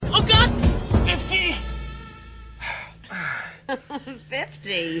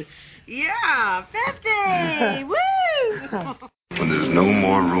50. Yeah, 50. Woo! When there's no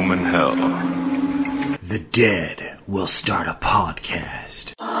more room in hell, the dead will start a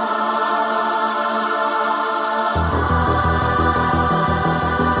podcast.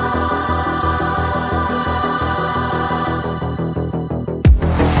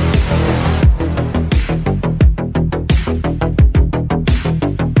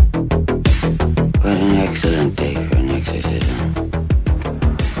 What an excellent day for an exorcism.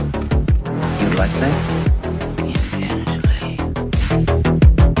 You like that?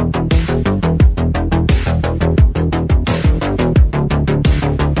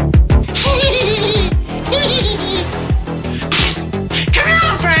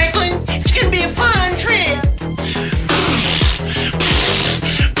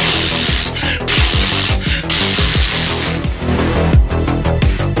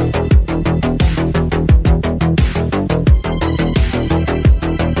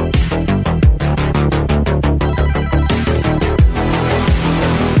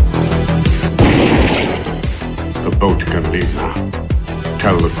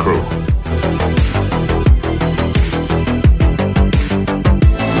 Tell the crew.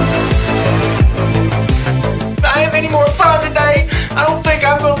 If I have any more fun today, I don't think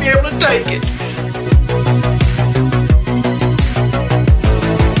I'm going to be able to take it.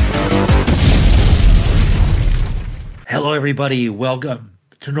 Hello, everybody. Welcome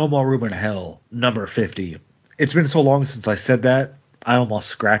to No More Room in Hell, number 50. It's been so long since I said that, I almost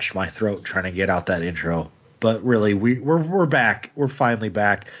scratched my throat trying to get out that intro. But really, we're back. We're finally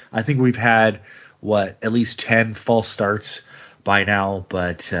back. I think we've had, at least 10 false starts by now.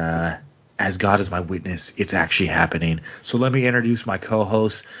 But as God is my witness, it's actually happening. So let me introduce my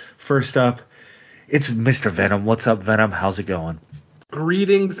co-host. First up, it's Mr. Venom. What's up, Venom? How's it going?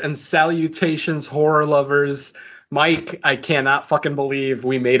 Greetings and salutations, horror lovers. Mike, I cannot fucking believe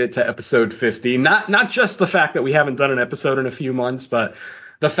we made it to episode 50. Not just the fact that we haven't done an episode in a few months, but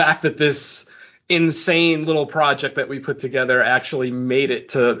the fact that this insane little project that we put together actually made it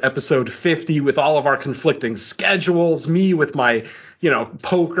to episode 50 with all of our conflicting schedules, me with my,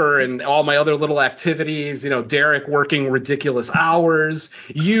 poker and all my other little activities, Derek working ridiculous hours,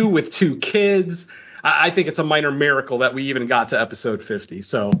 you with 2 kids. I think it's a minor miracle that we even got to episode 50.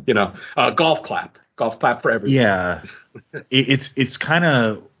 So, golf clap for everyone. Yeah, it's kind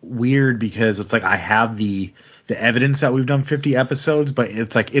of weird because it's like I have the evidence that we've done 50 episodes, but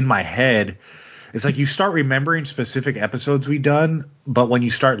it's like in my head, it's like you start remembering specific episodes we've done, but when you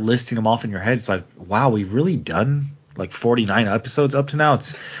start listing them off in your head, it's like, wow, we've really done like 49 episodes up to now.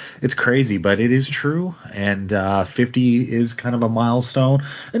 It's crazy, but it is true, and 50 is kind of a milestone,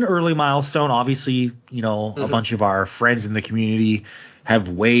 an early milestone. Obviously, a bunch of our friends in the community have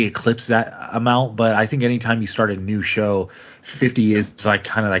way eclipsed that amount, but I think anytime you start a new show, 50 is like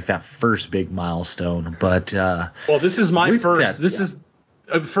kind of like that first big milestone. But well, this is my first.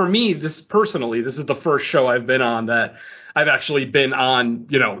 For me, this is the first show I've been on that I've actually been on,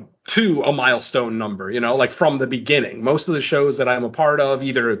 to a milestone number, like from the beginning. Most of the shows that I'm a part of,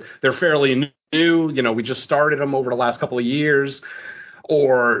 either they're fairly new, we just started them over the last couple of years,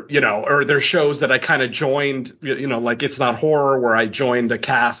 or they're shows that I kind of joined, like It's Not Horror, where I joined a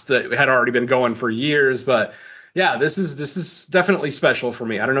cast that had already been going for years. But yeah, this is definitely special for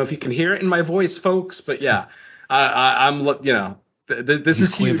me. I don't know if you can hear it in my voice, folks, but yeah, I'm this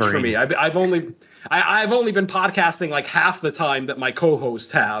is huge for me. I've only been podcasting like half the time that my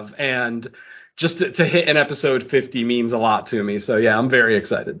co-hosts have, and just to hit an episode 50 means a lot to me. So yeah, I'm very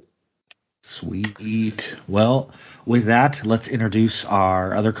excited. Sweet. Well, with that, let's introduce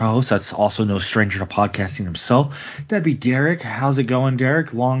our other co-host that's also no stranger to podcasting himself. That'd be Derek. How's it going,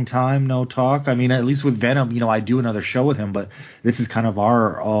 Derek? Long time no talk. I mean, at least with Venom, I do another show with him, but this is kind of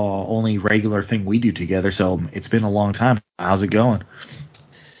our only regular thing we do together, so it's been a long time. How's it going?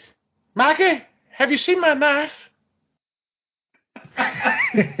 Mikey, have you seen my knife?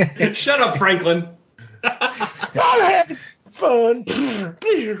 Shut up, Franklin. I'm having fun.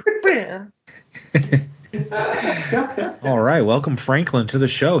 All right, welcome Franklin to the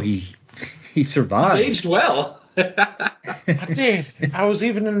show. He survived. Aged well. I did. I was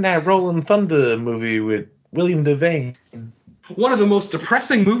even in that Rolling Thunder movie with William Devane. One of the most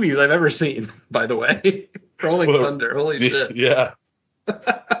depressing movies I've ever seen, by the way. Rolling Thunder. Holy shit. Yeah.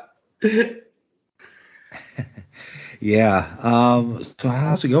 Yeah. So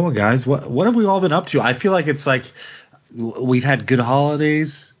how's it going, guys? What have we all been up to? I feel like it's like we've had good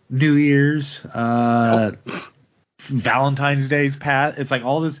holidays, New Year's, Valentine's Day's, Pat. It's like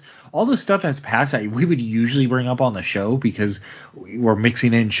all all the stuff has passed that we would usually bring up on the show because we're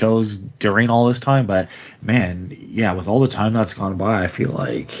mixing in shows during all this time. But man, yeah, with all the time that's gone by, I feel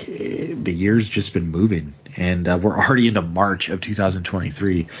like the year's just been moving, and we're already into March of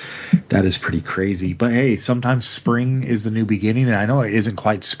 2023. That is pretty crazy. But hey, sometimes spring is the new beginning, and I know it isn't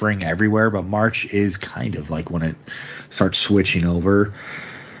quite spring everywhere, but March is kind of like when it starts switching over.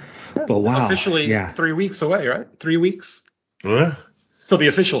 But wow, officially 3 weeks away, right? 3 weeks. Yeah. So the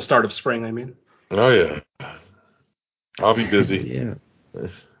official start of spring, I mean. Oh yeah. I'll be busy.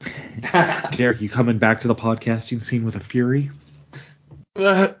 Yeah. Derek, you coming back to the podcasting scene with a fury?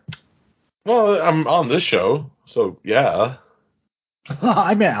 Well, I'm on this show, so yeah.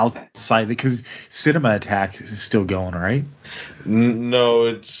 I meant outside because Cinema Attack is still going, right? No,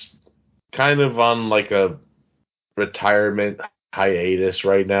 it's kind of on like a retirement hiatus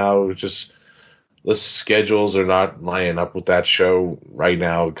right now. Just the schedules are not lining up with that show right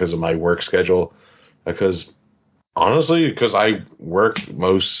now because of my work schedule. Because I work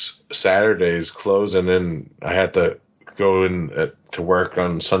most Saturdays close, and then I had to go in to work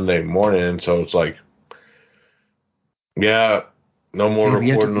on Sunday morning. So it's like, no more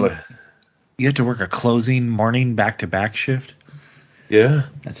recording. You have to work a closing morning back-to-back shift? Yeah.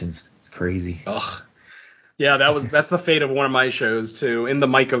 It's crazy. Ugh. Yeah, that's the fate of one of my shows too. In the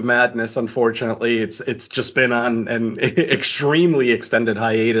Mic of Madness, unfortunately, it's just been on an extremely extended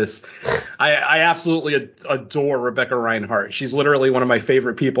hiatus. I absolutely adore Rebecca Reinhart. She's literally one of my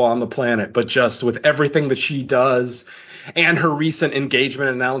favorite people on the planet. But just with everything that she does and her recent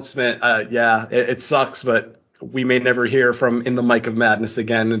engagement announcement, it sucks. But we may never hear from In the Mic of Madness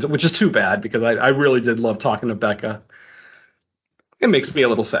again, which is too bad because I really did love talking to Becca. It makes me a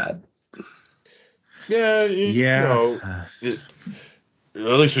little sad. Yeah. You know, at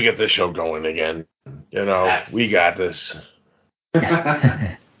least we get this show going again. You know, we got this.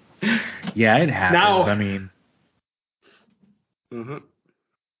 Yeah, it happens. Now, I mean, what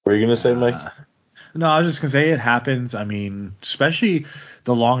are you gonna say, Mike? No, I was just gonna say it happens. I mean, especially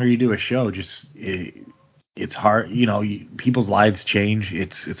the longer you do a show, it's hard. You know, people's lives change.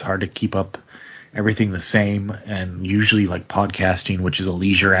 It's hard to keep up everything the same. And usually, like podcasting, which is a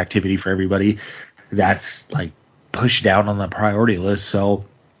leisure activity for everybody, that's like pushed down on the priority list. So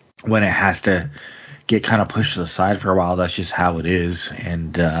when it has to get kind of pushed to the side for a while, that's just how it is.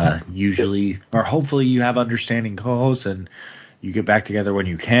 And usually, or hopefully, you have understanding co-hosts and you get back together when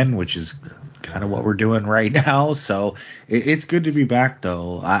you can, which is kind of what we're doing right now. So it's good to be back,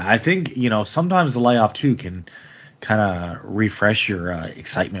 though. I think, you know, sometimes the layoff too can kind of refresh your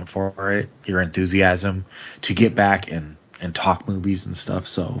excitement for it, your enthusiasm to get back and talk movies and stuff.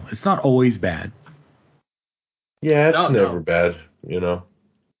 So it's not always bad. Yeah, it's never bad, you know.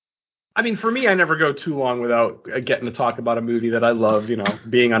 I mean, for me, I never go too long without getting to talk about a movie that I love, you know,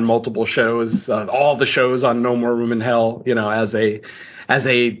 being on multiple shows, all the shows on No More Room in Hell, you know, as a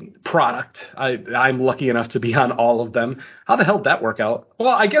product. I'm lucky enough to be on all of them. How the hell did that work out? Well,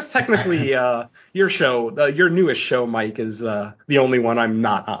 I guess technically your show, your newest show, Mike, is the only one I'm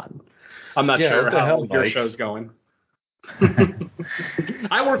not on. I'm not sure how your show's going.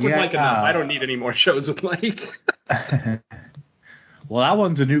 I work with Mike enough. I don't need any more shows with Mike. Well, that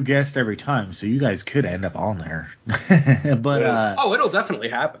one's a new guest every time, so you guys could end up on there. But it'll definitely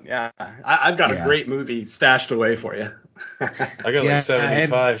happen. Yeah, I've got a great movie stashed away for you. I got like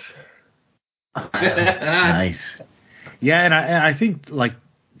 75. Nice. Yeah, and I think, like,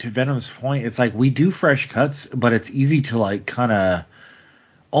 to Venom's point, it's like we do fresh cuts, but it's easy to like kind of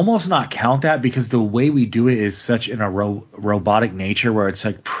almost not count that because the way we do it is such in a robotic nature where it's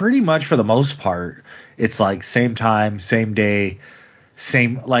like pretty much for the most part it's like same time, same day,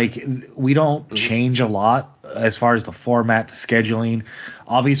 same, like we don't change a lot as far as the format, the scheduling.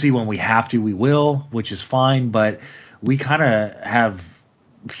 Obviously when we have to, we will, which is fine, but we kind of have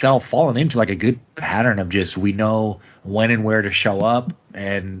fallen into like a good pattern of just we know when and where to show up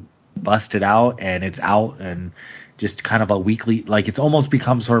and bust it out, and it's out, and just kind of a weekly, like it's almost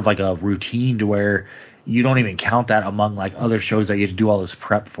become sort of like a routine to where you don't even count that among like other shows that you have to do all this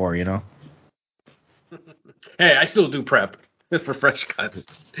prep for, you know? Hey, I still do prep for fresh cuts.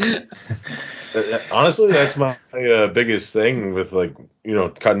 Honestly, that's my biggest thing with like, you know,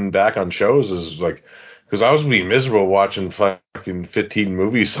 cutting back on shows is like, because I was being miserable watching fucking 15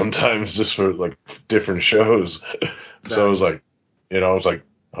 movies sometimes just for like different shows. So I was like, you know, it's like,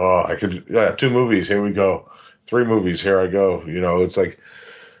 oh, I could, 2 movies, here we go. 3 movies, here I go. You know, it's like,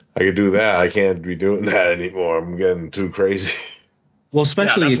 I could do that. I can't be doing that anymore. I'm getting too crazy. Well,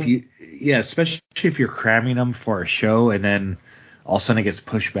 especially especially if you're cramming them for a show and then all of a sudden it gets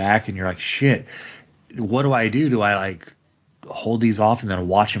pushed back and you're like, shit, what do I do? Do I like hold these off and then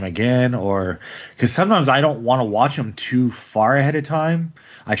watch them again, or because sometimes I don't want to watch them too far ahead of time.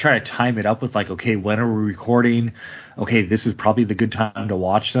 I try to time it up with like, okay, when are we recording? Okay, this is probably the good time to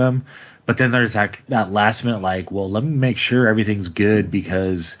watch them. But then there's that last minute, like, well, let me make sure everything's good,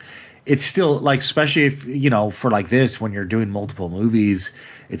 because it's still like, especially if, you know, for like this, when you're doing multiple movies,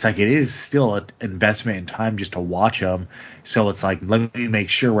 it's like, it is still an investment in time just to watch them. So it's like, let me make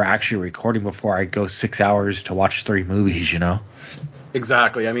sure we're actually recording before I go 6 hours to watch 3 movies, you know?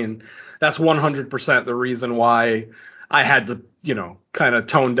 Exactly. I mean, that's 100% the reason why I had to, you know, kind of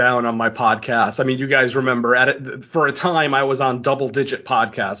tone down on my podcast. I mean, you guys remember for a time I was on double-digit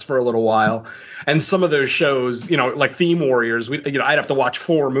podcasts for a little while, and some of those shows, you know, like Theme Warriors, I'd have to watch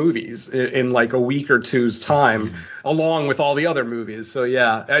 4 movies in like a week or two's time, along with all the other movies. So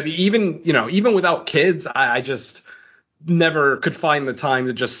yeah, I mean, even without kids, I just never could find the time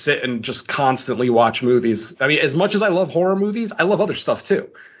to just sit and just constantly watch movies. I mean, as much as I love horror movies, I love other stuff too.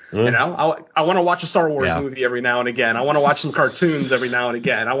 You know, I want to watch a Star Wars movie every now and again. I want to watch some cartoons every now and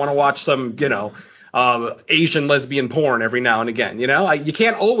again. I want to watch some, you know, Asian lesbian porn every now and again. You know, you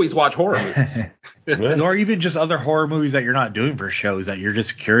can't always watch horror movies. Or even just other horror movies that you're not doing for shows that you're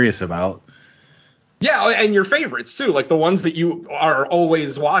just curious about. Yeah, and your favorites too, like the ones that you are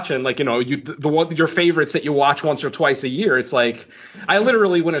always watching, like, you know, your favorites that you watch once or twice a year. It's like, I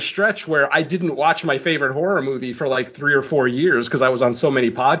literally went a stretch where I didn't watch my favorite horror movie for like 3 or 4 years because I was on so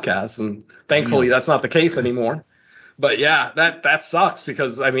many podcasts, and thankfully that's not the case anymore. But yeah, that sucks,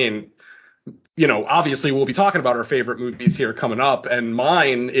 because I mean, you know, obviously we'll be talking about our favorite movies here coming up, and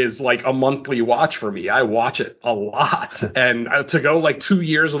mine is like a monthly watch for me. I watch it a lot, and to go like 2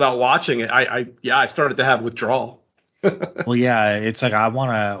 years without watching it, I started to have withdrawal. Well, yeah, it's like I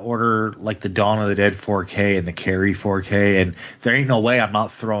want to order like the Dawn of the Dead 4K and the Carrie 4K, and there ain't no way I'm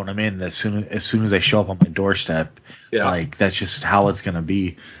not throwing them in as soon as they show up on my doorstep. Yeah. Like, that's just how it's gonna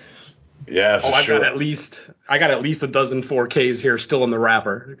be. Yeah, for I sure. got at least a dozen 4Ks here still in the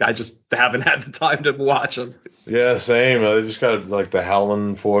wrapper. I just haven't had the time to watch them. Yeah, same. I just got like the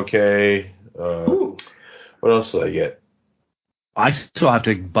Howlin' 4K. What else did I get? I still have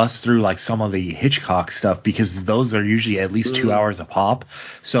to bust through like some of the Hitchcock stuff, because those are usually at least 2 hours a pop.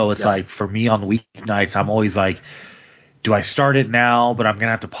 So it's like, for me on weeknights, I'm always like, do I start it now? But I'm going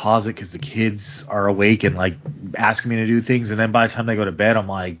to have to pause it because the kids are awake and like asking me to do things. And then by the time they go to bed, I'm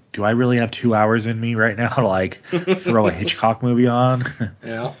like, do I really have 2 hours in me right now to like throw a Hitchcock movie on?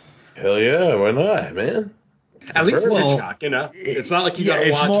 Yeah. Hell yeah, why not, man? At least it's Hitchcock, you know? It's not like you got to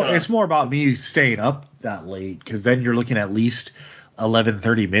watch... It's more about me staying up that late, because then you're looking at least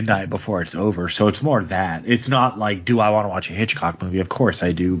 11:30 midnight before it's over. So it's more that. It's not like, do I want to watch a Hitchcock movie? Of course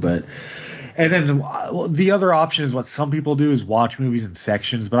I do, but... And then the other option is what some people do, is watch movies in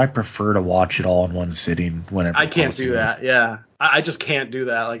sections, but I prefer to watch it all in one sitting whenever I can't do that, yeah. I just can't do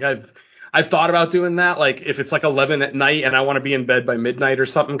that. Like, I've thought about doing that, like if it's like 11 at night and I want to be in bed by midnight or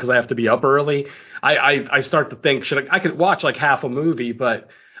something because I have to be up early, I start to think, I could watch like half a movie, but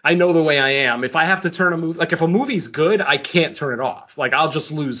I know the way I am. If I have to turn a movie, like if a movie's good, I can't turn it off. Like, I'll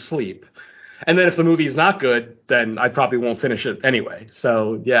just lose sleep. And then if the movie's not good, then I probably won't finish it anyway.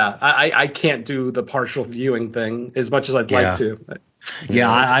 So yeah, I can't do the partial viewing thing as much as I'd like to.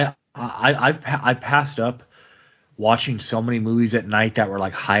 Yeah, I passed up watching so many movies at night that were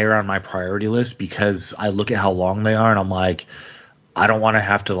like higher on my priority list, because I look at how long they are and I'm like, I don't want to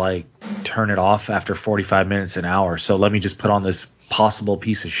have to like turn it off after 45 minutes, an hour. So let me just put on this possible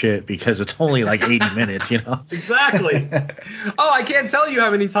piece of shit because it's only like 80 minutes, you know? Exactly. Oh, I can't tell you how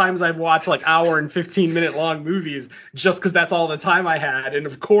many times I've watched like hour and 15-minute long movies just because that's all the time I had. And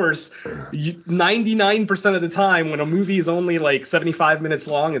of course, 99% of the time when a movie is only like 75 minutes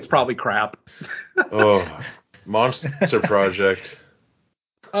long, it's probably crap. Oh, Monster Project.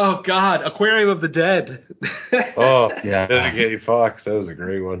 Oh God, Aquarium of the Dead. Oh yeah, Gay Fox. That was a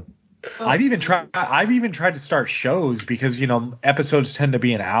great one. I've even tried to start shows because, you know, episodes tend to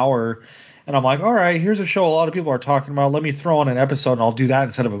be an hour, and I'm like, all right, here's a show a lot of people are talking about. Let me throw on an episode and I'll do that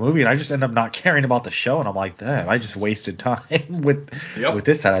instead of a movie. And I just end up not caring about the show, and I'm like, damn, I just wasted time with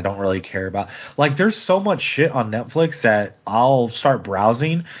this that I don't really care about. Like, there's so much shit on Netflix that I'll start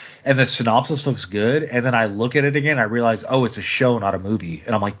browsing and the synopsis looks good, and then I look at it again, I realize, oh, it's a show, not a movie.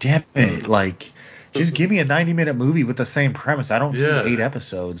 And I'm like, damn it, like, just give me a 90-minute movie with the same premise. I don't need 8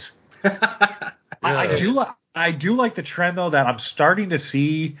 episodes. I do like the trend though that I'm starting to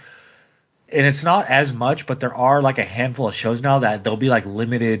see, and it's not as much, but there are like a handful of shows now that they'll be like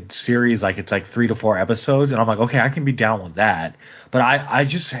limited series, like it's like 3 to 4 episodes, and I'm like, okay, I can be down with that. But I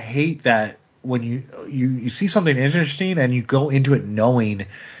just hate that when you see something interesting and you go into it knowing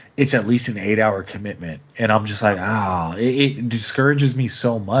it's at least an 8-hour commitment. And I'm just like, it discourages me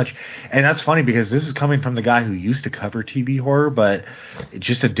so much. And that's funny because this is coming from the guy who used to cover TV horror, but it's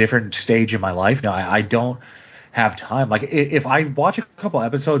just a different stage in my life now. I don't have time. Like if I watch a couple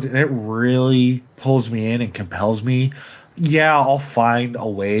episodes and it really pulls me in and compels me, yeah, I'll find a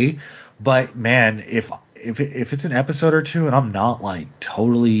way. But man, if it's an episode or two and I'm not like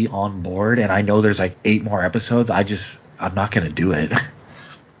totally on board and I know there's like 8 more episodes, I'm not going to do it.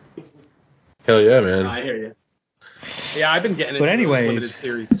 Hell yeah, man. I hear you. Yeah, I've been getting into limited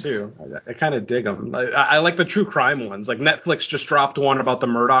series too. I kind of dig them. I like the true crime ones. Like Netflix just dropped one about the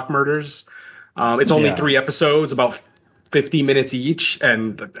Murdoch murders. It's only 3 episodes, about 50 minutes each,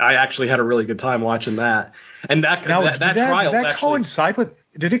 and I actually had a really good time watching that. And that trial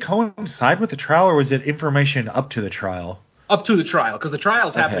did it coincide with the trial, or was it information up to the trial? Up to the trial, because the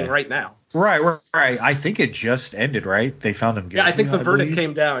trial's happening right now. Right. I think it just ended, right? They found him guilty. Yeah, I think the verdict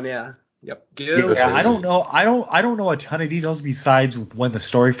came down. Yeah. Yep. Yeah, I don't know. I don't know a ton of details besides when the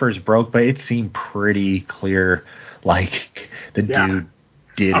story first broke, but it seemed pretty clear. Like the dude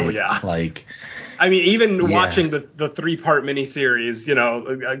did it. Yeah. Like, I mean, even watching the 3-part miniseries, you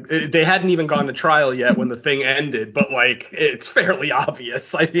know, they hadn't even gone to trial yet when the thing ended, but like it's fairly obvious.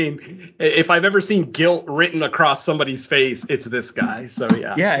 I mean, if I've ever seen guilt written across somebody's face, it's this guy. So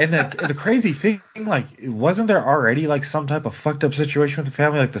yeah. Yeah, and the crazy thing, like, wasn't there already like some type of fucked up situation with the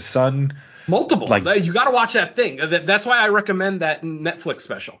family, like the son? Multiple. Like, you got to watch that thing. That's why I recommend that Netflix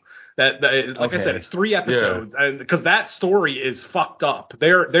special. That like I said, it's 3 episodes, and because that story is fucked up.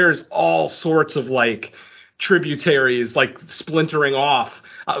 There's all sorts of like tributaries like splintering off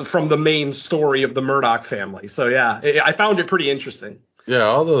from the main story of the Murdoch family. So yeah, I found it pretty interesting. Yeah,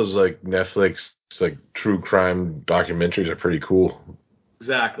 all those like Netflix like true crime documentaries are pretty cool.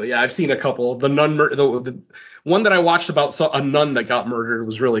 Exactly. Yeah, I've seen a couple. The nun, the one that I watched about a nun that got murdered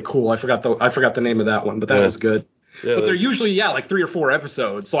was really cool. I forgot the name of that one, but that was good. Yeah, but they're usually like 3 or 4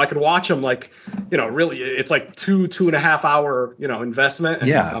 episodes, so I could watch them like, you know, really it's like 2.5 hour, you know, investment. And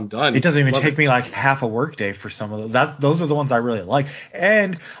I'm done. It doesn't even take me like half a workday for some of them. Those are the ones I really like,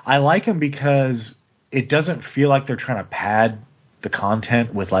 and I like them because it doesn't feel like they're trying to pad the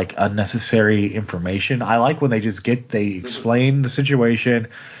content with like unnecessary information. I like when they explain the situation.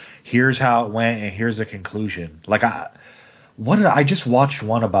 Here's how it went, and here's the conclusion. Like I just watched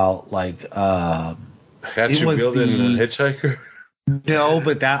one about like. Got you building a Hitchhiker? No,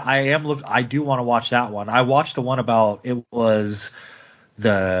 but I do want to watch that one. I watched the one about it was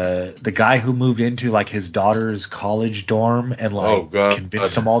the guy who moved into like his daughter's college dorm and like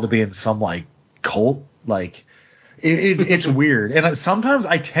convinced them all to be in some like cult. Like it's weird, and sometimes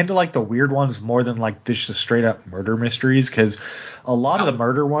I tend to like the weird ones more than like just the straight up murder mysteries, because a lot of the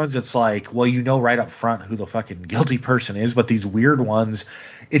murder ones, it's like, well, you know right up front who the fucking guilty person is, but these weird ones,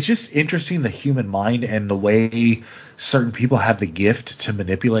 it's just interesting, the human mind and the way certain people have the gift to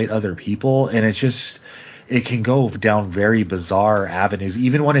manipulate other people, and it can go down very bizarre avenues,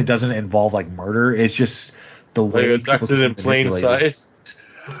 even when it doesn't involve like murder. It's just the way people in plain sight.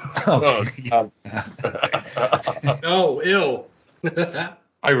 Oh, no, ill.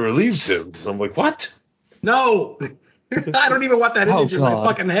 I relieved him. I'm like, what? No, I don't even want that image in my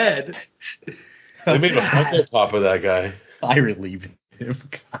fucking head. They made a Funko Pop of that guy. I relieved him.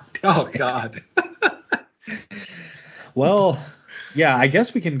 Oh God. Well, yeah, I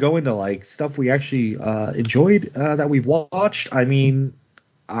guess we can go into like stuff we actually enjoyed that we've watched. I mean,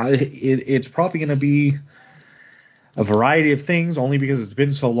 it's probably going to be a variety of things, only because it's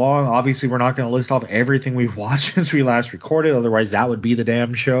been so long. Obviously, we're not going to list off everything we've watched since we last recorded. Otherwise, that would be the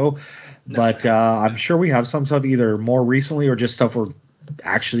damn show. But I'm sure we have some stuff either more recently or just stuff we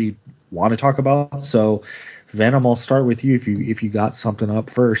actually want to talk about. So, Venom, I'll start with you if you got something up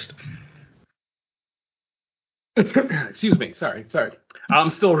first. Excuse me. Sorry. I'm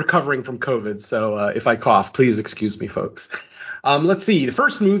still recovering from COVID, so if I cough, please excuse me, folks. Let's see. The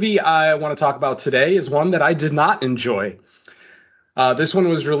first movie I want to talk about today is one that I did not enjoy. This one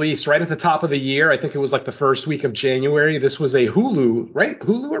was released right at the top of the year. I think it was like the first week of January. This was a Hulu, right?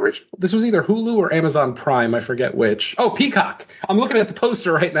 Hulu original? This was either Hulu or Amazon Prime. I forget which. Oh, Peacock. I'm looking at the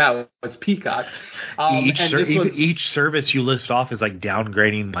poster right now. It's Peacock. Each service you list off is like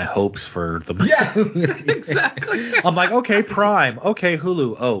downgrading my hopes for the movie. Yeah, exactly. I'm like, okay, Prime. Okay,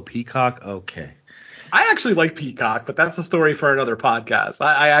 Hulu. Oh, Peacock. Okay. I actually like Peacock, but that's a story for another podcast.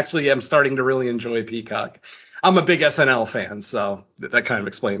 I actually am starting to really enjoy Peacock. I'm a big SNL fan, so that kind of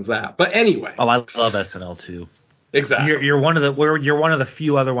explains that. But anyway. Oh, I love SNL too. Exactly. You're one of the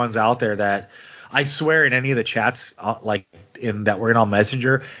few other ones out there that I swear in any of the chats, like in that we're in on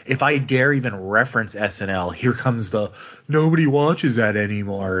Messenger, if I dare even reference SNL, here comes the nobody watches that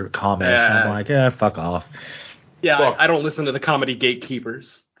anymore comments. And I'm like, fuck off. Yeah, I don't listen to the comedy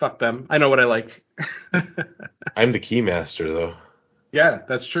gatekeepers. Fuck them. I know what I like. I'm the keymaster, though. Yeah,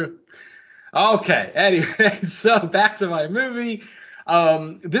 that's true. Okay. Anyway, so back to my movie.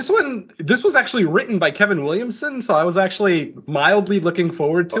 This was actually written by Kevin Williamson, so I was actually mildly looking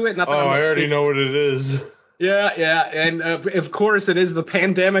forward to it. I already know what it is. Yeah, and of course it is the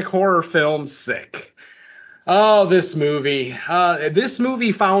pandemic horror film Sick. Oh, this movie. This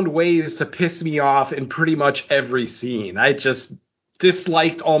movie found ways to piss me off in pretty much every scene. I just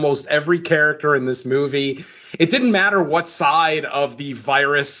disliked almost every character in this movie. It didn't matter what side of the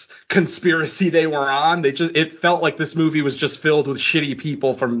virus conspiracy they were on. It felt like this movie was just filled with shitty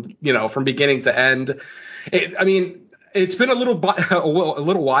people from beginning to end. It's been a little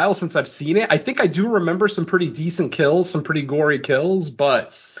while since I've seen it. I think I do remember some pretty decent kills, some pretty gory kills,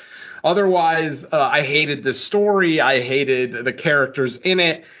 but otherwise, I hated this story. I hated the characters in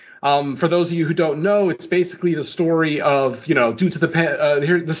it. For those of you who don't know, it's basically the story of, due to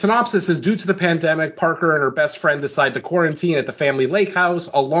the synopsis is due to the pandemic, Parker and her best friend decide to quarantine at the family lake house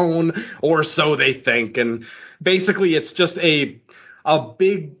alone, or so they think. And basically it's just a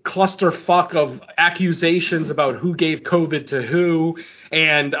big clusterfuck of accusations about who gave COVID to who,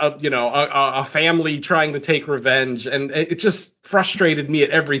 and a family trying to take revenge. And it just frustrated me at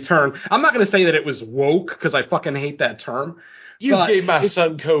every turn. I'm not going to say that it was woke, because I fucking hate that term. You gave my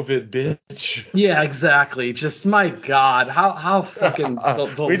son COVID, bitch. Yeah, exactly. Just, my God, how fucking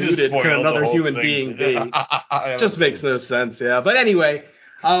deluded can another human being be? Just makes no sense, yeah. But anyway,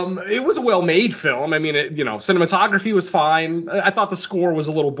 it was a well-made film. I mean, cinematography was fine. I thought the score was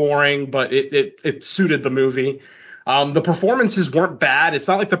a little boring, but it suited the movie. The performances weren't bad. It's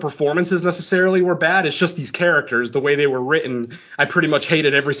not like the performances necessarily were bad. It's just these characters, the way they were written. I pretty much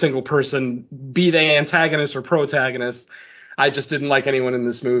hated every single person, be they antagonist or protagonist. I just didn't like anyone in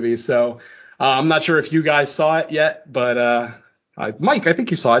this movie. So I'm not sure if you guys saw it yet, but Mike, I think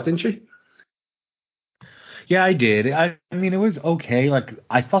you saw it, didn't you? Yeah, I did. I mean, it was okay. Like,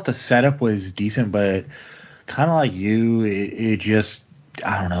 I thought the setup was decent, but kind of like you, it just,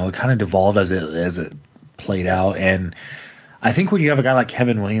 I don't know, it kind of devolved as it played out. And I think when you have a guy like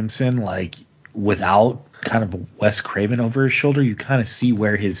Kevin Williamson, like, without kind of Wes Craven over his shoulder, you kind of see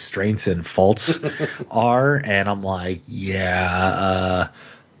where his strengths and faults are. And I'm like,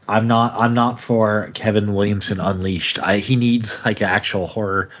 I'm not for Kevin Williamson Unleashed. He needs like an actual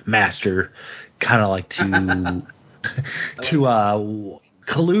horror master, kind of like to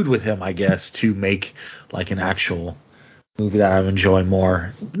collude with him, I guess, to make like an actual movie that I enjoy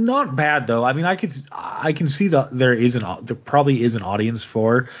more. Not bad though. I mean, I can see that there probably is an audience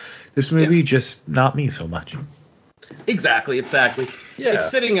for this movie, just not me so much. Exactly. Yeah.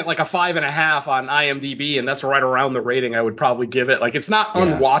 It's sitting at like a 5.5 on IMDb, and that's right around the rating I would probably give it. Like, it's not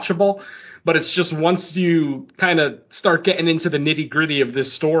unwatchable, but it's just once you kind of start getting into the nitty gritty of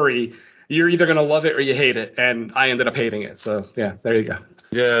this story, you're either going to love it or you hate it. And I ended up hating it. So yeah, there you go.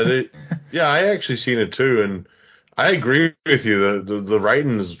 Yeah, I actually seen it too. And I agree with you. The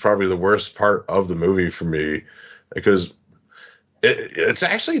writing is probably the worst part of the movie for me, because it's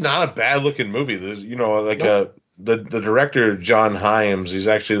actually not a bad looking movie. There's, the director, John Hyams, he's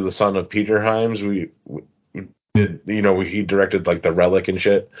actually the son of Peter Hyams. He directed like The Relic and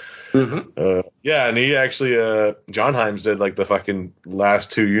shit. Mm-hmm. And he actually, John Hyams did like the fucking last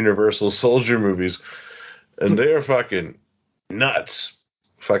 2 Universal Soldier movies, and they are fucking nuts.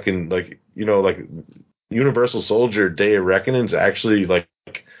 Fucking like Universal Soldier Day of Reckoning is actually like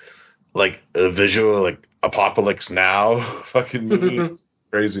a visual like Apocalypse Now fucking movie.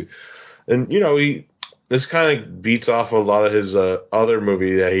 Crazy. And this kind of beats off a lot of his other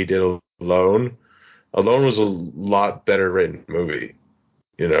movie that he did, Alone. Alone was a lot better written movie,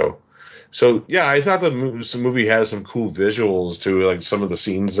 So yeah, I thought the movie has some cool visuals too, like some of the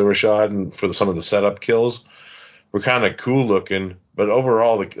scenes that were shot and for some of the setup kills were kind of cool looking. But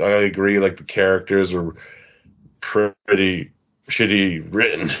overall, I agree, like the characters are pretty shitty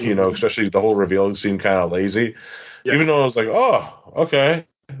written, especially the whole reveal seemed kind of lazy. Yeah. Even though I was like, oh, okay,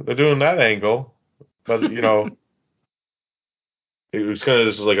 they're doing that angle. But, it was kind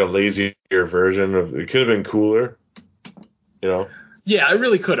of just like a lazier version of it. Could have been cooler, Yeah, it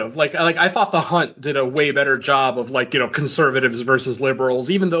really could have. Like I thought The Hunt did a way better job of conservatives versus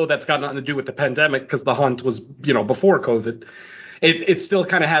liberals, even though that's got nothing to do with the pandemic, because The Hunt was, before COVID. It still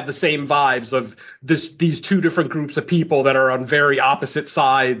kind of had the same vibes of these 2 different groups of people that are on very opposite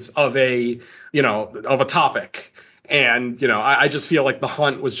sides of a topic. And, I just feel like The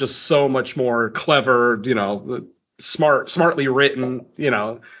Hunt was just so much more clever, smartly written,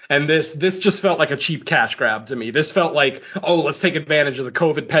 and this just felt like a cheap cash grab to me. This felt like, let's take advantage of the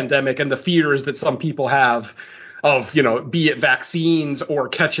COVID pandemic and the fears that some people have of, be it vaccines or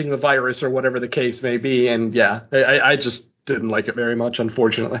catching the virus or whatever the case may be. And yeah, I just didn't like it very much,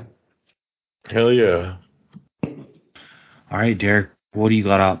 unfortunately. Hell yeah. All right, Derek, what do you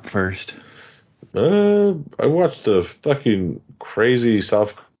got up first? I watched a fucking crazy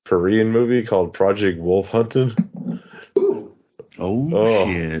South Korean movie called Project Wolf Hunted. Oh,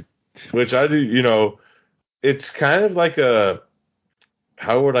 shit. Which I do, it's kind of like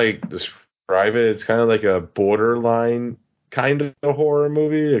how would I describe it? It's kind of like a borderline kind of horror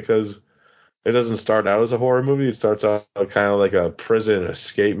movie, because it doesn't start out as a horror movie. It starts out kind of like a prison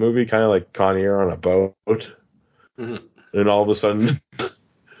escape movie, kind of like Con Air on a boat. Mm-hmm. And all of a sudden,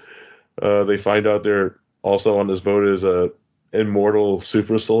 they find out they're also on this boat is a immortal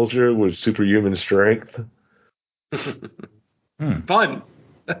super soldier with superhuman strength. Fun.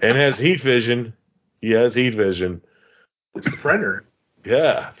 And has heat vision. He has heat vision. It's the Predator.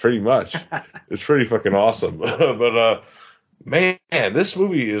 Yeah, pretty much. It's pretty fucking awesome. But man, this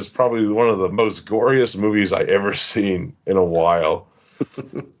movie is probably one of the most goriest movies I ever seen in a while.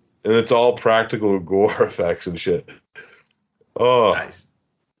 And it's all practical gore effects and shit. Oh, nice.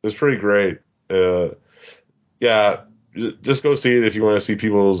 It's pretty great. Yeah, just go see it if you want to see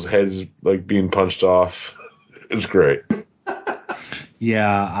people's heads like being punched off. It's great.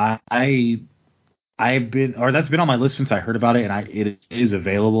 Yeah, I've been, or that's been on my list since I heard about it, and it is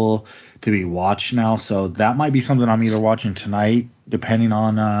available to be watched now. So that might be something I'm either watching tonight, depending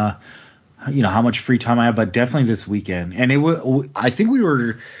on how much free time I have, but definitely this weekend. And I think we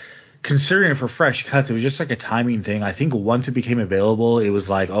were considering it for fresh cuts. It was just like a timing thing. I think once it became available, it was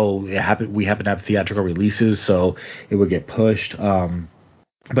like, we happen to have theatrical releases, so it would get pushed.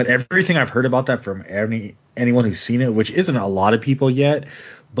 But everything I've heard about that from anyone who's seen it, which isn't a lot of people yet,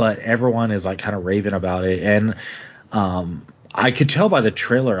 but everyone is like kind of raving about it. And I could tell by the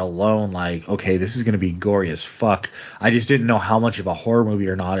trailer alone, like, okay, this is going to be gory as fuck. I just didn't know how much of a horror movie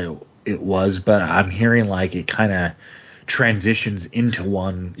or not it was, but I'm hearing like it kind of transitions into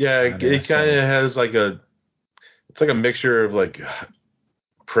one. Yeah, it kind of has like it's like a mixture of like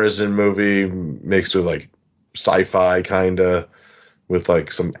prison movie mixed with like sci-fi kind of, with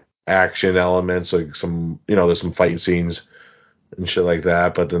like some action elements, like some, there's some fight scenes and shit like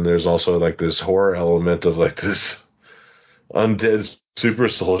that. But then there's also like this horror element of like this undead super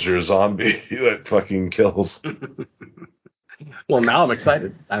soldier zombie that fucking kills. Well, now I'm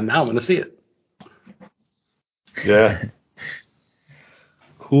excited. And now I'm going to see it. Yeah.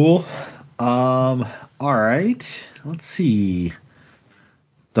 Cool. All right. Let's see.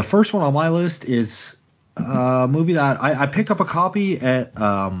 The first one on my list is a movie that I picked up a copy at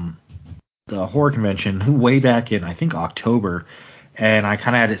the horror convention way back in, I think, October, and I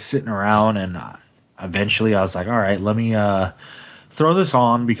kind of had it sitting around, and eventually I was like, all right, let me throw this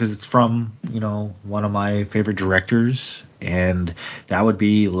on, because it's from, one of my favorite directors, and that would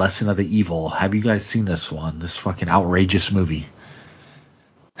be Lesson of the Evil. Have you guys seen this one? This fucking outrageous movie.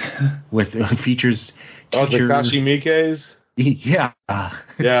 With features teachers. Takashi Miike's? Yeah.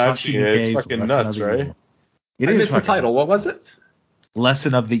 Yeah, I've seen it. It's fucking nuts, right? I missed the title. What was it?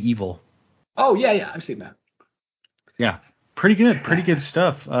 Lesson of the Evil. Oh, yeah, I've seen that. Yeah, pretty good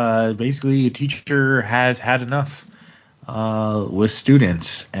stuff. Basically, a teacher has had enough with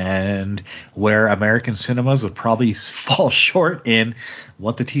students, and where American cinemas would probably fall short in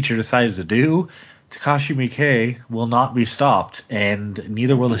what the teacher decides to do, Takashi Miike will not be stopped, and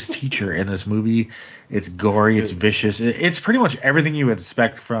neither will his teacher in this movie. It's gory, it's vicious. It's pretty much everything you would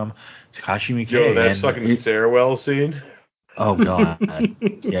expect from Takashi Miike. Yo, that fucking stairwell scene. Oh, God.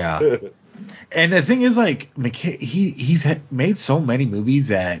 Yeah. And the thing is, like, McKay, he's made so many movies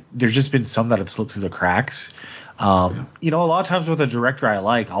that there's just been some that have slipped through the cracks. A lot of times with a director I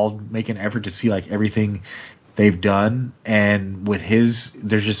like, I'll make an effort to see, like, everything they've done. And with his,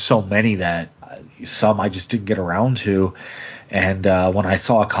 there's just so many that some I just didn't get around to. And when I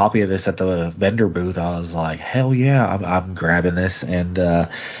saw a copy of this at the vendor booth, I was like, hell yeah, I'm grabbing this. And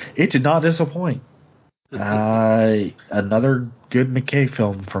it did not disappoint. Another good McKay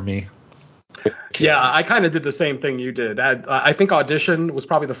film for me. Yeah, I kind of did the same thing you did. I think Audition was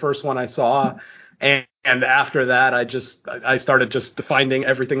probably the first one I saw, and after that, I started just finding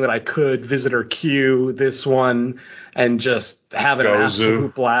everything that I could. Visitor Q, this one, and just having an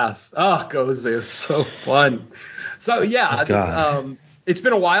absolute blast. Oh, Gozu, so fun. So yeah, It's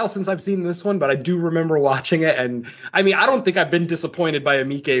been a while since I've seen this one, but I do remember watching it. And I mean, I don't think I've been disappointed by a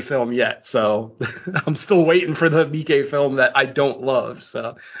Miike film yet. So I'm still waiting for the Miike film that I don't love.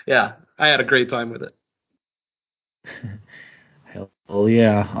 So yeah, I had a great time with it. Hell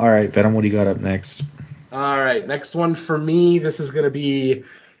yeah. All right, Venom, what do you got up next? All right, next one for me. This is going to be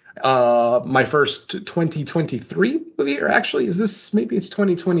my first 2023 movie, or actually, maybe it's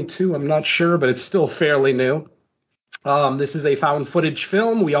 2022. I'm not sure, but it's still fairly new. This is a found footage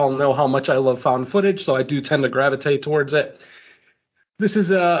film. We all know how much I love found footage, so I do tend to gravitate towards it. This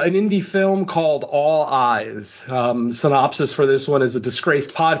is an indie film called All Eyes. Synopsis for this one is: a disgraced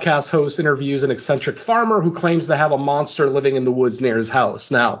podcast host interviews an eccentric farmer who claims to have a monster living in the woods near his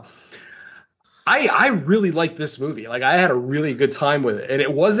house. Now, I really like this movie. Like, I had a really good time with it. And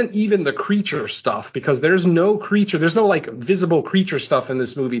it wasn't even the creature stuff, because there's no like visible creature stuff in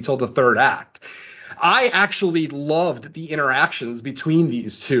this movie till the third act. I actually loved the interactions between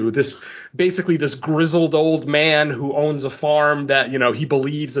these two. This grizzled old man who owns a farm that, he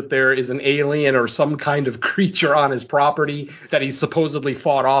believes that there is an alien or some kind of creature on his property that he's supposedly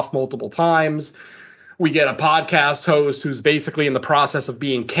fought off multiple times. We get a podcast host who's basically in the process of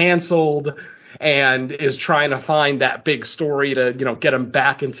being canceled and is trying to find that big story to, get him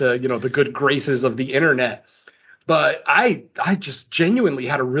back into, the good graces of the internet. But I just genuinely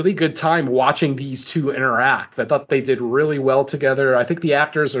had a really good time watching these two interact. I thought they did really well together. I think the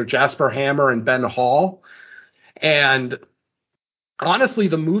actors are Jasper Hammer and Ben Hall. And honestly,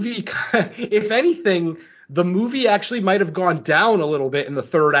 the movie, if anything, the movie actually might have gone down a little bit in the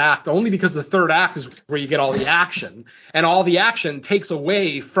third act, only because the third act is where you get all the action. And all the action takes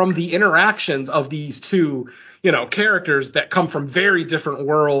away from the interactions of these two, characters that come from very different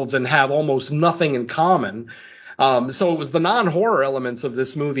worlds and have almost nothing in common. So it was the non-horror elements of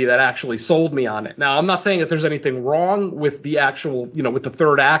this movie that actually sold me on it. Now, I'm not saying that there's anything wrong with the actual, with the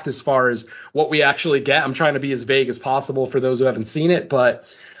third act as far as what we actually get. I'm trying to be as vague as possible for those who haven't seen it, but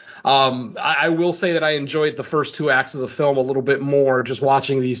I will say that I enjoyed the first two acts of the film a little bit more, just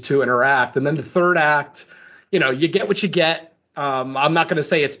watching these two interact. And then the third act, you get what you get. I'm not going to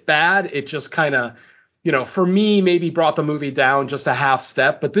say it's bad. It just kind of, for me, maybe brought the movie down just a half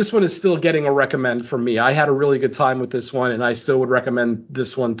step, but this one is still getting a recommend from me. I had a really good time with this one, and I still would recommend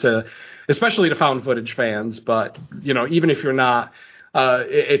this one especially to found footage fans. But, even if you're not,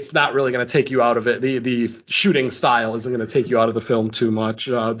 it's not really going to take you out of it. The shooting style isn't going to take you out of the film too much.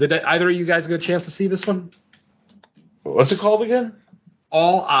 Did either of you guys get a chance to see this one? What's it called again?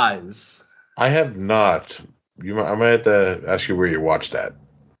 All Eyes. I have not. I might have to ask you where you watched that.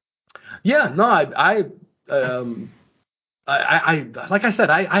 Yeah, no, I like I said,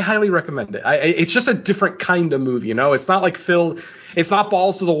 I highly recommend it. It's just a different kind of movie, It's not like it's not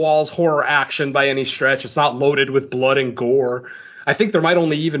balls to the walls horror action by any stretch. It's not loaded with blood and gore. I think there might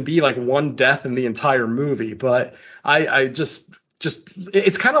only even be like one death in the entire movie, but I just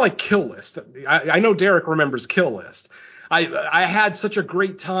it's kind of like Kill List. I know Derek remembers Kill List. I had such a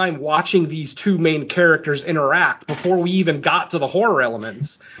great time watching these two main characters interact before we even got to the horror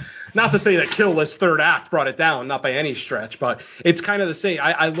elements. Not to say that Kill List third act brought it down, not by any stretch, but it's kind of the same.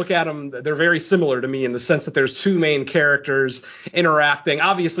 I look at them, they're very similar to me in the sense that there's two main characters interacting.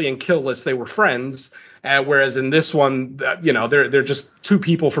 Obviously in Kill List they were friends, whereas in this one, they're just two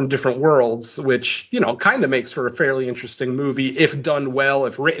people from different worlds, which, kind of makes for a fairly interesting movie if done well,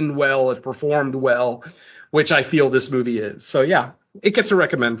 if written well, if performed well, which I feel this movie is. So yeah, it gets a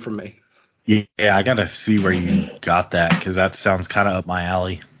recommend from me. Yeah, I got to see where you got that, because that sounds kind of up my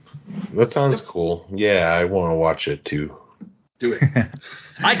alley. That sounds cool. Yeah, I want to watch it too. Do it.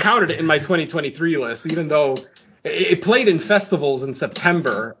 I counted it in my 2023 list, even though it played in festivals in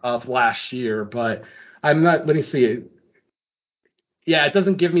September of last year, but I'm not, let me see it. Yeah, it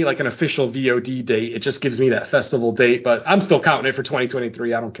doesn't give me like an official VOD date. It just gives me that festival date, but I'm still counting it for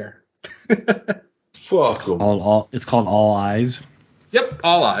 2023. I don't care. Fuck 'em. It's called All Eyes. Yep,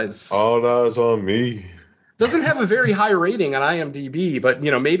 All Eyes. All eyes on me. Doesn't have a very high rating on IMDb, but,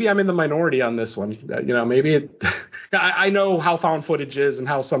 maybe I'm in the minority on this one. Maybe I know how found footage is and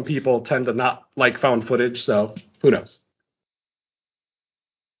how some people tend to not like found footage, so who knows?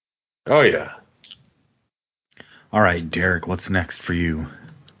 Oh, yeah. All right, Derek, what's next for you?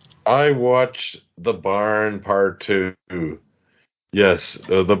 I watched The Barn Part 2. Yes,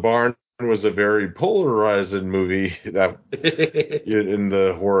 The Barn was a very polarizing movie that in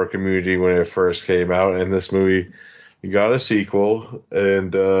the horror community when it first came out, and this movie got a sequel,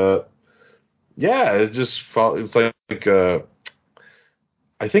 and it's like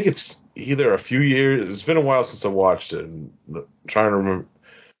I think it's either a few years. It's been a while since I watched it. I'm trying to remember.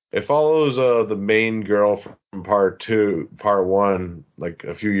 it follows the main girl from part one. Like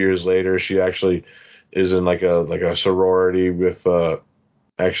a few years later, she actually is in like a sorority with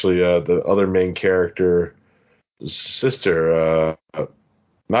actually the other main character sister.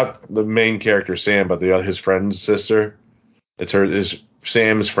 Not the main character Sam, but his friend's sister. It's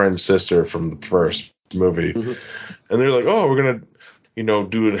Sam's friend's sister from the first movie, and they're like, "Oh, we're gonna."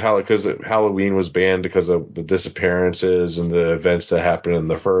 Do it because Halloween was banned because of the disappearances and the events that happened in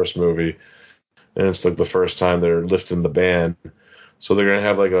the first movie. And it's like the first time they're lifting the ban. So they're going to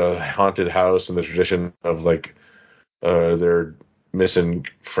have like a haunted house in the tradition of like their missing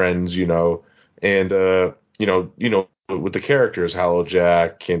friends, and, with the characters, Hollow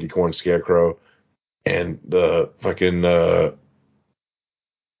Jack, Candy Corn Scarecrow, and the fucking, the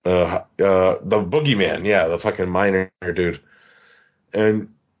boogeyman. Yeah, the fucking miner dude. And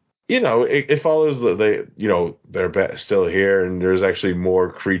it follows that they're still here, and there's actually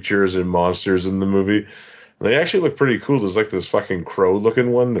more creatures and monsters in the movie. And they actually look pretty cool. There's like this fucking crow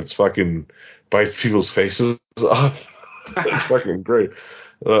looking one that's fucking bites people's faces off. It's fucking great.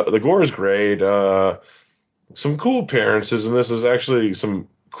 The gore is great. Some cool appearances, and this is actually some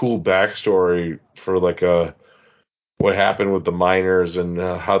cool backstory for like what happened with the miners and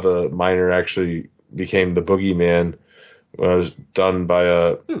how the miner actually became the boogeyman. Was told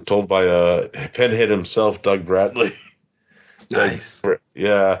by Pinhead himself, Doug Bradley. Nice.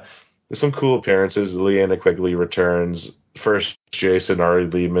 Yeah. There's some cool appearances. Leanna Quigley returns. First, Jason Ari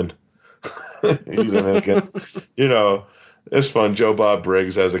Lehman. He's in it again. It's fun. Joe Bob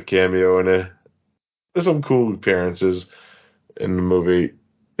Briggs has a cameo in it. There's some cool appearances in the movie.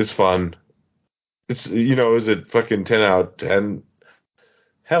 It's fun. It's, is it fucking 10 out of 10?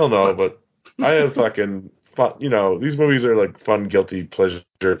 Hell no, but I have fucking... fun, these movies are like fun, guilty pleasure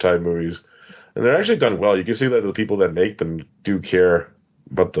type movies, and they're actually done well. You can see that the people that make them do care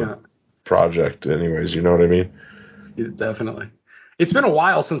about the project, anyways. You know what I mean? Yeah, definitely. It's been a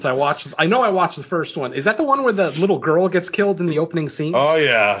while since I watched. I know I watched the first one. Is that the one where the little girl gets killed in the opening scene? Oh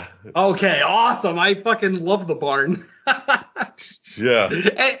yeah. Okay, awesome. I fucking love the barn. Yeah.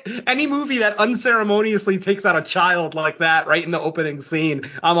 Any movie that unceremoniously takes out a child like that right in the opening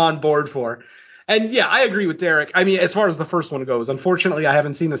scene, I'm on board for. And yeah, I agree with Derek. I mean, as far as the first one goes, unfortunately, I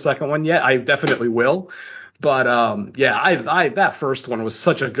haven't seen the second one yet. I definitely will. But I that first one was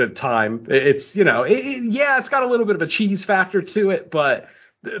such a good time. It's it's got a little bit of a cheese factor to it, but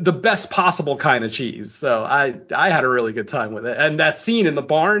the best possible kind of cheese. So I had a really good time with it. And that scene in the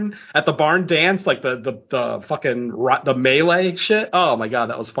barn at the barn dance, like the fucking the melee shit. Oh my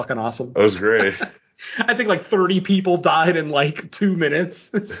god, that was fucking awesome. That was great. I think like 30 people died in like 2 minutes.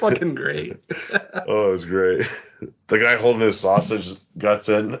 It's fucking great. Oh, it was great. The guy holding his sausage guts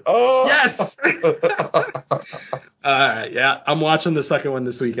in. Oh, yes. Yeah, I'm watching the second one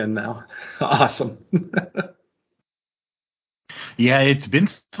this weekend now. Awesome. Yeah, it's been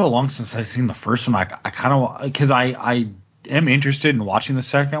so long since I've seen the first one. I kind of, because I am interested in watching the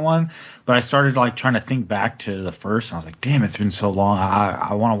second one, but I started like trying to think back to the first, and I was like, damn, it's been so long.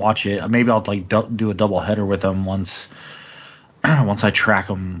 I want to watch it. Maybe I'll like do a double header with them once I track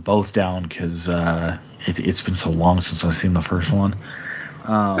them both down, because it's been so long since I've seen the first one.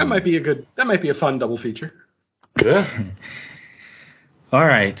 That might be a fun double feature. Yeah. All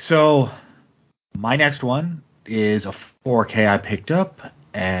right, so my next one is a 4K I picked up,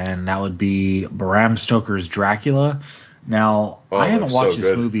 and that would be Bram Stoker's Dracula. Now, I haven't watched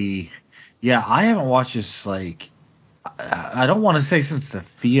this movie. Yeah, I haven't watched this, like, I don't want to say since the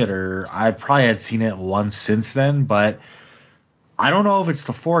theater. I probably had seen it once since then, but I don't know if it's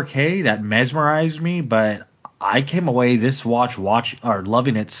the 4K that mesmerized me, but I came away this watch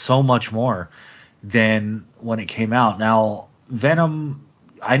loving it so much more than when it came out. Now, Venom,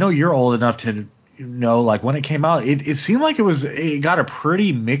 I know you're old enough to know, like, when it came out, it seemed like it got a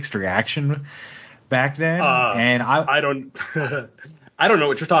pretty mixed reaction back then, and I don't I don't know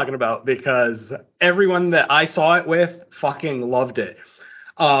what you're talking about, because everyone that I saw it with fucking loved it.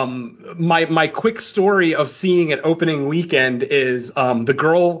 My quick story of seeing it opening weekend is the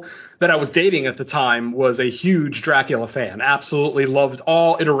girl that I was dating at the time was a huge Dracula fan. Absolutely loved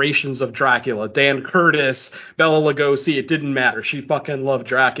all iterations of Dracula. Dan Curtis, Bela Lugosi, it didn't matter. She fucking loved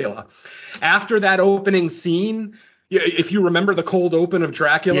Dracula. After that opening scene, if you remember the cold open of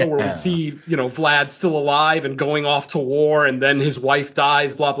Dracula, where we see, Vlad still alive and going off to war, and then his wife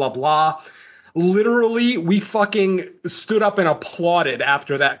dies, blah, blah, blah. Literally, we fucking stood up and applauded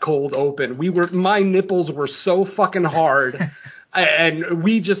after that cold open. My nipples were so fucking hard. And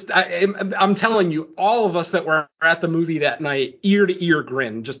we I'm telling you, all of us that were at the movie that night, ear to ear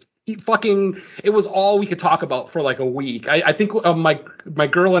grin, just it was all we could talk about for like a week. I think my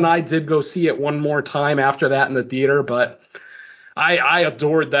girl and I did go see it one more time after that in the theater, but I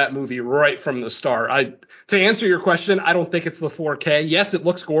adored that movie right from the start. To answer your question, I don't think it's the 4K. Yes, it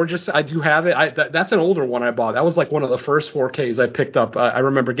looks gorgeous. I do have it. That's an older one I bought. That was like one of the first 4Ks I picked up. I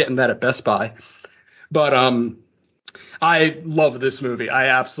remember getting that at Best Buy. But I love this movie.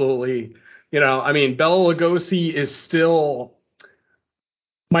 I absolutely, I mean, Bela Lugosi is still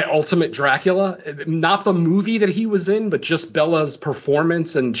my ultimate Dracula. Not the movie that he was in, but just Bela's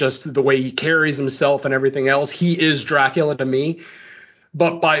performance and just the way he carries himself and everything else. He is Dracula to me.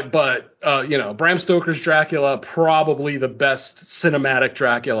 But Bram Stoker's Dracula, probably the best cinematic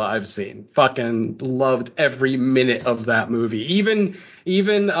Dracula I've seen. Fucking loved every minute of that movie. Even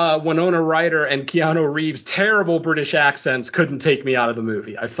Winona Ryder and Keanu Reeves' terrible British accents couldn't take me out of the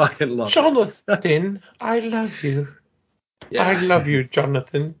movie. I fucking loved it. Jonathan, I love you. Yeah. I love you,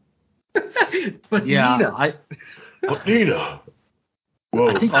 Jonathan. But yeah, Nina. Whoa.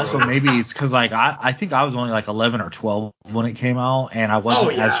 I think also maybe it's because like I think I was only like 11 or 12 when it came out, and I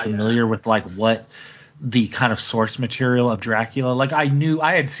wasn't as familiar with like what the kind of source material of Dracula. Like I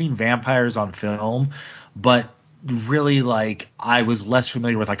had seen vampires on film, but really like I was less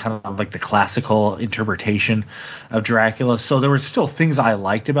familiar with like kind of like the classical interpretation of Dracula. So there were still things I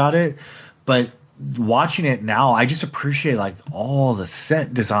liked about it, but watching it now, I just appreciate like all the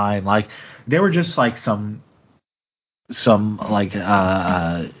set design. Like there were just like some like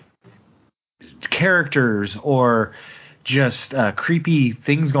characters or just creepy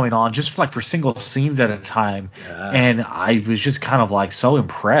things going on just like for single scenes at a time, and I was just kind of like so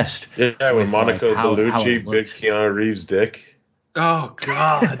impressed. Yeah, with Monica Bellucci, big Keanu Reeves dick. Oh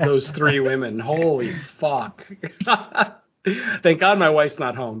God, those three women! Holy fuck! Thank God my wife's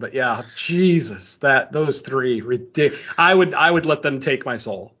not home, but yeah, Jesus, those three ridiculous. I would let them take my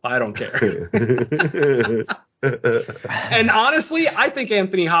soul. I don't care. And honestly, I think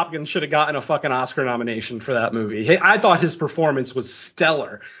Anthony Hopkins should have gotten a fucking Oscar nomination for that movie. I thought his performance was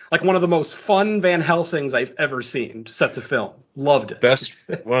stellar. Like one of the most fun Van Helsings I've ever seen set to film. Loved it.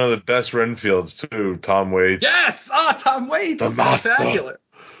 One of the best Renfields too, Tom Waits. Yes! Tom Waits is spectacular.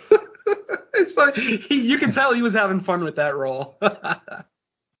 It's like, you can tell he was having fun with that role.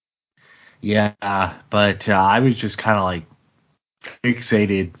 Yeah, but I was just kind of like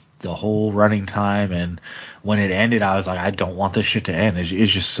fixated the whole running time, and when it ended, I was like, I don't want this shit to end.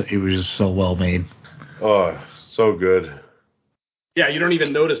 It was just so well made. Oh, so good. Yeah, you don't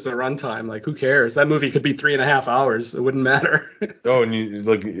even notice the runtime. Like, who cares? That movie could be 3.5 hours. It wouldn't matter. Oh, and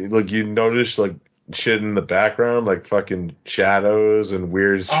you notice like shit in the background, like fucking shadows and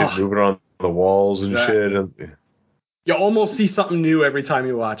weird shit moving on the walls and shit. And you almost see something new every time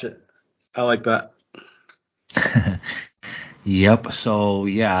you watch it. I like that. Yep. So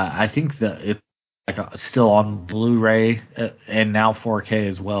yeah, I think that it's like still on Blu-ray and now 4K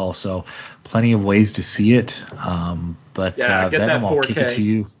as well. So plenty of ways to see it. But Venom, I'll kick it to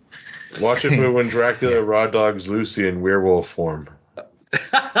you. Watch it when Dracula raw dogs Lucy in werewolf form.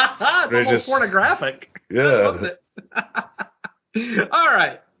 It's almost pornographic. Yeah. All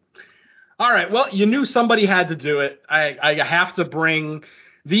right. Well, you knew somebody had to do it. I have to bring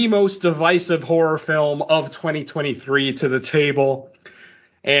the most divisive horror film of 2023 to the table.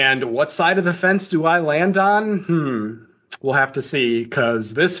 And what side of the fence do I land on? We'll have to see,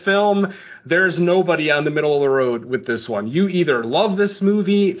 because this film, there's nobody on the middle of the road with this one. You either love this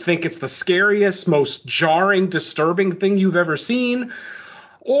movie, think it's the scariest, most jarring, disturbing thing you've ever seen,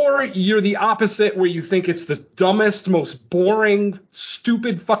 or you're the opposite, where you think it's the dumbest, most boring,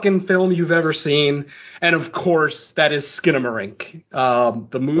 stupid fucking film you've ever seen. And of course, that is Skinamarink.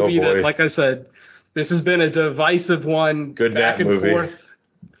 The movie that, like I said, this has been a divisive one. Good back and movie. forth.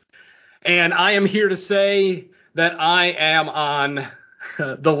 And I am here to say that I am on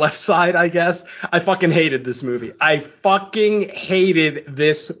the left side, I guess. I fucking hated this movie. I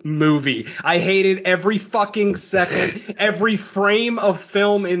hated every fucking second. Every frame of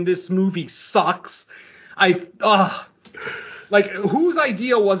film in this movie sucks. Like, whose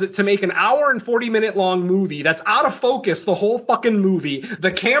idea was it to make an hour and 40-minute long movie that's out of focus the whole fucking movie?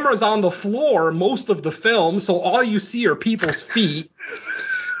 The camera's on the floor most of the film, so all you see are people's feet.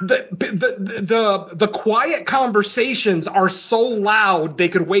 The quiet conversations are so loud they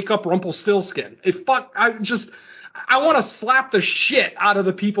could wake up Rumpelstiltskin. I want to slap the shit out of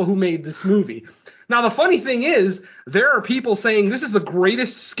the people who made this movie. Now, the funny thing is, there are people saying this is the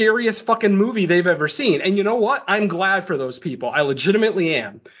greatest, scariest fucking movie they've ever seen. And you know what? I'm glad for those people. I legitimately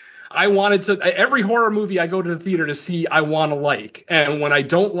am. Every horror movie I go to the theater to see, I want to like. And when I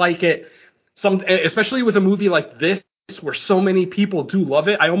don't like it, especially with a movie like this, where so many people do love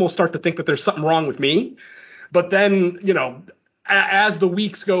it, I almost start to think that there's something wrong with me. But then, you know, as the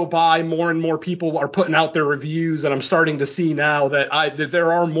weeks go by, more and more people are putting out their reviews, and I'm starting to see now that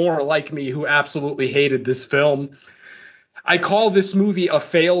there are more like me who absolutely hated this film. I call this movie a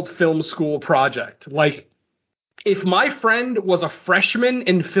failed film school project. Like, if my friend was a freshman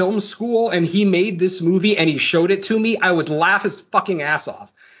in film school and he made this movie and he showed it to me, I would laugh his fucking ass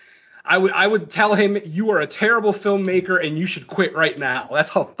off. I would tell him, you are a terrible filmmaker and you should quit right now. That's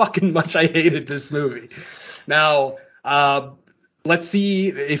how fucking much I hated this movie. Now, let's see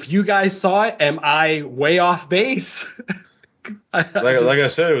if you guys saw it. Am I way off base? Like I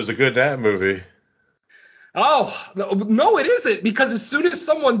said, it was a good Nat movie. Oh, no, it isn't, because as soon as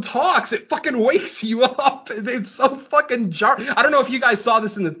someone talks, it fucking wakes you up. It's so fucking jarring. I don't know if you guys saw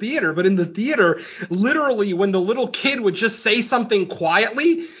this in the theater, but in the theater, literally, when the little kid would just say something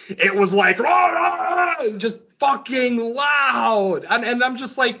quietly, it was like, just fucking loud. And I'm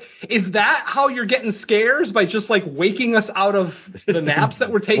just like, is that how you're getting scares? By just like waking us out of the naps that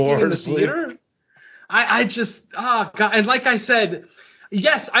we're taking in the theater? I just, God. And like I said,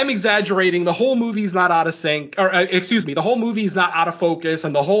 yes, I'm exaggerating. The whole movie's not out of sync, or excuse me, the whole movie's not out of focus,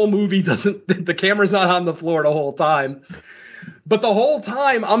 and the whole movie the camera's not on the floor the whole time. But the whole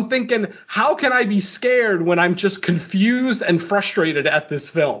time I'm thinking, how can I be scared when I'm just confused and frustrated at this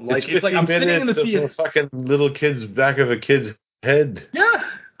film? Like, it's like I'm sitting in the theater. Fucking little kid's back of a kid's head. Yeah.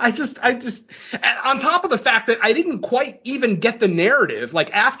 I just, on top of the fact that I didn't quite even get the narrative,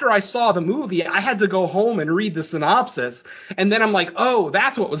 like after I saw the movie, I had to go home and read the synopsis. And then I'm like, oh,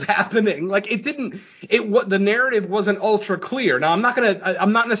 that's what was happening. Like the narrative wasn't ultra clear. Now I'm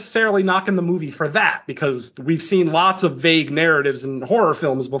not necessarily knocking the movie for that, because we've seen lots of vague narratives in horror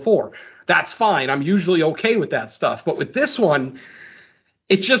films before. That's fine. I'm usually okay with that stuff. But with this one,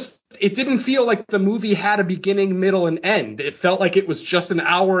 it didn't feel like the movie had a beginning, middle, and end. It felt like it was just an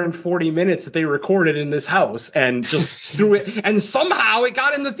hour and 40 minutes that they recorded in this house and just threw it. And somehow it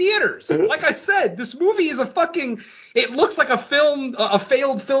got in the theaters. Like I said, this movie is it looks like a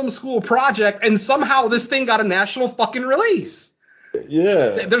failed film school project, and somehow this thing got a national fucking release.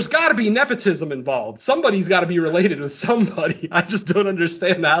 Yeah. There's got to be nepotism involved. Somebody's got to be related with somebody. I just don't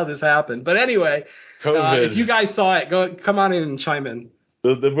understand how this happened. But anyway, if you guys saw it, come on in and chime in.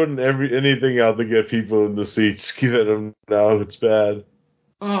 They're putting anything out to get people in the seats. Get them now. It's bad.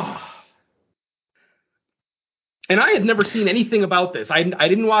 Oh. And I had never seen anything about this. I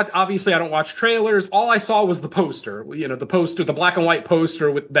didn't watch. Obviously, I don't watch trailers. All I saw was the poster. You know, the black and white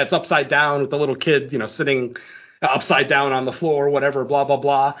poster that's upside down with the little kid, you know, sitting upside down on the floor, whatever, blah blah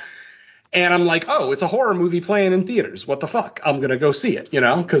blah. And I'm like, oh, it's a horror movie playing in theaters. What the fuck? I'm gonna go see it. You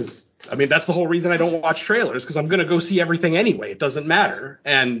know, because. I mean, that's the whole reason I don't watch trailers, because I'm going to go see everything anyway. It doesn't matter.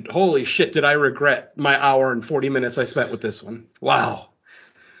 And holy shit, did I regret my hour and 40 minutes I spent with this one. Wow.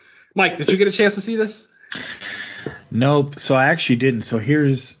 Mike, did you get a chance to see this? Nope. So I actually didn't. So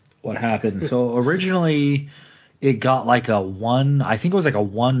here's what happened. So originally it got like I think it was like a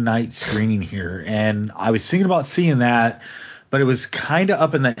one night screening here. And I was thinking about seeing that, but it was kind of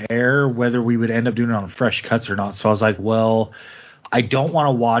up in the air whether we would end up doing it on Fresh Cuts or not. So I was like, well, I don't want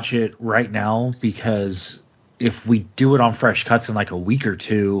to watch it right now, because if we do it on Fresh Cuts in like a week or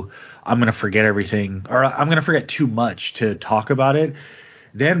two, I'm going to forget everything, or I'm going to forget too much to talk about it.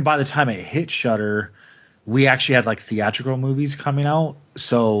 Then by the time it hit Shudder, we actually had like theatrical movies coming out,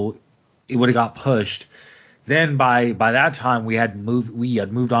 so it would have got pushed. Then by that time we had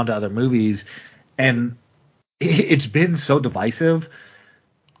moved on to other movies, and it's been so divisive.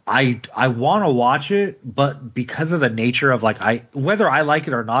 I want to watch it, but because of the nature of whether I like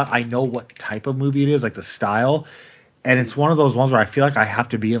it or not, I know what type of movie it is, like the style, and it's one of those ones where I feel like I have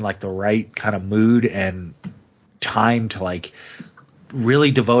to be in like the right kind of mood and time to like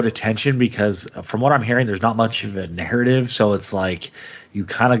really devote attention, because from what I'm hearing, there's not much of a narrative, so it's like you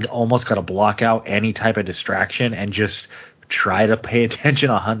kind of almost got to block out any type of distraction and just try to pay attention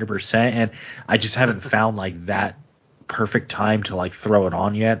 100%, and I just haven't found like that perfect time to like throw it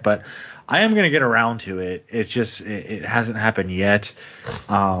on yet, but I am going to get around to it. It's just it hasn't happened yet.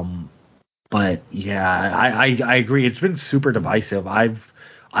 But yeah, I agree. It's been super divisive. I've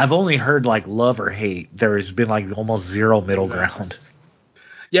only heard like love or hate. There has been like almost zero middle ground.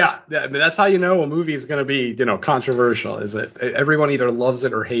 Yeah, I mean, that's how you know a movie is going to be, you know, controversial. Is that everyone either loves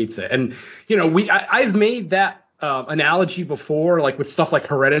it or hates it. And you know, I've made that analogy before, like with stuff like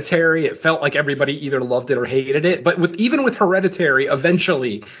Hereditary. It felt like everybody either loved it or hated it. But even with Hereditary,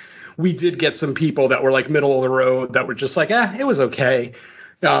 eventually we did get some people that were like middle of the road that were just like, it was okay.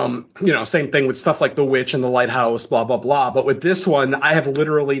 You know, same thing with stuff like The Witch and The Lighthouse, blah, blah, blah. But with this one, I have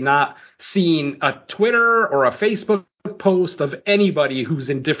literally not seen a Twitter or a Facebook post of anybody who's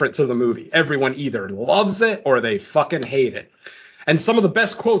indifferent to the movie. Everyone either loves it or they fucking hate it. And some of the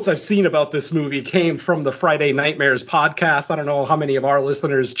best quotes I've seen about this movie came from the Friday Nightmares podcast. I don't know how many of our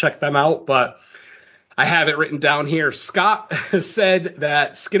listeners check them out, but I have it written down here. Scott said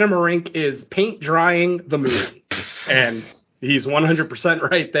that Skinamarink is paint drying the movie. And he's 100%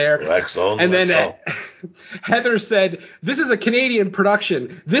 right there. Excellent. And then Heather said, this is a Canadian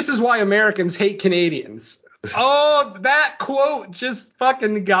production. This is why Americans hate Canadians. Oh, that quote just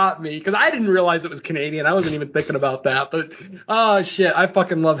fucking got me because I didn't realize it was Canadian. I wasn't even thinking about that. But, oh, shit, I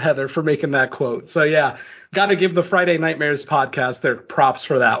fucking love Heather for making that quote. So, yeah, got to give the Friday Nightmares podcast their props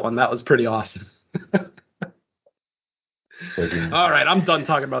for that one. That was pretty awesome. All right, I'm done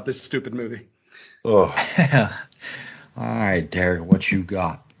talking about this stupid movie. Oh. All right, Derek, what you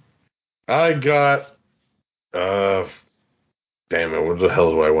got? I got, damn it, what the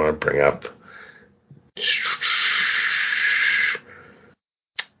hell do I want to bring up?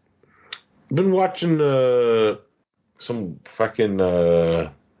 I've been watching some fucking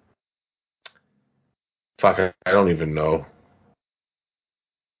fuck, I don't even know.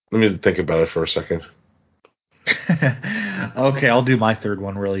 Let me think about it for a second. Okay, I'll do my third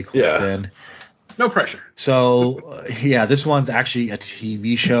one really quick then. No pressure. So, yeah, this one's actually a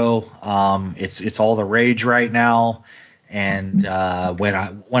TV show. It's all the rage right now. And when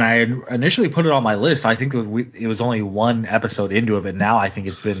I initially put it on my list, I think it was only one episode into it, but now I think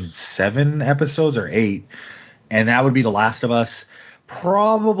it's been 7 episodes or 8, and that would be The Last of Us.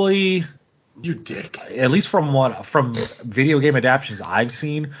 Probably, you dick. At least from video game adaptations I've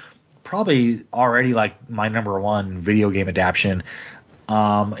seen, probably already like my number one video game adaptation.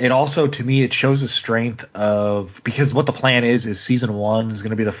 It also, to me, it shows the strength of, because what the plan is season 1 is going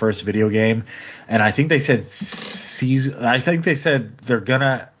to be the first video game, and I think they said they're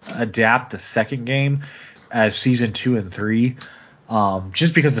gonna adapt the second game as season 2 and 3,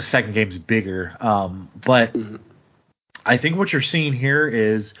 just because the second game's bigger. But I think what you're seeing here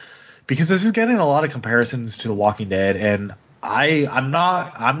is, because this is getting a lot of comparisons to The Walking Dead, and I'm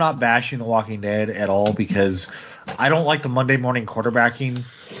not bashing The Walking Dead at all, because I don't like the Monday morning quarterbacking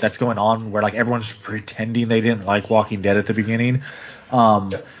that's going on where like everyone's pretending they didn't like Walking Dead at the beginning.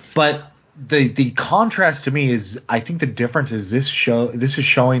 But the contrast to me is, I think the difference is this is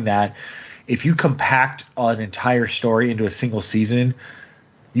showing that if you compact an entire story into a single season,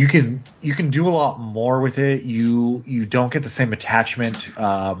 you can do a lot more with it. You don't get the same attachment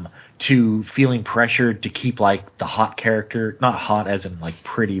to feeling pressured to keep like the hot character, not hot as in like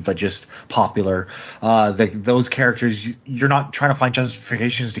pretty, but just popular. Those characters, you're not trying to find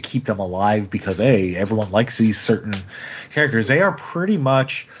justifications to keep them alive because, hey, everyone likes these certain characters. They are pretty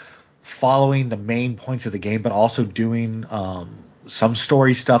much following the main points of the game, but also doing some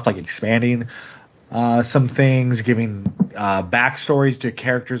story stuff like expanding some things, giving backstories to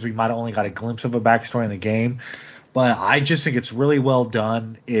characters we might have only got a glimpse of a backstory in the game. But I just think it's really well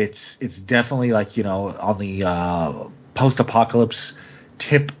done. It's definitely like, on the post-apocalypse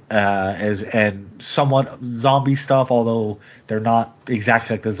tip and somewhat zombie stuff, although they're not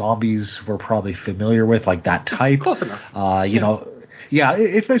exactly like the zombies we're probably familiar with, like that type. Close enough.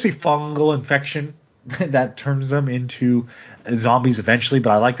 It's basically fungal infection that turns them into zombies eventually. But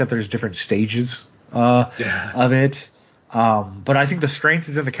I like that there's different stages of it. But I think the strength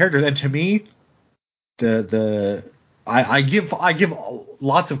is in the characters, and to me, I give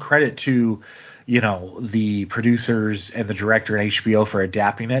lots of credit to the producers and the director and HBO for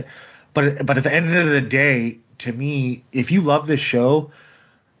adapting it, but at the end of the day, to me, if you love this show,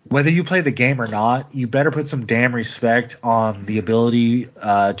 whether you play the game or not, you better put some damn respect on the ability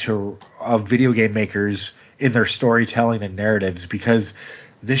of video game makers in their storytelling and narratives, because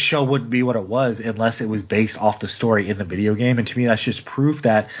this show wouldn't be what it was unless it was based off the story in the video game. And to me, that's just proof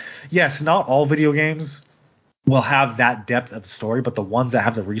that, yes, not all video games will have that depth of story, but the ones that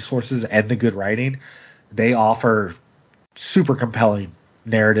have the resources and the good writing, they offer super compelling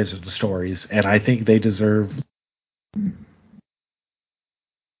narratives and stories. And I think they deserve...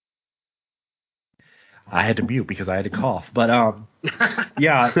 I had to mute because I had to cough. But,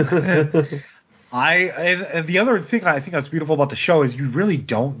 yeah... And the other thing I think that's beautiful about the show is you really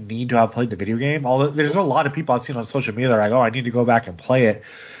don't need to have played the video game. Although there's a lot of people I've seen on social media that are like, oh, I need to go back and play it.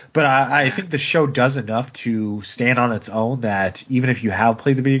 But I think the show does enough to stand on its own that even if you have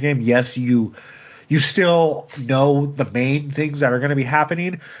played the video game, yes, you still know the main things that are going to be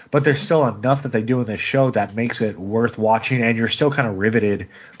happening, but there's still enough that they do in this show that makes it worth watching, and you're still kind of riveted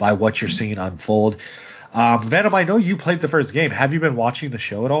by what you're seeing unfold. Venom, I know you played the first game. Have you been watching the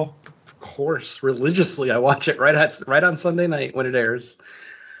show at all? Course, religiously. I watch it right on Sunday night when it airs.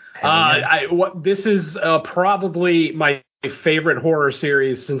 This is probably my favorite horror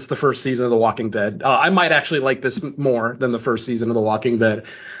series since the first season of The Walking Dead. I might actually like this more than the first season of The Walking Dead.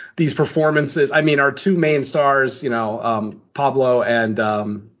 These performances, I mean, our two main stars, Pablo and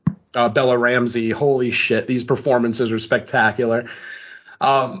Bella Ramsey. Holy shit, these performances are spectacular.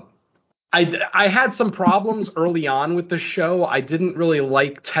 I had some problems early on with the show. I didn't really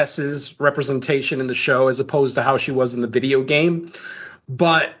like Tess's representation in the show as opposed to how she was in the video game.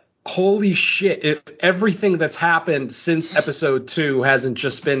 But holy shit, if everything that's happened since episode 2 hasn't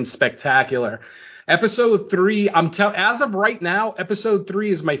just been spectacular. Episode 3, as of right now, episode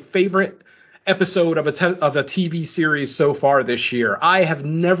 3 is my favorite episode of a TV series so far this year. I have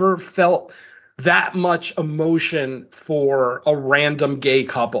never felt that much emotion for a random gay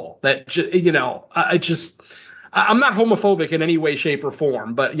couple that, I'm not homophobic in any way, shape, or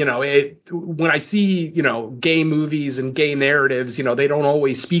form, but, when I see, gay movies and gay narratives, they don't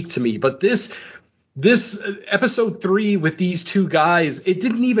always speak to me. But this episode 3 with these two guys, it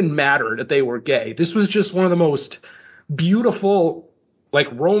didn't even matter that they were gay. This was just one of the most beautiful,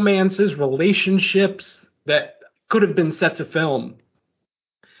 romances, relationships that could have been set to film.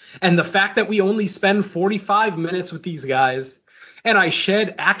 And the fact that we only spend 45 minutes with these guys, and I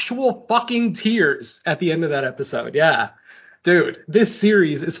shed actual fucking tears at the end of that episode. Yeah. Dude, this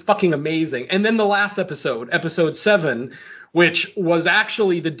series is fucking amazing. And then the last episode, episode 7, which was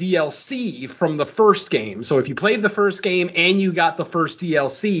actually the DLC from the first game. So if you played the first game and you got the first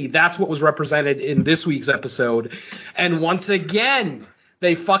DLC, that's what was represented in this week's episode. And once again,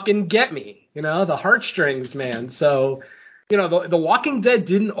 they fucking get me, the heartstrings, man. So, the Walking Dead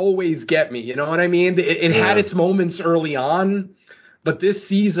didn't always get me, you know what I mean? It had its moments early on, but this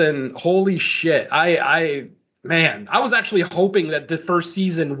season, holy shit, I was actually hoping that the first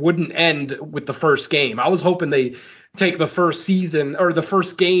season wouldn't end with the first game. I was hoping they take the first season or the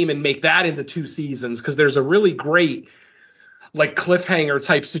first game and make that into 2 seasons, because there's a really great cliffhanger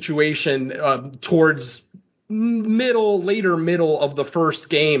type situation towards later middle of the first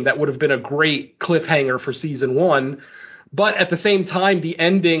game that would have been a great cliffhanger for season 1. But at the same time,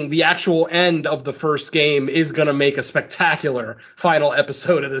 the actual end of the first game is going to make a spectacular final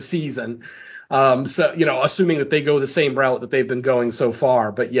episode of the season. Assuming that they go the same route that they've been going so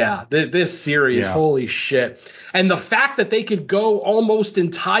far. But yeah, this series, holy shit. And the fact that they could go almost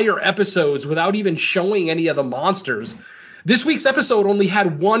entire episodes without even showing any of the monsters. This week's episode only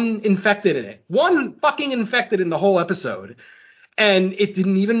had 1 infected in it. 1 fucking infected in the whole episode. And it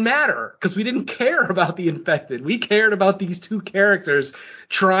didn't even matter because we didn't care about the infected. We cared about these 2 characters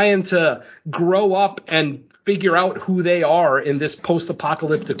trying to grow up and figure out who they are in this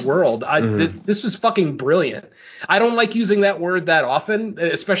post-apocalyptic world. This was fucking brilliant. I don't like using that word that often,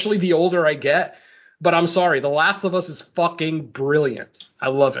 especially the older I get. But I'm sorry, The Last of Us is fucking brilliant. I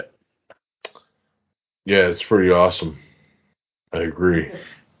love it. Yeah, it's pretty awesome. I agree.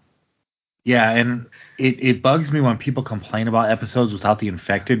 Yeah, and it bugs me when people complain about episodes without the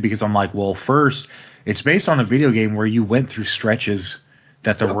infected, because I'm like, well, first, it's based on a video game where you went through stretches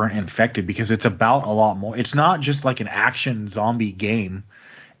that there weren't infected, because it's about a lot more. It's not just like an action zombie game.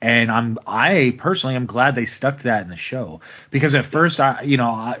 And I personally am glad they stuck to that in the show, because at first,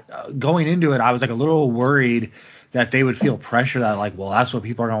 going into it, I was a little worried that they would feel pressure that that's what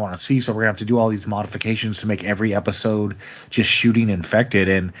people are going to want to see. So we're going to have to do all these modifications to make every episode just shooting infected.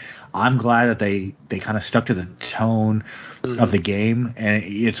 And I'm glad that they kind of stuck to the tone of the game. And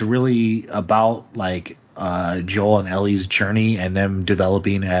it's really about Joel and Ellie's journey and them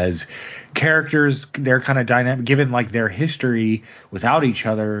developing as characters. They're kind of dynamic, given their history without each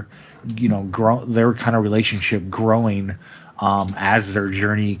other, their kind of relationship growing as their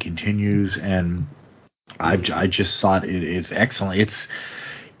journey continues. And I just thought it's excellent.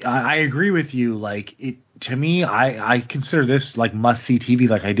 I agree with you. To me, I consider this must see TV.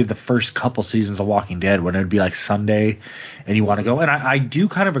 I did the first couple seasons of Walking Dead when it would be Sunday and you want to go. And I do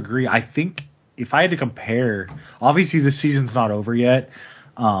kind of agree. I think if I had to compare, obviously the season's not over yet.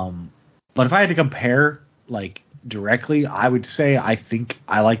 But if I had to compare directly, I would say I think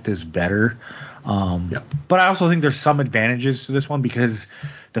I like this better. But I also think there's some advantages to this one, because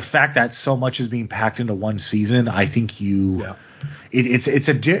the fact that so much is being packed into one season, I think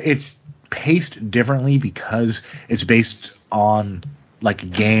it's paced differently because it's based on a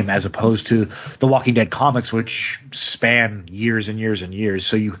game as opposed to the Walking Dead comics, which span years and years and years.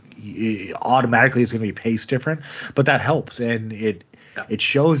 So automatically it's going to be paced different, but that helps. And it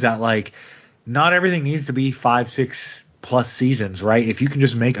shows that not everything needs to be 5-6 plus seasons, right? If you can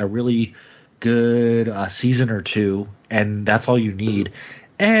just make a really good season or 2, and that's all you need.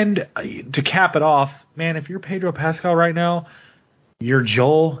 And to cap it off, man, if you're Pedro Pascal right now, You're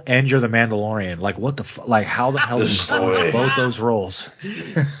Joel and you're the Mandalorian. Like, what the like? How the hell did you Destroy. play both those roles?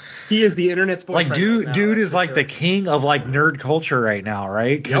 He is the internet's boyfriend. Like, dude, right now, dude that's is for like sure. the king of like nerd culture right now,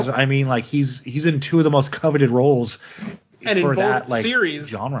 right? Because Yep. I mean, like he's in two of the most coveted roles And in for both that like series,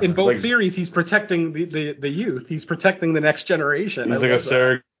 genre. in both Like- series, he's protecting the youth. He's protecting the next generation. He's I like a love that.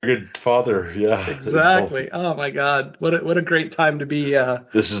 surrogate father. Yeah. Exactly. Oh my God, what a great time to be.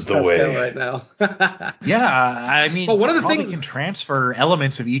 This is the Pascal way. right now. Yeah, I mean, But one of the probably things- can transfer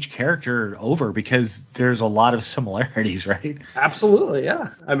elements of each character over because there's a lot of similarities, right? Absolutely, yeah.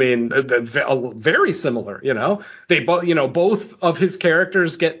 I mean, they're very similar. You know, they both, both of his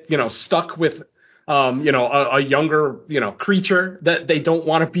characters get, stuck with, a younger, creature that they don't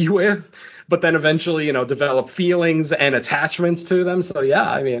want to be with, but then eventually, develop feelings and attachments to them. So yeah,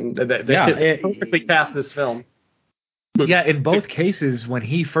 I mean, they perfectly cast this film. Yeah, in both cases, when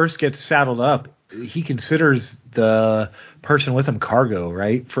he first gets saddled up, he considers the person with him cargo,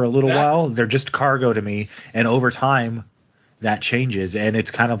 right? For a little Yeah. while, they're just cargo to me, and over time, that changes, and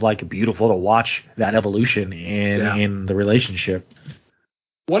it's kind of like beautiful to watch that evolution in the relationship.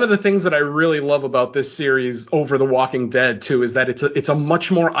 One of the things that I really love about this series over The Walking Dead too is that it's a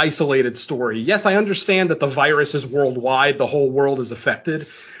much more isolated story. Yes, I understand that the virus is worldwide, the whole world is affected,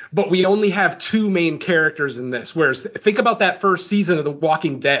 but we only have two main characters in this. Whereas think about that first season of The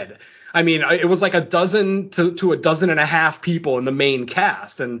Walking Dead. I mean, it was like a dozen to a dozen and a half people in the main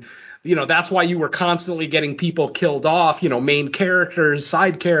cast, and that's why you were constantly getting people killed off. Main characters,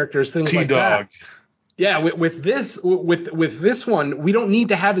 side characters, things like that. T-Dog. Yeah, with this one, we don't need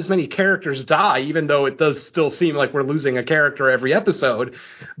to have as many characters die, even though it does still seem like we're losing a character every episode.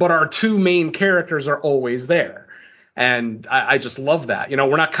 But our two main characters are always there. And I just love that.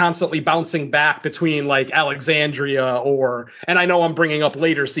 We're not constantly bouncing back between like Alexandria and I know I'm bringing up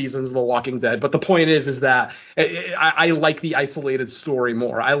later seasons of The Walking Dead, but the point is that I like the isolated story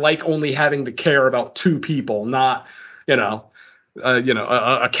more. I like only having to care about two people, not,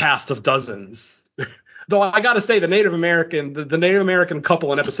 a cast of dozens. Though I got to say, the Native American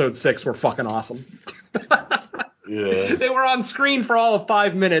couple in episode 6 were fucking awesome. Yeah. They were on screen for all of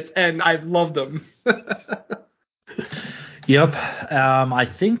 5 minutes, and I loved them. Yep. I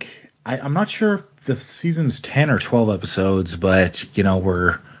think I'm not sure if the season's 10 or 12 episodes, but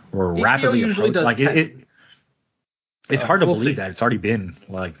we're rapidly usually approaching. does Like 10. it's hard to we'll believe see. that it's already been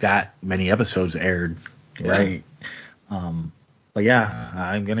like that many episodes aired, right? But yeah,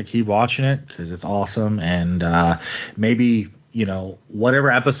 I'm gonna keep watching it because it's awesome, and maybe whatever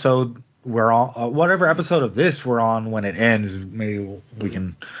episode we're on, whatever episode of this we're on when it ends, maybe we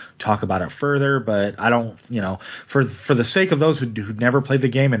can talk about it further. But I don't, for the sake of those who never played the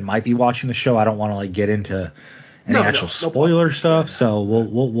game and might be watching the show, I don't want to like get into any actual spoiler stuff. So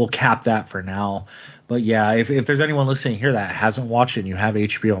we'll cap that for now. But yeah, if there's anyone listening here that hasn't watched it and you have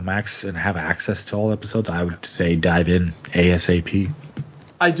HBO Max and have access to all episodes, I would say dive in ASAP.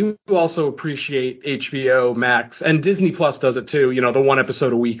 I do also appreciate HBO Max, and Disney Plus does it too, the one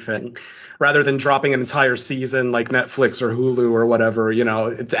episode a week thing. Rather than dropping an entire season like Netflix or Hulu or whatever,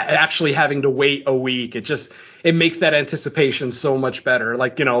 it's actually having to wait a week. It makes that anticipation so much better.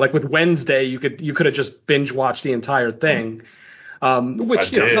 Like, like with Wednesday, you could have just binge watched the entire thing.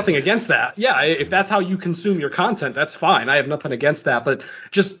 Which, nothing against that. Yeah, if that's how you consume your content, that's fine. I have nothing against that. But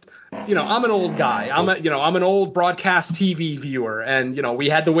just, I'm an old guy. I'm an old broadcast TV viewer, and we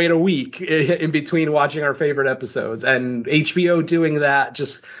had to wait a week in between watching our favorite episodes. And HBO doing that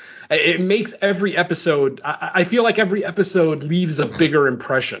it makes every episode. I feel like every episode leaves a bigger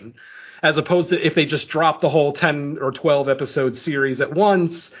impression, as opposed to if they just drop the whole 10 or 12 episode series at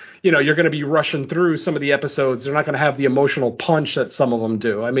once. You're going to be rushing through some of the episodes. They're not going to have the emotional punch that some of them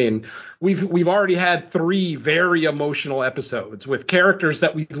do. I mean, we've already had 3 very emotional episodes with characters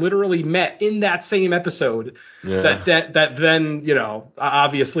that we literally met in that same episode. Yeah. That then,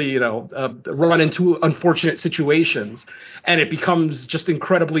 obviously, run into unfortunate situations, and it becomes just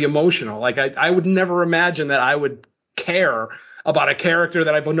incredibly emotional. Like I would never imagine that I would care about a character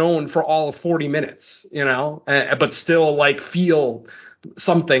that I've known for all of 40 minutes, but still like feel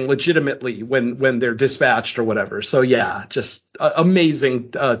something legitimately when they're dispatched or whatever. So yeah, just amazing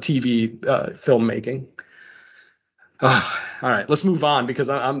TV filmmaking. All right, let's move on because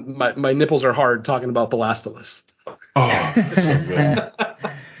my nipples are hard talking about The Last of Us. Oh, so good.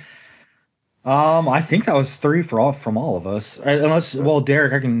 I think that was 3 from all of us. Unless,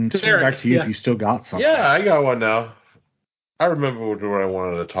 Derek, I can swing back to you if you still got something. Yeah, I got one now. I remember what I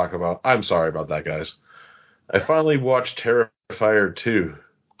wanted to talk about. I'm sorry about that, guys. I finally watched Terrifier 2.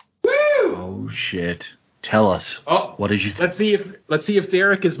 Woo! Oh shit! Tell us. Oh, what did you think? Let's see if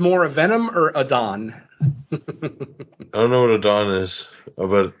Derek is more a Venom or a Don. I don't know what a Don is,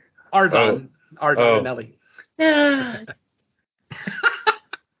 but Ardon and Ellie. Yeah.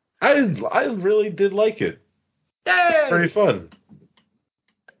 I really did like it. Yay! Pretty fun.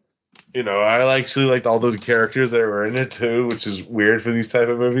 You know, I actually liked all the characters that were in it too, which is weird for these type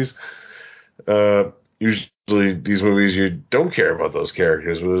of movies. Usually these movies you don't care about those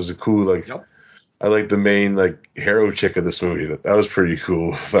characters, but it was a cool Yep. I like the main hero chick of this movie. That was pretty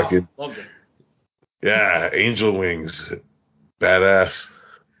cool. Fucking Loved it. yeah, angel wings, badass.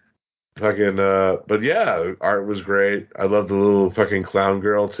 Fucking but yeah, art was great. I love the little fucking clown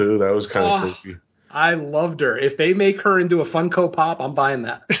girl too. That was kind of creepy. I loved her. If they make her into a Funko Pop, I'm buying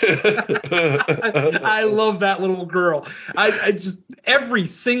that. I love that little girl. I just every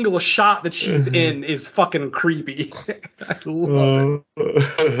single shot that she's in is fucking creepy. I love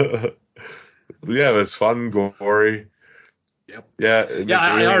it. Yeah, it's fun, gory. Yep. Yeah.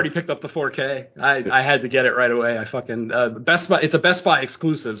 I already picked up the 4K. I had to get it right away. I fucking Best Buy. It's a Best Buy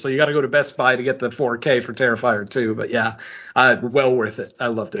exclusive, so you got to go to Best Buy to get the 4K for Terrifier 2. But yeah, well worth it. I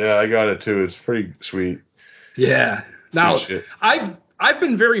loved it. Yeah, I got it too. It's pretty sweet. Yeah. Now I've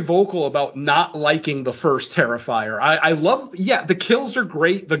been very vocal about not liking the first Terrifier. I love. Yeah, the kills are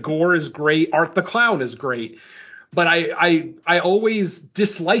great. The gore is great. Art the Clown is great. But I always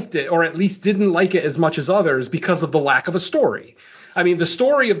disliked it, or at least didn't like it as much as others, because of the lack of a story. I mean, the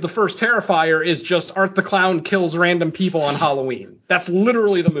story of the first Terrifier is just Art the Clown kills random people on Halloween. That's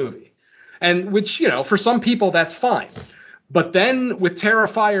literally the movie. And which, you know, for some people, that's fine. But then with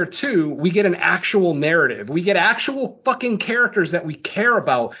Terrifier 2, we get an actual narrative. We get actual fucking characters that we care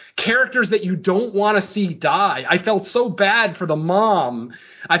about. Characters that you don't want to see die. I felt so bad for the mom.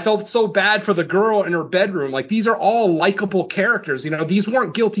 I felt so bad for the girl in her bedroom. Like, these are all likable characters, you know. These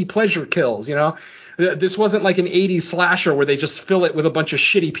weren't guilty pleasure kills, you know. This wasn't like an 80s slasher where they just fill it with a bunch of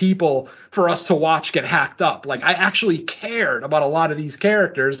shitty people for us to watch get hacked up. Like, I actually cared about a lot of these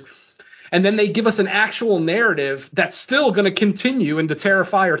characters. And then they give us an actual narrative that's still going to continue into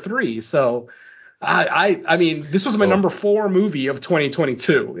Terrifier 3. So, I mean, this was my number 4 movie of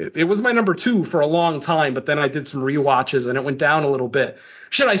 2022. It was my number 2 for a long time, but then I did some rewatches and it went down a little bit.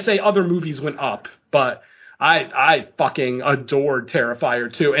 Should I say other movies went up? But I fucking adored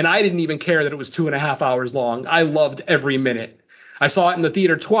Terrifier 2. And I didn't even care that it was 2.5 hours long. I loved every minute. I saw it in the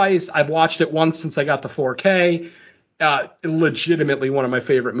theater twice. I've watched it once since I got the 4K. Legitimately one of my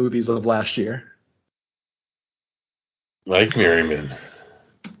favorite movies of last year. Like Merriman.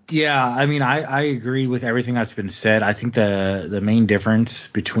 Yeah, I mean, I agree with everything that's been said. I think the main difference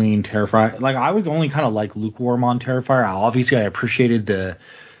between Terrifier, like, I was only kind of like lukewarm on Terrifier. Obviously, I appreciated the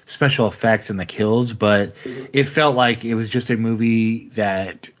special effects and the kills, but it felt like it was just a movie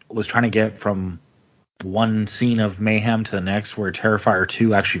that was trying to get from one scene of mayhem to the next, where Terrifier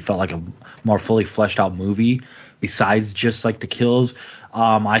 2 actually felt like a more fully fleshed out movie besides just like the kills.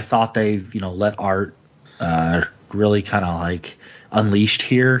 I thought they, let Art really kind of like unleashed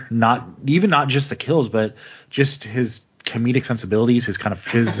here, not just the kills, but just his comedic sensibilities, his kind of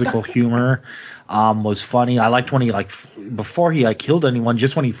physical humor was funny. I liked when he, before he killed anyone,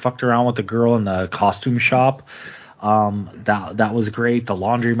 just when he fucked around with the girl in the costume shop. That was great. The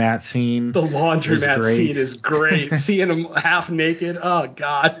laundromat scene. The laundromat scene is great. Seeing him half naked. Oh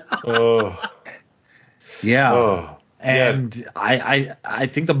God. Oh. Yeah. Oh. And yeah. I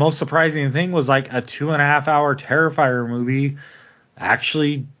think the most surprising thing was like a 2.5 hour Terrifier movie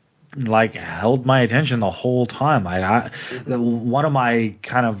actually held my attention the whole time. One of my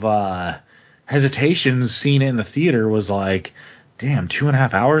kind of hesitations seeing it in the theater was like, damn,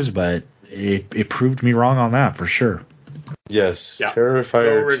 2.5 hours, but it proved me wrong on that for sure. Yes, yeah.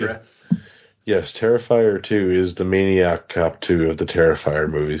 Terrifier. No regrets. Yes, Terrifier 2 is the Maniac Cop 2 of the Terrifier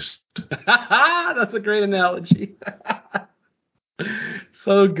movies. That's a great analogy.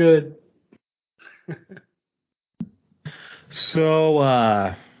 So good. So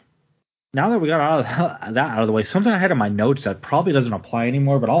now that we got that out of the way, something I had in my notes that probably doesn't apply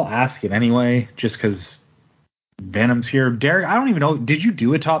anymore, but I'll ask it anyway, just because Venom's here. Derek, I don't even know. Did you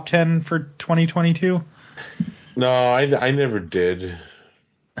do a top 10 for 2022? No, I never did.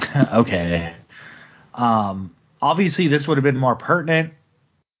 Okay. Obviously, this would have been more pertinent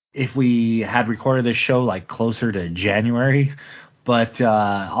if we had recorded this show closer to January, but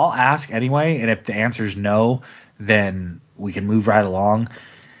I'll ask anyway, and if the answer is no, then we can move right along,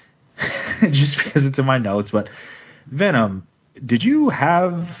 just because it's in my notes. But Venom, did you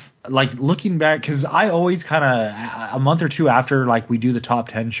have, looking back, because I always kind of, a month or two after we do the top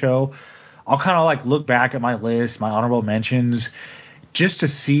 10 show, I'll kind of look back at my list, my honorable mentions, just to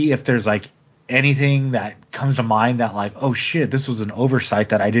see if there's anything that comes to mind that oh shit, this was an oversight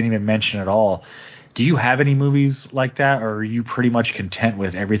that I didn't even mention at all. Do you have any movies like that, or are you pretty much content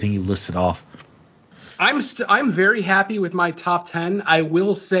with everything you listed off? I'm very happy with my top 10. I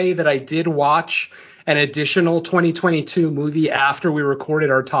will say that I did watch an additional 2022 movie after we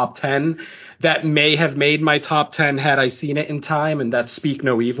recorded our top 10 that may have made my top 10 had I seen it in time, and that's Speak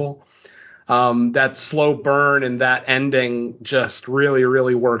No Evil. That slow burn and that ending just really,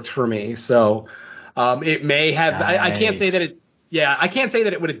 really worked for me. So it may have. Nice. I can't say that it. Yeah, I can't say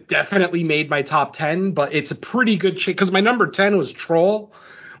that it would have definitely made my top 10, but it's a pretty good chance because my number 10 was Troll,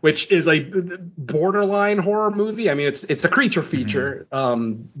 which is a borderline horror movie. I mean, it's a creature feature,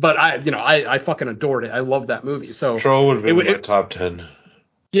 but I fucking adored it. I love that movie. So Troll would have been my top 10.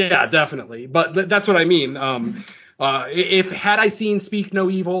 Yeah, definitely. But that's what I mean. If had I seen Speak No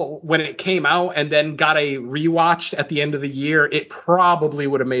Evil when it came out and then got a rewatch at the end of the year, it probably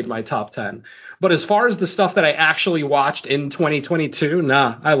would have made my top 10. But as far as the stuff that I actually watched in 2022,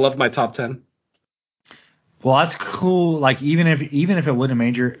 I love my top 10. Well, that's cool. Like even if it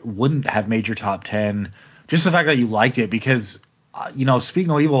wouldn't have made your top 10, just the fact that you liked it, because Speak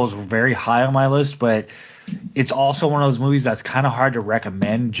No Evil is very high on my list, but it's also one of those movies that's kind of hard to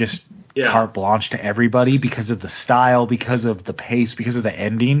recommend just carte blanche to everybody because of the style, because of the pace, because of the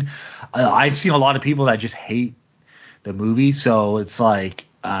ending. I've seen a lot of people that just hate the movie, so it's like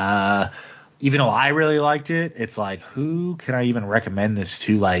even though I really liked it, it's like, who can I even recommend this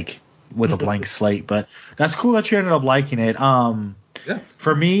to, like, with a blank slate? But that's cool that you ended up liking it.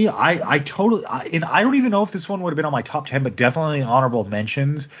 For me, I totally, and I don't even know if this one would have been on my top 10, but definitely honorable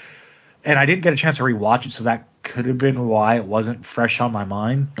mentions. And I didn't get a chance to rewatch it, so that could have been why it wasn't fresh on my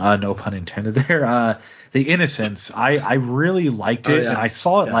mind. No pun intended there. The Innocents, I really liked it, and I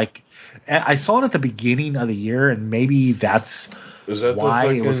saw it I saw it at the beginning of the year, and maybe that's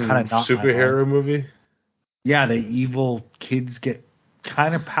why it was kind of not superhero movie. Yeah, the evil kids get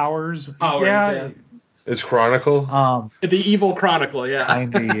kind of powers. Oh, yeah. It's Chronicle. The Evil Chronicle, yeah.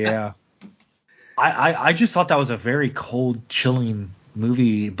 Kinda, yeah. I just thought that was a very cold, chilling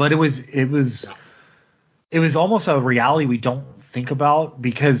movie, but it was almost a reality we don't think about,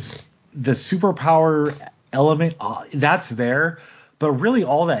 because the superpower element that's there, but really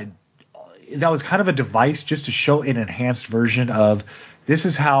all that was kind of a device just to show an enhanced version of this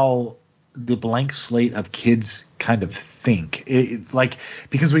is how the blank slate of kids kind of think.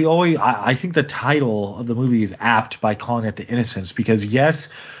 Because I think the title of the movie is apt by calling it The Innocents, because yes,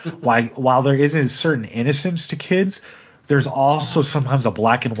 while there is a certain innocence to kids, there's also sometimes a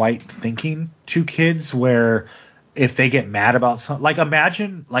black and white thinking to kids where if they get mad about something, like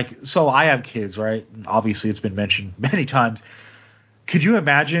imagine, so I have kids, right? And obviously it's been mentioned many times. Could you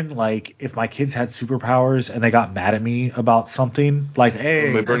imagine, like, if my kids had superpowers and they got mad at me about something, like,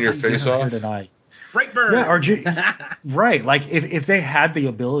 hey, they burn your face off tonight? Right, burn. Yeah, right. Like, if they had the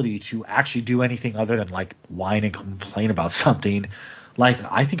ability to actually do anything other than like whine and complain about something, like,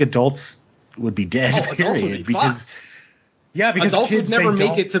 I think adults would be dead. Period. Because adults kids, would never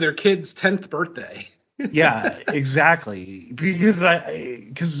make it to their kid's 10th birthday. Yeah, exactly.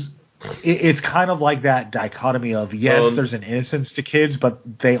 Because it's kind of like that dichotomy of, yes, there's an innocence to kids,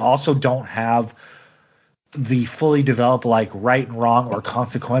 but they also don't have the fully developed, like, right and wrong or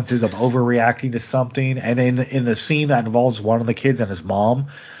consequences of overreacting to something. And in the scene that involves one of the kids and his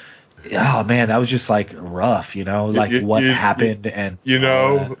mom, oh man, that was just like rough, what happened. And you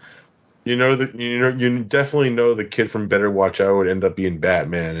definitely know the kid from Better Watch Out would end up being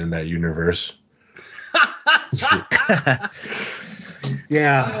Batman in that universe.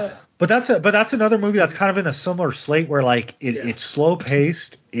 Yeah. But that's another movie that's kind of in a similar slate where, like, it's slow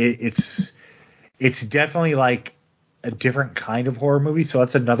paced. It's definitely like a different kind of horror movie. So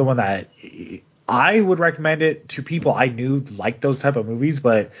that's another one that I would recommend it to people I knew like those type of movies.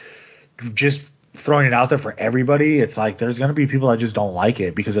 But just throwing it out there for everybody, it's like there's going to be people that just don't like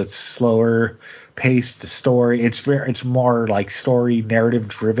it because it's slower paced. The story, it's more like story narrative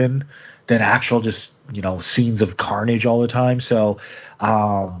driven than actual just scenes of carnage all the time. So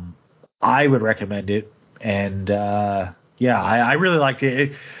I would recommend it, and I really liked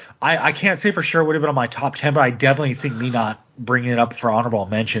it. I can't say for sure it would have been on my top 10, but I definitely think me not bringing it up for honorable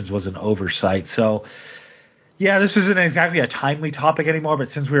mentions was an oversight. So yeah, this isn't exactly a timely topic anymore,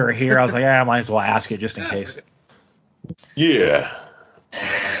 but since we were here, I was like, I might as well ask it just in case. Yeah.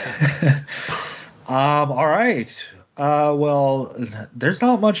 All right. Well, there's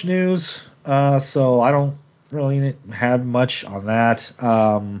not much news, so I don't really have much on that.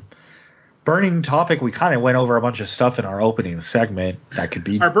 Burning topic, we kind of went over a bunch of stuff in our opening segment that could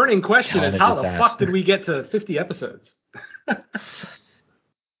be. Our burning question is, how the fuck did we get to 50 episodes?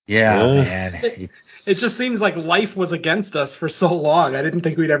 Man. It just seems like life was against us for so long. I didn't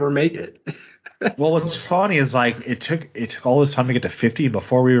think we'd ever make it. Well, what's funny is like it took all this time to get to 50, and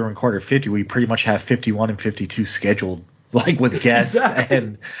before we recorded 50, we pretty much have 51 and 52 scheduled, like with guests,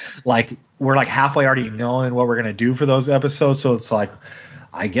 and like we're like halfway already knowing what we're gonna do for those episodes. So it's like,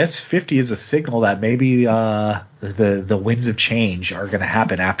 I guess 50 is a signal that maybe the winds of change are gonna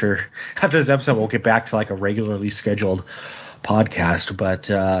happen after this episode. We'll get back to like a regularly scheduled podcast,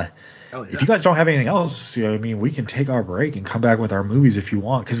 but. If you guys don't have anything else, I mean, we can take our break and come back with our movies if you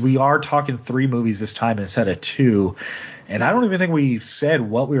want, because we are talking 3 movies this time instead of 2. And I don't even think we said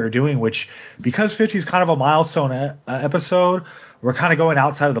what we were doing, which, because 50 is kind of a milestone episode, we're kind of going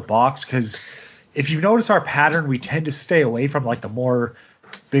outside of the box, because if you notice our pattern, we tend to stay away from like the more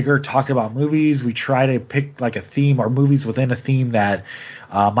bigger talking about movies. We try to pick like a theme or movies within a theme that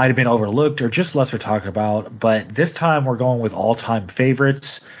might have been overlooked or just lesser talked about. But this time we're going with all-time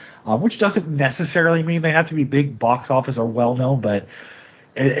favorites. Which doesn't necessarily mean they have to be big box office or well-known, but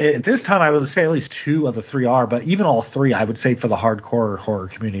at this time I would say at least 2 of the 3 are, but even all 3 I would say for the hardcore horror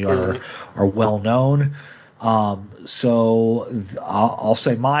community are well-known. So I'll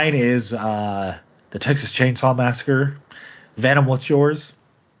say mine is the Texas Chainsaw Massacre. Venom, what's yours?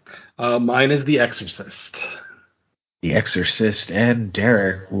 Mine is The Exorcist. The Exorcist. And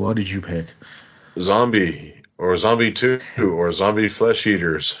Derek, what did you pick? Zombie, or Zombie 2, or Zombie Flesh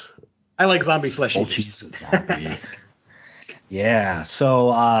Eaters. I like Zombie Flesh Eaters. Jesus, zombie. Yeah.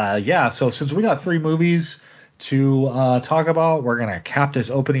 So since we got 3 movies to talk about, we're gonna cap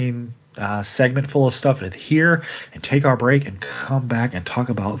this opening segment full of stuff here and take our break and come back and talk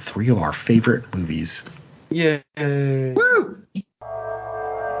about 3 of our favorite movies. Yeah. Woo!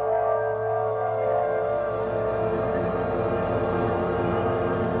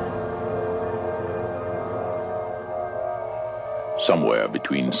 Somewhere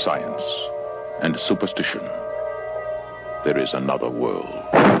between science and superstition, there is another world.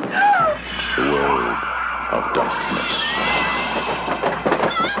 The world of darkness.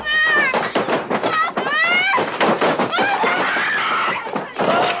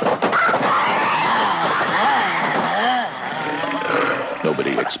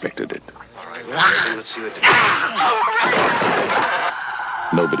 Nobody expected it.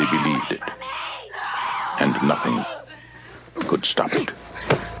 Nobody believed it. And nothing could stop it.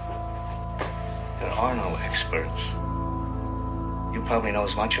 There are no experts. You probably know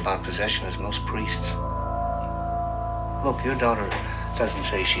as much about possession as most priests. Look, your daughter doesn't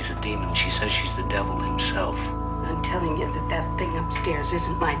say she's a demon. She says she's the devil himself. I'm telling you that thing upstairs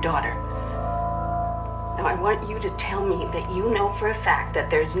isn't my daughter. Now, I want you to tell me that you know for a fact that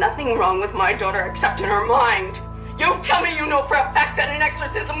there's nothing wrong with my daughter except in her mind. You tell me you know for a fact that an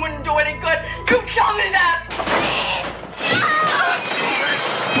exorcism wouldn't do any good. You tell me that!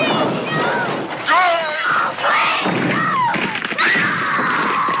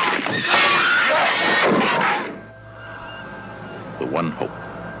 The one hope,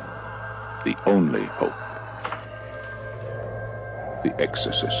 the only hope, The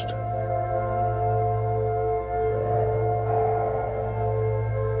Exorcist.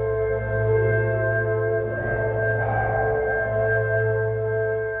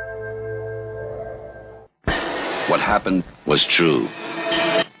 What happened was true.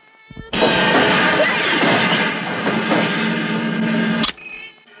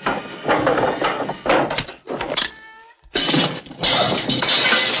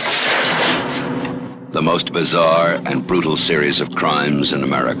 The most bizarre and brutal series of crimes in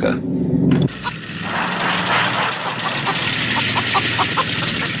America.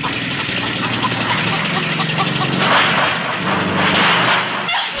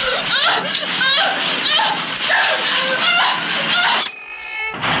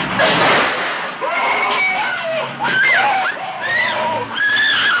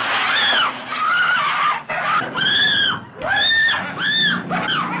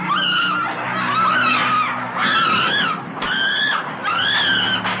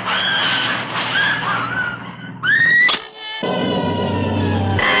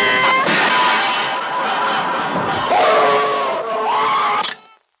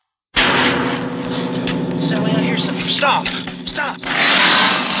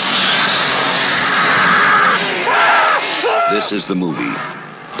 This is the movie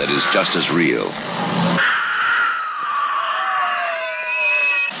that is just as real,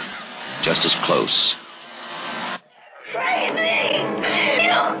 just as close,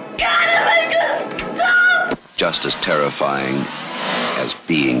 just as terrifying as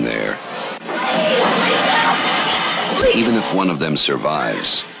being there. Even if one of them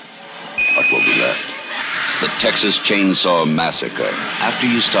survives, what will be left? The Texas Chainsaw Massacre. After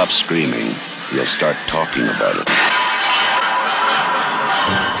you stop screaming, you'll start talking about it.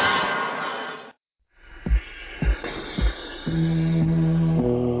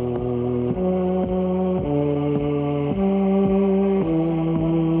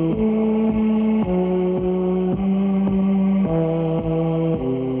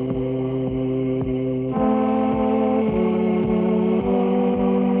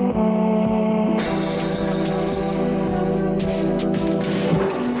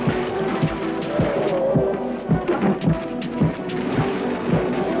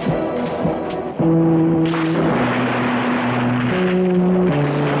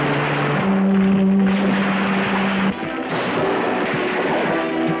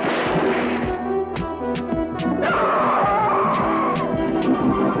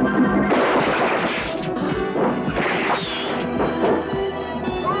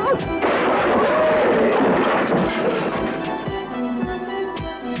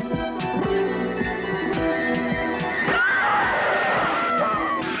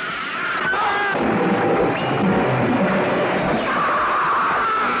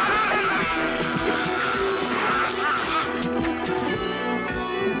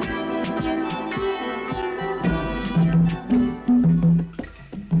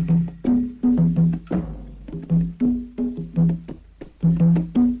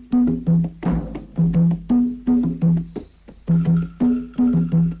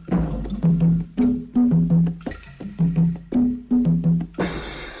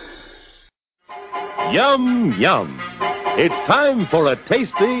 Yum, yum. It's time for a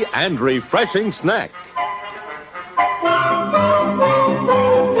tasty and refreshing snack.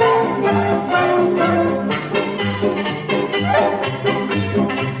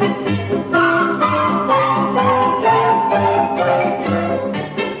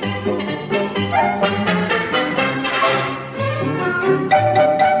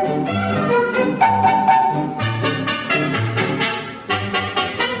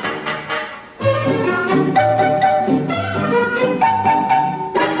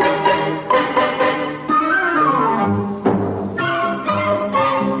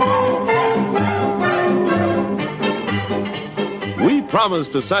 Promise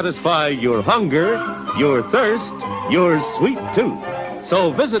to satisfy your hunger, your thirst, your sweet tooth.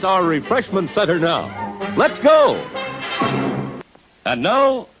 So visit our refreshment center now. Let's go! And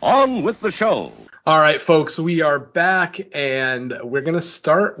now, on with the show. All right, folks, we are back, and we're going to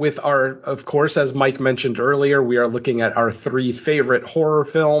start with of course, as Mike mentioned earlier, we are looking at our 3 favorite horror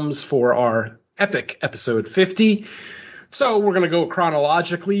films for our epic episode 50. So we're going to go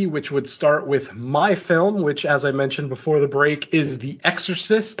chronologically, which would start with my film, which, as I mentioned before the break, is The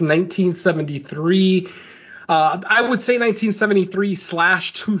Exorcist, 1973. I would say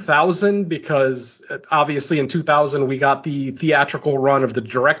 1973/2000, because obviously in 2000 we got the theatrical run of the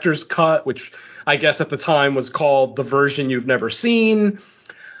director's cut, which I guess at the time was called The Version You've Never Seen,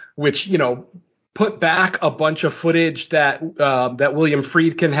 which, put back a bunch of footage that William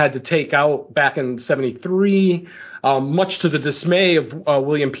Friedkin had to take out back in 73. Much to the dismay of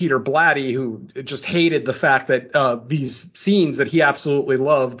William Peter Blatty, who just hated the fact that these scenes that he absolutely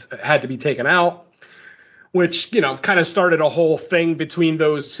loved had to be taken out, which, kind of started a whole thing between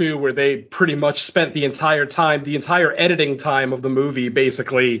those two where they pretty much spent the entire editing time of the movie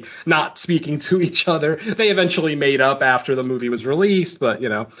basically not speaking to each other. They eventually made up after the movie was released, but,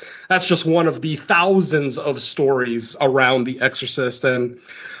 that's just one of the thousands of stories around The Exorcist. And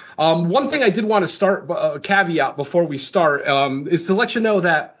one thing I did want to start, caveat before we start, is to let you know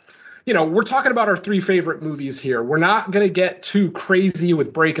that, we're talking about our 3 favorite movies here. We're not going to get too crazy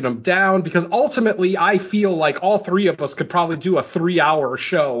with breaking them down, because ultimately I feel like all 3 of us could probably do a 3-hour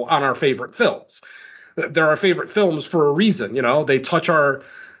show on our favorite films. They're our favorite films for a reason. They touch our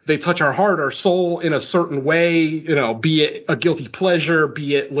heart, our soul in a certain way, be it a guilty pleasure,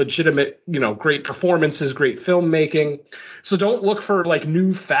 be it legitimate, great performances, great filmmaking. So don't look for like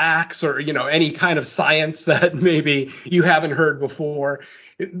new facts or, any kind of science that maybe you haven't heard before.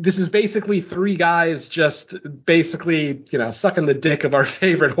 This is basically 3 guys just basically, sucking the dick of our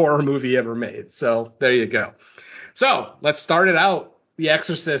favorite horror movie ever made. So there you go. So let's start it out. The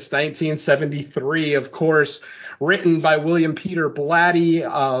Exorcist, 1973, of course, written by William Peter Blatty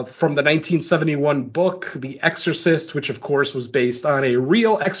from the 1971 book, The Exorcist, which, of course, was based on a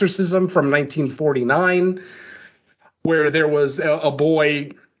real exorcism from 1949, where there was a boy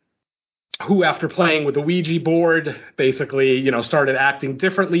who, after playing with the Ouija board, basically, started acting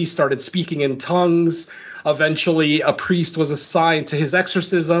differently, started speaking in tongues. Eventually, a priest was assigned to his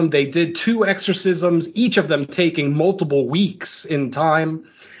exorcism. They did 2 exorcisms, each of them taking multiple weeks in time.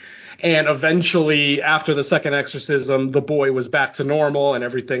 And eventually, after the second exorcism, the boy was back to normal and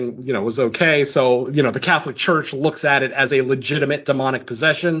everything, was okay. So, the Catholic Church looks at it as a legitimate demonic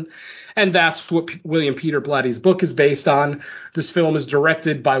possession. And that's what William Peter Blatty's book is based on. This film is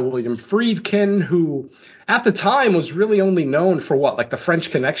directed by William Friedkin, who at the time was really only known for the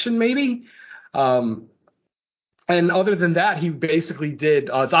French Connection, maybe? And other than that, he basically did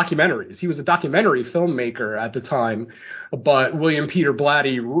documentaries. He was a documentary filmmaker at the time, but William Peter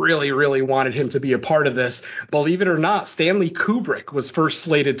Blatty really, really wanted him to be a part of this. Believe it or not, Stanley Kubrick was first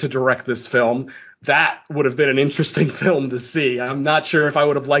slated to direct this film. That would have been an interesting film to see. I'm not sure if I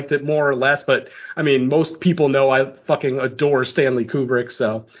would have liked it more or less, but, most people know I fucking adore Stanley Kubrick,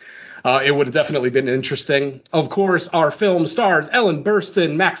 so it would have definitely been interesting. Of course, our film stars Ellen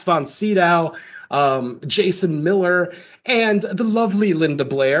Burstyn, Max von Sydow, Jason Miller, and the lovely Linda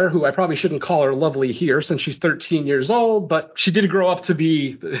Blair, who I probably shouldn't call her lovely here since she's 13 years old, but she did grow up to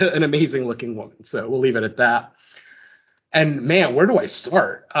be an amazing looking woman. So we'll leave it at that. And man, where do I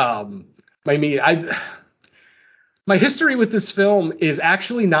start? My history with this film is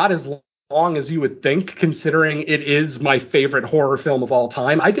actually not as long as you would think, considering it is my favorite horror film of all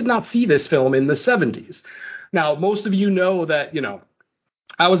time. I did not see this film in the 70s. Now, most of you know that,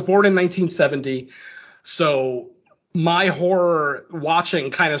 I was born in 1970, so my horror watching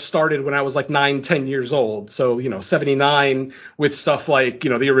kind of started when I was like 9, 10 years old. So, 79 with stuff like,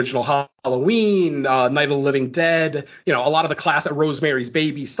 the original Halloween, Night of the Living Dead, a lot of the classic Rosemary's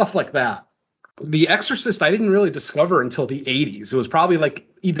Baby, stuff like that. The Exorcist, I didn't really discover until the 80s. It was probably like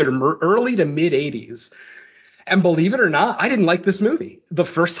either early to mid 80s. And believe it or not, I didn't like this movie. The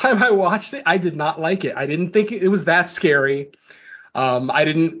first time I watched it, I did not like it. I didn't think it was that scary. I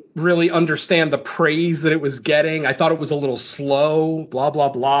didn't really understand the praise that it was getting. I thought it was a little slow, blah, blah,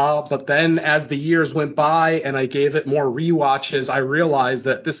 blah. But then as the years went by and I gave it more rewatches, I realized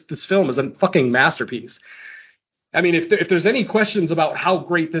that this film is a fucking masterpiece. I mean, if there's any questions about how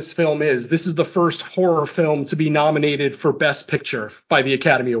great this film is, this is the first horror film to be nominated for Best Picture by the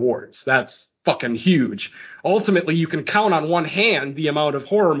Academy Awards. That's fucking huge. Ultimately, you can count on one hand the amount of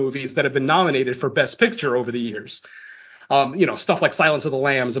horror movies that have been nominated for Best Picture over the years. Stuff like Silence of the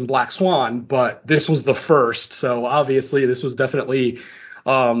Lambs and Black Swan, but this was the first. So obviously this was definitely,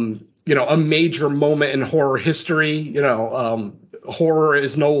 a major moment in horror history. Horror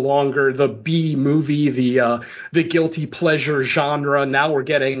is no longer the B movie, the guilty pleasure genre. Now we're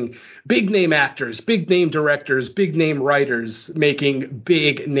getting big name actors, big name directors, big name writers making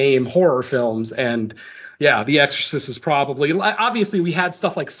big name horror films. And yeah, The Exorcist is probably, obviously we had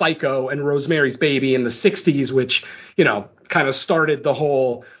stuff like Psycho and Rosemary's Baby in the 60s, which, kind of started the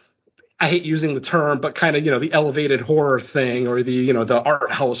whole, I hate using the term, but kind of, the elevated horror thing, or the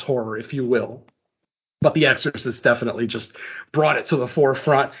art house horror, if you will. But The Exorcist definitely just brought it to the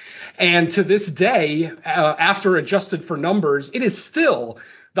forefront. And to this day, after adjusted for numbers, it is still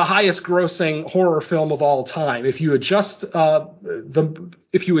the highest grossing horror film of all time. If you adjust it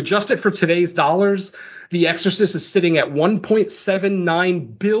for today's dollars, The Exorcist is sitting at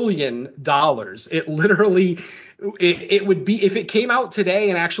 $1.79 billion. It literally, it would be, if it came out today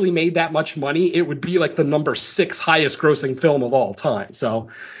and actually made that much money, it would be like the number 6 highest grossing film of all time. So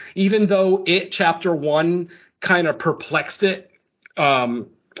even though It Chapter 1 kind of perplexed it,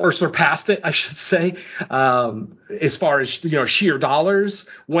 or surpassed it, I should say, as far as, sheer dollars,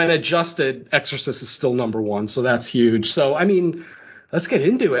 when adjusted, Exorcist is still number 1. So that's huge. So, I mean, let's get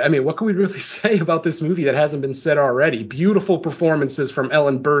into it. I mean, what can we really say about this movie that hasn't been said already? Beautiful performances from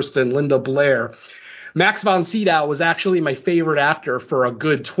Ellen Burstyn, Linda Blair. Max von Sydow was actually my favorite actor for a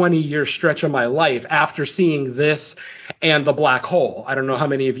good 20-year stretch of my life after seeing this and The Black Hole. I don't know how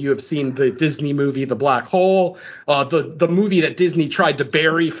many of you have seen the Disney movie The Black Hole, the movie that Disney tried to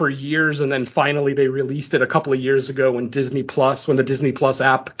bury for years, and then finally they released it a couple of years ago when when the Disney Plus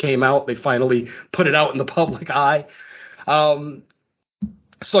app came out. They finally put it out in the public eye.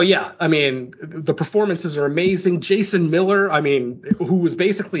 So, yeah, I mean, the performances are amazing. Jason Miller, I mean, who was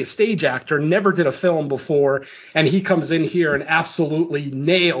basically a stage actor, never did a film before, and he comes in here and absolutely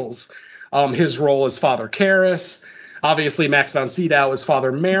nails his role as Father Karras. Obviously, Max von Sydow as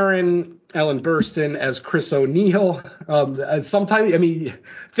Father Merrin, Ellen Burstyn as Chris O'Neill. Sometimes, I mean,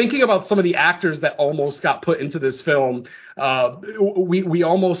 thinking about some of the actors that almost got put into this film, we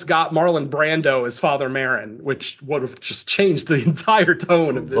almost got Marlon Brando as Father Merrin, which would have just changed the entire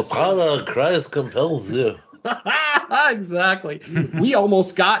tone of this. The power of Christ compels you. Exactly. We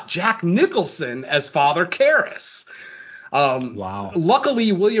almost got Jack Nicholson as Father Karras. Wow.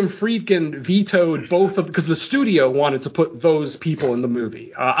 Luckily, William Friedkin vetoed both of, because the studio wanted to put those people in the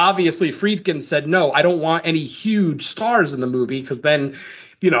movie. Obviously, Friedkin said, no, I don't want any huge stars in the movie, because then,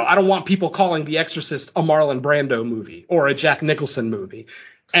 I don't want people calling The Exorcist a Marlon Brando movie or a Jack Nicholson movie.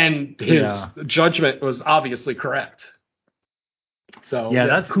 And his judgment was obviously correct. So yeah,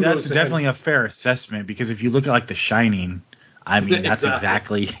 that's definitely a fair assessment, because if you look at like The Shining, I mean, that's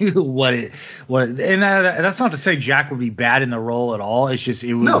exactly and that's not to say Jack would be bad in the role at all. It's just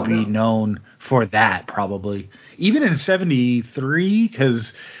it would be known for that, probably. Even in 73,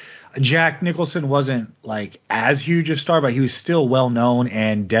 because Jack Nicholson wasn't like as huge a star, but he was still well known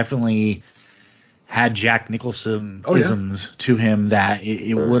and definitely had Jack Nicholson isms to him that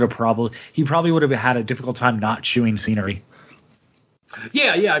it would have he probably would have had a difficult time not chewing scenery.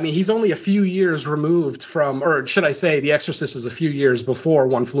 Yeah. I mean, he's only a few years removed from, or should I say, The Exorcist is a few years before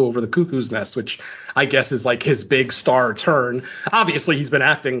One Flew Over the Cuckoo's Nest, which I guess is like his big star turn. Obviously, he's been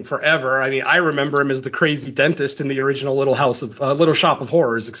acting forever. I mean, I remember him as the crazy dentist in the original Little Shop of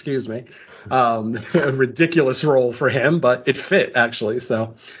Horrors. Excuse me, a ridiculous role for him, but it fit actually.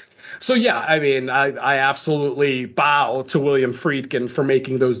 So yeah, I mean, I absolutely bow to William Friedkin for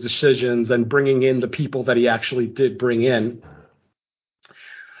making those decisions and bringing in the people that he actually did bring in.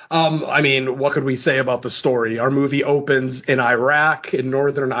 I mean, what could we say about the story? Our movie opens in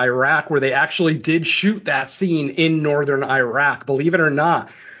northern Iraq, where they actually did shoot that scene in northern Iraq, believe it or not.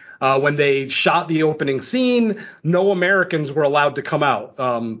 When they shot the opening scene, no Americans were allowed to come out.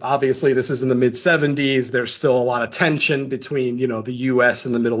 Obviously, this is in the mid-'70s. There's still a lot of tension between, the U.S.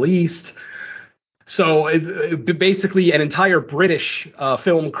 and the Middle East. So basically, an entire British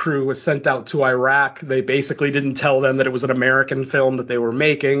film crew was sent out to Iraq. They basically didn't tell them that it was an American film that they were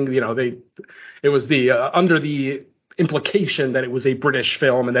making. It was under the implication that it was a British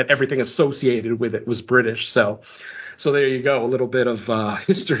film and that everything associated with it was British. So there you go, a little bit of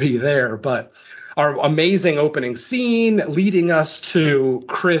history there. But our amazing opening scene leading us to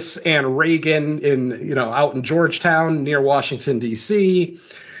Chris and Reagan out in Georgetown near Washington, D.C.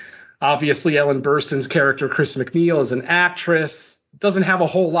 Obviously, Ellen Burstyn's character, Chris McNeil, is an actress. Doesn't have a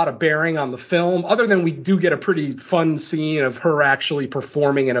whole lot of bearing on the film, other than we do get a pretty fun scene of her actually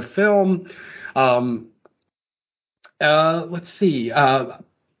performing in a film. Let's see.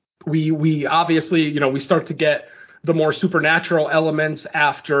 We obviously, we start to get the more supernatural elements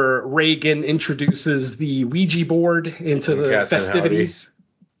after Reagan introduces the Ouija board into the Captain festivities.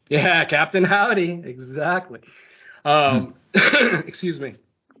 Howdy. Yeah, Captain Howdy. Exactly. Excuse me.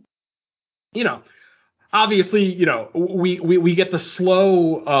 Obviously, we get the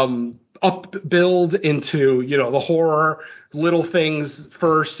slow up build into, the horror, little things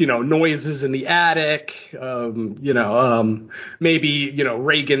first, noises in the attic, maybe,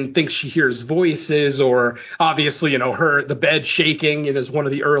 Reagan thinks she hears voices, or obviously, the bed shaking is one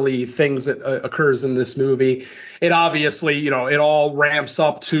of the early things that occurs in this movie. It obviously, it all ramps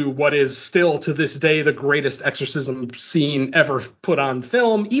up to what is still to this day the greatest exorcism scene ever put on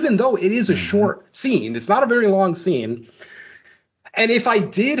film, even though it is a short scene. It's not a very long scene. And if I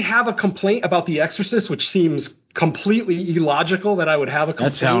did have a complaint about The Exorcist, which seems completely illogical that I would have a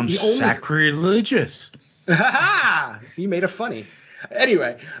complaint. That sounds sacrilegious. He made it funny.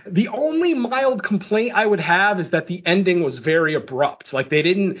 Anyway, the only mild complaint I would have is that the ending was very abrupt. Like they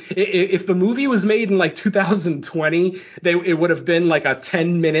didn't, if the movie was made in like 2020, it would have been like a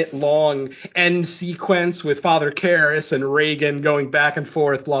 10-minute long end sequence with Father Karras and Reagan going back and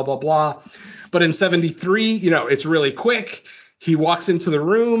forth, blah, blah, blah. But in 73, it's really quick. He walks into the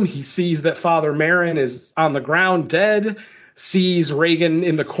room. He sees that Father Merrin is on the ground dead, sees Reagan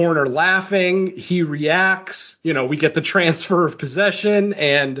in the corner laughing. He reacts. We get the transfer of possession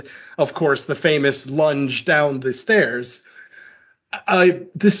and, of course, the famous lunge down the stairs.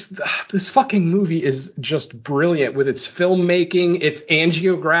 This fucking movie is just brilliant with its filmmaking, its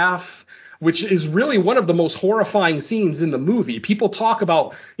angiograph, which is really one of the most horrifying scenes in the movie. People talk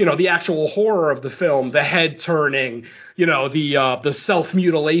about, the actual horror of the film, the head turning, the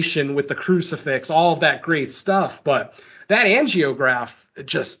self-mutilation with the crucifix, all of that great stuff. But that angiograph,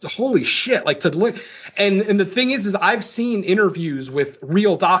 just holy shit, like to look. And the thing is I've seen interviews with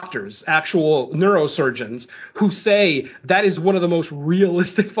real doctors, actual neurosurgeons, who say that is one of the most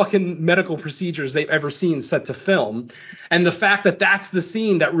realistic fucking medical procedures they've ever seen set to film. And the fact that that's the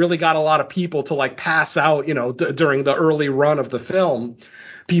scene that really got a lot of people to like pass out, during the early run of the film.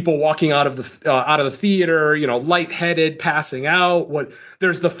 People walking out of the theater, lightheaded, passing out.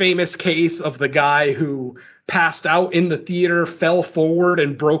 There's the famous case of the guy who passed out in the theater, fell forward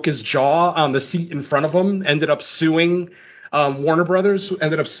and broke his jaw on the seat in front of him, ended up suing Warner Brothers,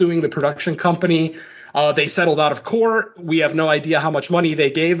 ended up suing the production company. They settled out of court. We have no idea how much money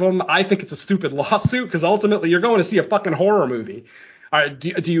they gave him. I think it's a stupid lawsuit because ultimately you're going to see a fucking horror movie.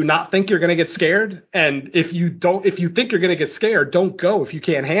 Do you not think you're going to get scared? And if you think you're going to get scared, don't go if you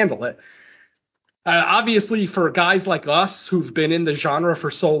can't handle it. Obviously, for guys like us who've been in the genre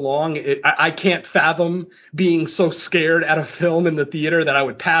for so long, I can't fathom being so scared at a film in the theater that I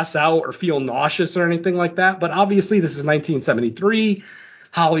would pass out or feel nauseous or anything like that. But obviously, this is 1973.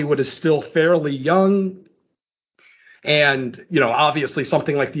 Hollywood is still fairly young. And, obviously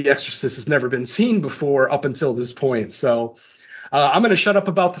something like The Exorcist has never been seen before up until this point. So I'm going to shut up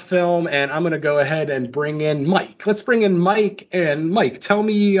about the film, and I'm going to go ahead and bring in Mike. Let's bring in Mike. And Mike, tell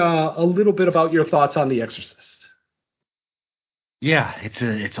me a little bit about your thoughts on The Exorcist. Yeah, it's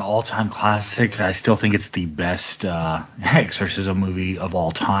an all-time classic. I still think it's the best exorcism movie of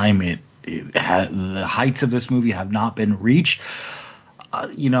all time. The heights of this movie have not been reached.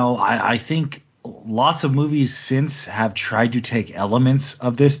 I think lots of movies since have tried to take elements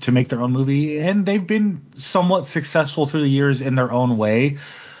of this to make their own movie, and they've been somewhat successful through the years in their own way.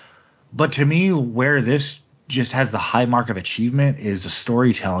 But to me, where this just has the high mark of achievement is the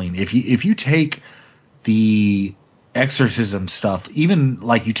storytelling. If you take the exorcism stuff, even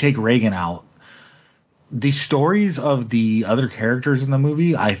like you take Reagan out, the stories of the other characters in the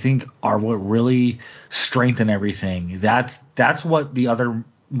movie, I think, are what really strengthen everything. That's what the other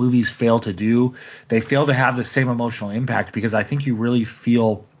movies fail to do. They fail to have the same emotional impact because I think you really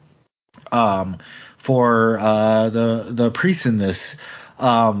feel for the priest in this.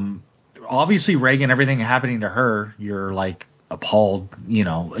 Obviously, Reagan, everything happening to her, you're like appalled. You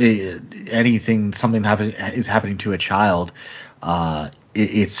know, something is happening to a child.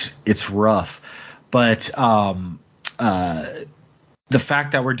 It's rough, but the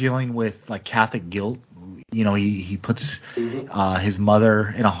fact that we're dealing with like Catholic guilt. You know, he puts his mother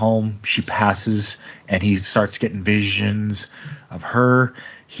in a home. She passes, and he starts getting visions of her.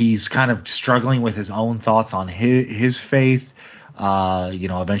 He's kind of struggling with his own thoughts on his faith. You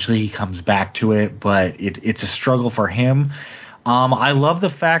know, eventually he comes back to it, but it's a struggle for him. I love the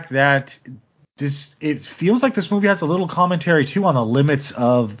fact that it feels like this movie has a little commentary too on the limits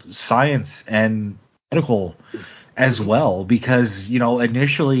of science and medical as well, because you know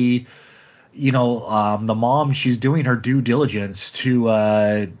initially. You know, the mom, she's doing her due diligence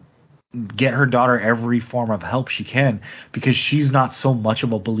to get her daughter every form of help she can because she's not so much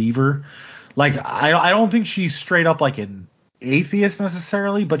of a believer. Like, I don't think she's straight up like an atheist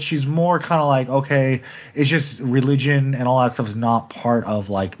necessarily, but she's more kind of like, okay, it's just religion and all that stuff is not part of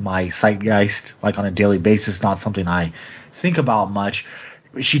like my zeitgeist, like on a daily basis, not something I think about much.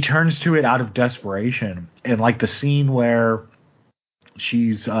 She turns to it out of desperation. And like the scene where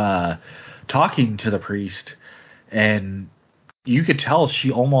she's talking to the priest, and you could tell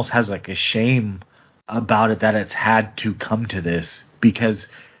she almost has like a shame about it that it's had to come to this because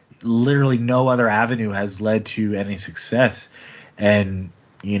literally no other avenue has led to any success, and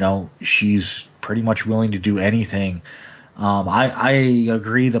you know she's pretty much willing to do anything. I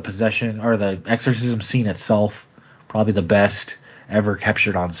agree, the possession or the exorcism scene itself probably the best ever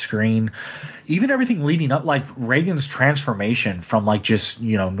captured on screen. Even everything leading up, like Reagan's transformation from like just,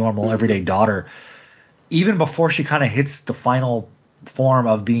 you know, normal everyday daughter, even before she kind of hits the final form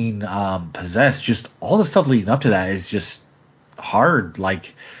of being possessed, just all the stuff leading up to that is just hard,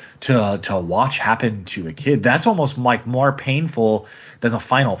 like to watch happen to a kid. That's almost like more painful than the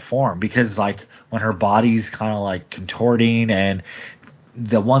final form, because like when her body's kind of like contorting, and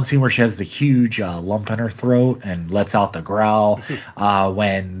the one scene where she has the huge lump in her throat and lets out the growl,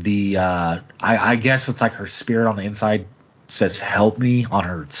 when the I guess it's like her spirit on the inside says "help me" on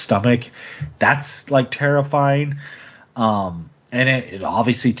her stomach, that's like terrifying. And it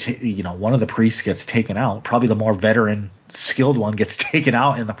obviously you know, one of the priests gets taken out, probably the more veteran skilled one gets taken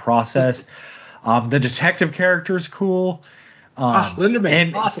out in the process. The detective character is cool.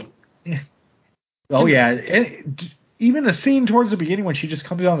 Linderman, awesome. Oh yeah, even the scene towards the beginning when she just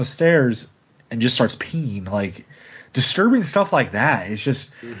comes down the stairs and just starts peeing, like disturbing stuff like that. It's just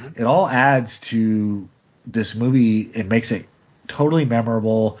it all adds to this movie. It makes it totally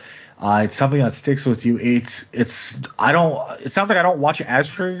memorable. It's something that sticks with you. It sounds like I don't watch it as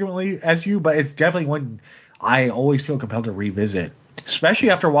frequently as you, but it's definitely one I always feel compelled to revisit, especially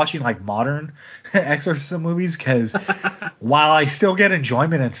after watching like modern exorcism movies, because while I still get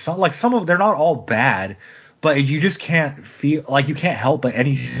enjoyment and some of they're not all bad, but you just can't feel like you can't help but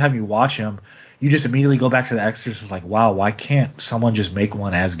anytime you watch them, you just immediately go back to The Exorcist. Like, wow, why can't someone just make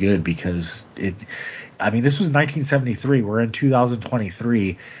one as good? Because this was 1973. We're in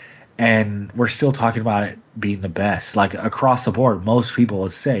 2023, and we're still talking about it being the best. Like across the board, most people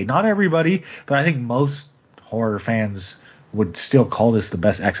would say, not everybody, but I think most horror fans would still call this the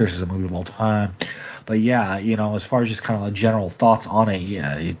best exorcism movie of all time. But yeah, you know, as far as just kind of general thoughts on it,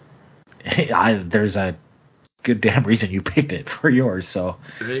 yeah, there's a good damn reason you picked it for yours, so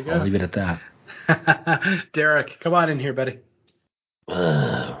there you go. I'll leave it at that. Derek, come on in here, buddy.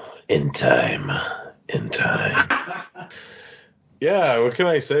 In time. Yeah, what can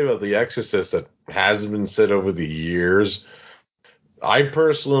I say about The Exorcist that hasn't been said over the years? I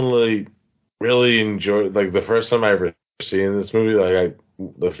personally really enjoyed, like, the first time I ever seen this movie, like,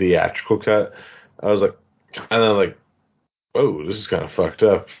 the theatrical cut, I was like, kind of like, whoa, this is kind of fucked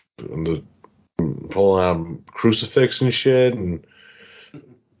up. And pulling out crucifix and shit, and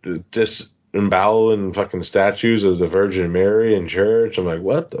disemboweling fucking statues of the Virgin Mary in church. I'm like,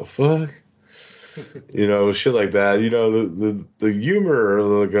 what the fuck? You know, shit like that. You know, the humor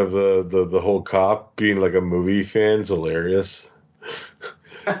like of the whole cop being like a movie fan's hilarious.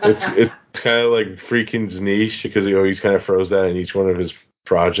 It's kind of like Friedkin's niche, because he always kind of throws that in each one of his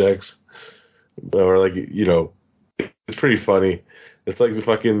projects. Or like, you know, it's pretty funny. It's like the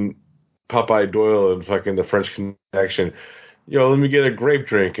fucking Popeye Doyle and fucking The French Connection. Yo, let me get a grape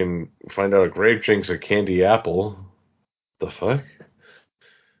drink, and find out a grape drink's a candy apple. The fuck?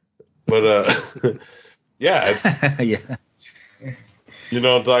 But yeah. Yeah. You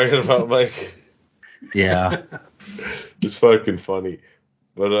know what I'm talking about, Mike? Yeah. It's fucking funny.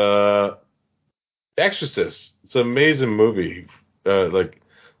 But Exorcist, it's an amazing movie. Like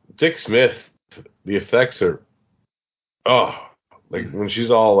Dick Smith, the effects are, like when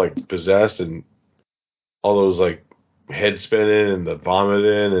she's all like possessed and all those like head spinning and the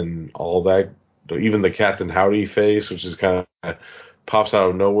vomiting and all that, even the Captain Howdy face, which is kind of pops out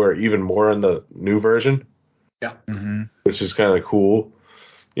of nowhere, even more in the new version. Yeah, which is kind of cool.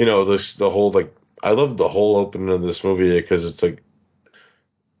 You know, the whole like I love the whole opening of this movie because it's like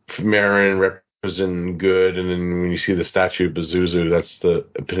Marin representing good, and then when you see the statue of Pazuzu, that's the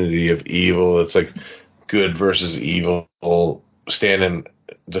epitome of evil. It's like good versus evil standing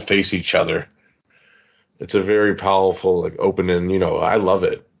to face each other. It's a very powerful like opening. You know, I love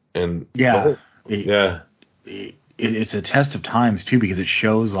it, and it's a test of times too, because it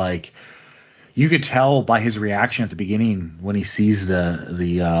shows like you could tell by his reaction at the beginning when he sees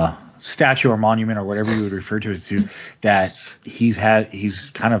the statue or monument or whatever you would refer to it to, that he's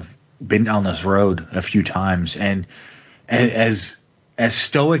kind of been down this road a few times, and as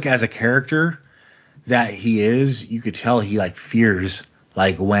stoic as a character that he is, you could tell he like fears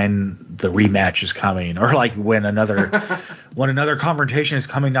like when the rematch is coming, or like when another confrontation is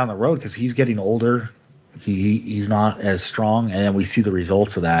coming down the road, because he's getting older. He's not as strong, and then we see the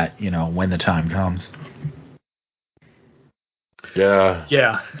results of that, you know, when the time comes.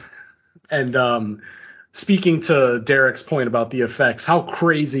 Yeah. And speaking to Derek's point about the effects, how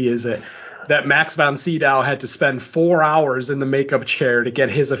crazy is it that Max von Sydow had to spend 4 hours in the makeup chair to get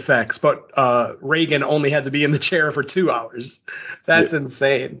his effects, but Reagan only had to be in the chair for 2 hours? That's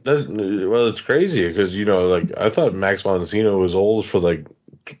insane. Well, it's crazy because, you know, like I thought Max von Sydow was old for like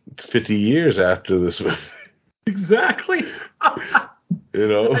 50 years after this. Exactly. You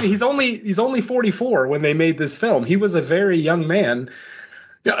know, I mean, he's only 44 when they made this film. He was a very young man,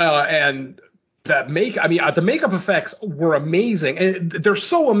 and the makeup effects were amazing. And they're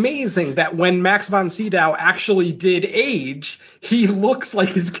so amazing that when Max von Sydow actually did age, he looks like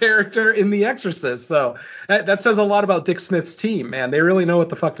his character in The Exorcist. So that says a lot about Dick Smith's team, man. They really know what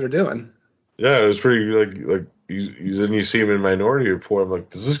the fuck they're doing. Yeah, it was pretty like then you see him in Minority Report. I'm like,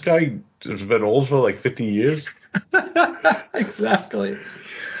 does this guy has been old for like 50 years? Exactly.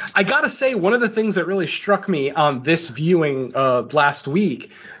 I gotta say, one of the things that really struck me on this viewing last week,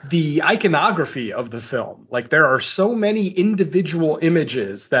 the iconography of the film. Like, there are so many individual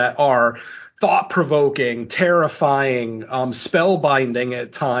images that are thought-provoking, terrifying, spellbinding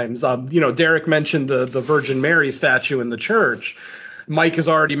at times. Derek mentioned the Virgin Mary statue in the church. Mike has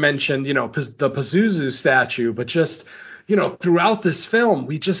already mentioned, the Pazuzu statue, but just, throughout this film,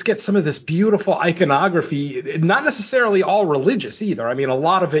 we just get some of this beautiful iconography, not necessarily all religious either. I mean, a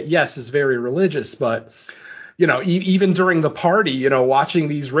lot of it, yes, is very religious, but, even during the party, watching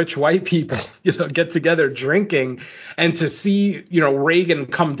these rich white people, get together drinking, and to see, Reagan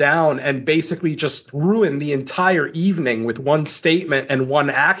come down and basically just ruin the entire evening with one statement and one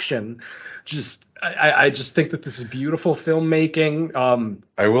action, I just think that this is beautiful filmmaking.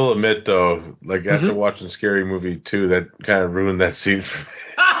 I will admit, though, like after watching Scary Movie 2, that kind of ruined that scene for me.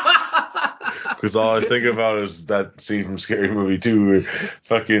 Because all I think about is that scene from Scary Movie 2 where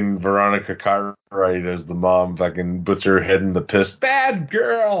fucking Veronica Cartwright as the mom fucking puts her head in the piss. Bad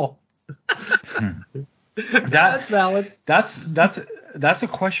girl! That's valid. That's a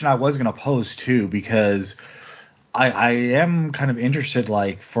question I was going to pose, too, because I am kind of interested,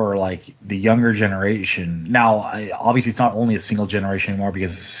 for the younger generation. Now, obviously, it's not only a single generation anymore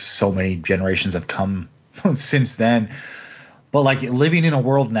because so many generations have come since then. But living in a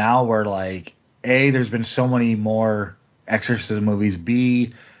world now where A, there's been so many more exorcism movies.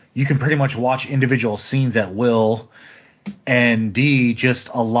 B, you can pretty much watch individual scenes at will. And D, just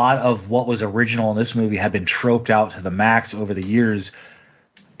a lot of what was original in this movie had been troped out to the max over the years.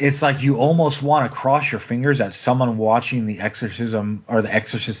 It's like you almost want to cross your fingers that someone watching The Exorcism or The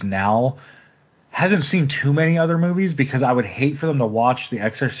Exorcist now hasn't seen too many other movies, because I would hate for them to watch The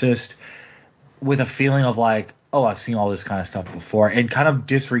Exorcist with a feeling of oh, I've seen all this kind of stuff before, and kind of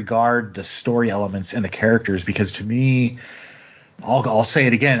disregard the story elements and the characters, because to me, I'll say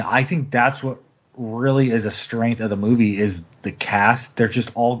it again, I think that's what really is a strength of the movie is the cast. They're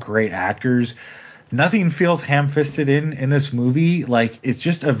just all great actors. Nothing feels ham-fisted in this movie. It's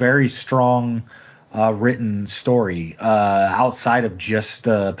just a very strong written story outside of just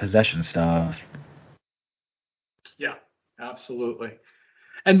the possession stuff. Yeah, absolutely.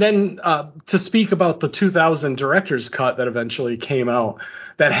 And then to speak about the 2000 director's cut that eventually came out,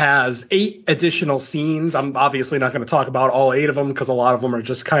 that has 8 additional scenes. I'm obviously not going to talk about all 8 of them because a lot of them are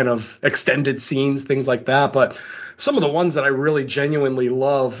just kind of extended scenes, things like that. But some of the ones that I really genuinely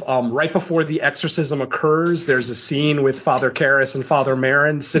love, right before the exorcism occurs, there's a scene with Father Karras and Father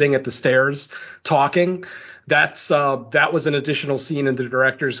Marin sitting at the stairs talking. that was an additional scene in the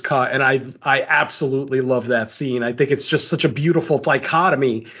director's cut, and I absolutely love that scene. I think it's just such a beautiful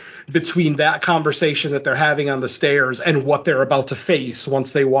dichotomy between that conversation that they're having on the stairs and what they're about to face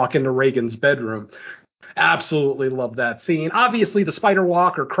once they walk into Reagan's bedroom. Absolutely love that scene. Obviously, the spider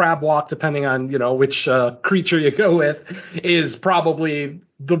walk or crab walk, depending on which creature you go with, is probably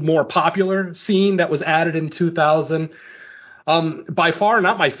the more popular scene that was added in 2000. By far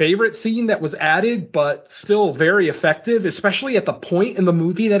not my favorite scene that was added, but still very effective, especially at the point in the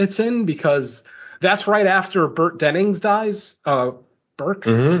movie that it's in, because that's right after Burt Dennings dies. Burke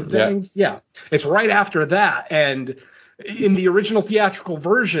Dennings? Yeah. It's right after that. And in the original theatrical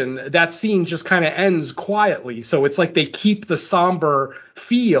version, that scene just kind of ends quietly. So it's like they keep the somber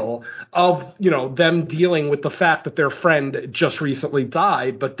feel of, them dealing with the fact that their friend just recently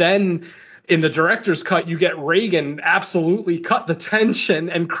died. But then in the director's cut, you get Reagan absolutely cut the tension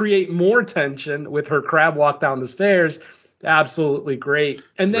and create more tension with her crab walk down the stairs. Absolutely great.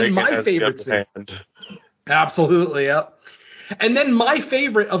 And then Reagan my favorite scene. Absolutely, yep. And then my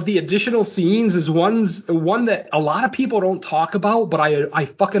favorite of the additional scenes is one that a lot of people don't talk about, but I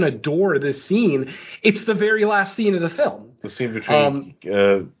fucking adore this scene. It's the very last scene of the film. The scene between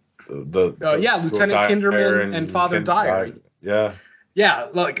Lieutenant Kinderman and Father Dyer. Yeah. Yeah,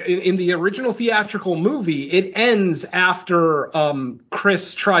 like in the original theatrical movie, it ends after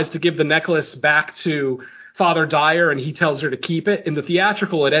Chris tries to give the necklace back to Father Dyer and he tells her to keep it. In the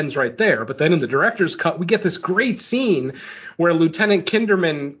theatrical, it ends right there. But then in the director's cut, we get this great scene where Lieutenant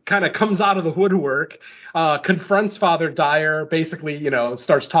Kinderman kind of comes out of the woodwork, confronts Father Dyer, basically,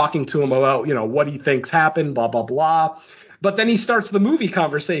 starts talking to him about, what he thinks happened, blah, blah, blah. But then he starts the movie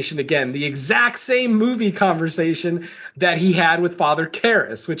conversation again, the exact same movie conversation that he had with Father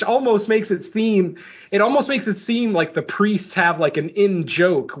Karras, which almost makes it seem like the priests have like an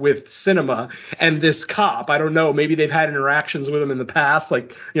in-joke with cinema and this cop. I don't know, maybe they've had interactions with him in the past,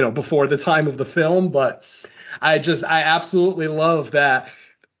 like, before the time of the film, but I absolutely love that.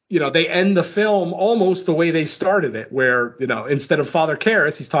 They end the film almost the way they started it, where, instead of Father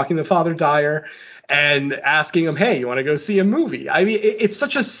Karras, he's talking to Father Dyer and asking him, hey, you want to go see a movie? I mean, it's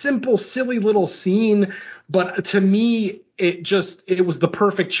such a simple, silly little scene, but to me, it was the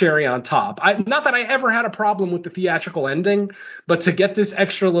perfect cherry on top. Not that I ever had a problem with the theatrical ending, but to get this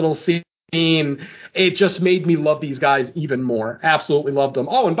extra little scene, it just made me love these guys even more. Absolutely loved them.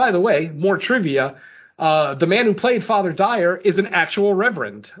 Oh, and by the way, more trivia. The man who played Father Dyer is an actual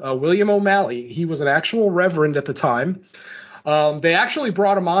reverend, William O'Malley. He was an actual reverend at the time. They actually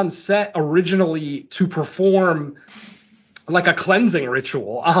brought him on set originally to perform like a cleansing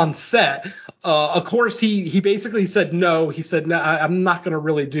ritual on set. Of course, he basically said no. He said, no, I'm not going to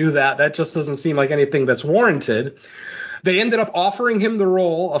really do that. That just doesn't seem like anything that's warranted. They ended up offering him the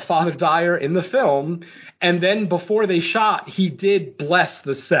role of Father Dyer in the film. And then before they shot, he did bless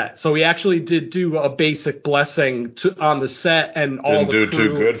the set. So he actually did do a basic blessing on the set and all the crew. Didn't do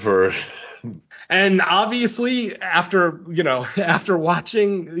too good for it. And obviously, after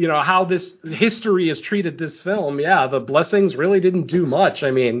watching, how this history has treated this film, yeah, the blessings really didn't do much.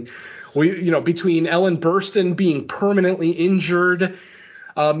 I mean, between Ellen Burstyn being permanently injured,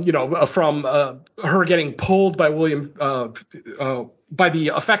 from her getting pulled by by the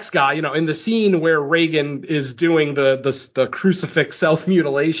effects guy, in the scene where Reagan is doing the crucifix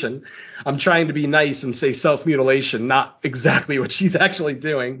self-mutilation. I'm trying to be nice and say self-mutilation, not exactly what she's actually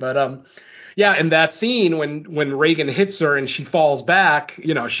doing, but yeah, in that scene when Reagan hits her and she falls back,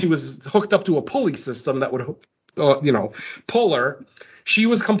 she was hooked up to a pulley system that would, pull her. She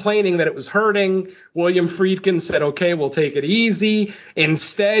was complaining that it was hurting. William Friedkin said, "Okay, we'll take it easy."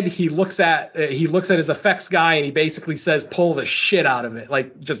 Instead, he looks at his effects guy and he basically says, "Pull the shit out of it,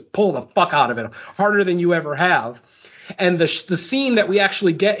 like just pull the fuck out of it, harder than you ever have." And the scene that we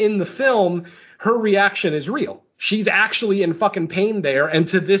actually get in the film, her reaction is real. She's actually in fucking pain there, and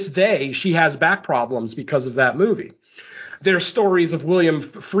to this day, she has back problems because of that movie. There's stories of William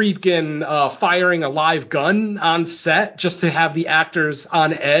Friedkin firing a live gun on set just to have the actors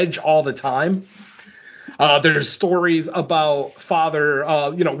on edge all the time. There's stories about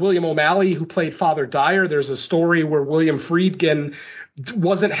William O'Malley, who played Father Dyer. There's a story where William Friedkin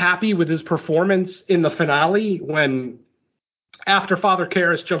wasn't happy with his performance in the finale when, after Father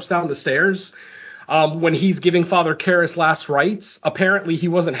Karras jumps down the stairs, when he's giving Father Karras last rites, apparently he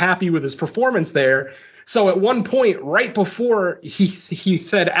wasn't happy with his performance there. So at one point, right before he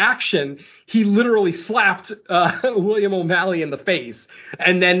said action, he literally slapped William O'Malley in the face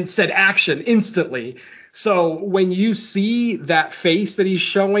and then said action instantly. So when you see that face that he's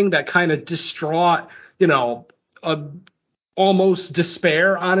showing, that kind of distraught, almost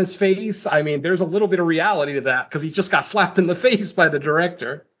despair on his face. I mean, there's a little bit of reality to that because he just got slapped in the face by the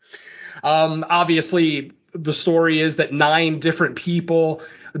director. Obviously, the story is that 9 different people,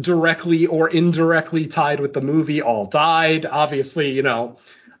 directly or indirectly tied with the movie, all died. Obviously,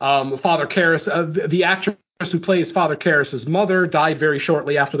 Father Karras, the actress who plays Father Karras' mother, died very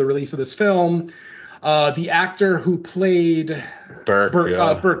shortly after the release of this film. The actor who played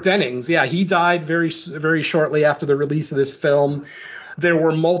Burke Dennings, he died very, very shortly after the release of this film. There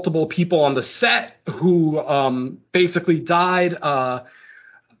were multiple people on the set who basically died.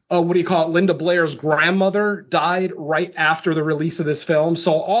 Linda Blair's grandmother died right after the release of this film.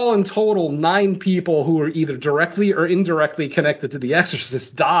 So all in total, 9 people who were either directly or indirectly connected to The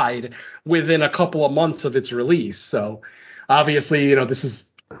Exorcist died within a couple of months of its release. So obviously, this is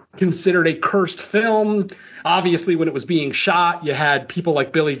considered a cursed film. Obviously, when it was being shot, you had people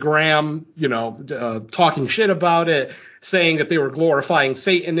like Billy Graham, talking shit about it, saying that they were glorifying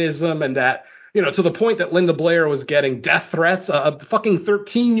Satanism and that, to the point that Linda Blair was getting death threats, a fucking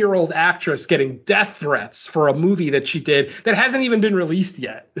 13-year-old actress getting death threats for a movie that she did that hasn't even been released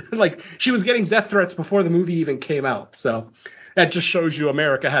yet. Like, she was getting death threats before the movie even came out. So that just shows you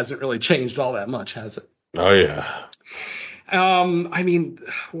America hasn't really changed all that much, has it? Oh, yeah. I mean,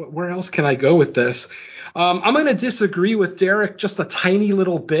 where else can I go with this? I'm going to disagree with Derek just a tiny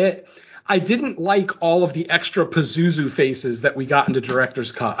little bit. I didn't like all of the extra Pazuzu faces that we got in the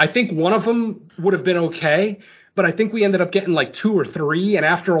director's cut. I think one of them would have been okay, but I think we ended up getting like 2 or 3, and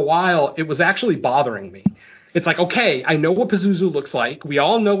after a while, it was actually bothering me. It's like, okay, I know what Pazuzu looks like. We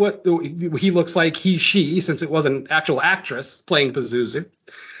all know what he looks like, she, since it was an actual actress playing Pazuzu.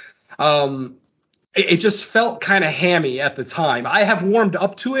 It just felt kind of hammy at the time. I have warmed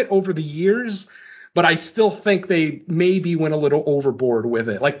up to it over the years, but I still think they maybe went a little overboard with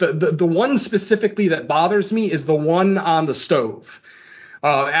it. Like the one specifically that bothers me is the one on the stove.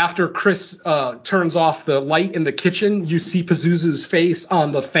 After Chris turns off the light in the kitchen, you see Pazuzu's face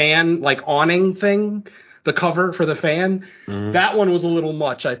on the fan, like awning thing, the cover for the fan. Mm-hmm. That one was a little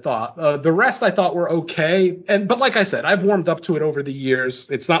much, I thought. The rest I thought were okay. But like I said, I've warmed up to it over the years.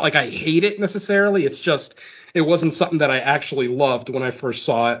 It's not like I hate it necessarily. It's just, it wasn't something that I actually loved when I first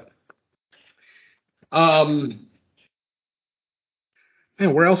saw it. Man,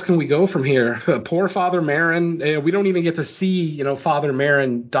 where else can we go from here? Poor Father Merrin. We don't even get to see, Father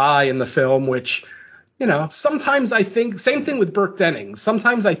Merrin die in the film, which, sometimes I think, same thing with Burke Dennings.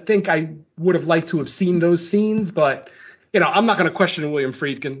 Sometimes I think I would have liked to have seen those scenes, but, I'm not going to question William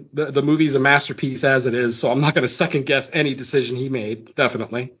Friedkin. The movie's a masterpiece as it is, so I'm not going to second guess any decision he made,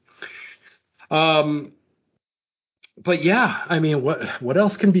 definitely. But yeah, I mean, what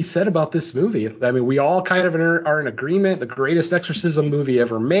else can be said about this movie? I mean, we all kind of are in agreement. The greatest exorcism movie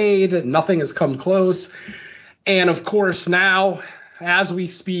ever made. Nothing has come close. And of course, now, as we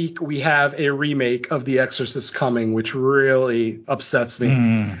speak, we have a remake of The Exorcist coming, which really upsets me.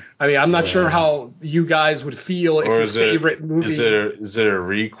 I mean, I'm not sure how you guys would feel if your favorite movie... Is it a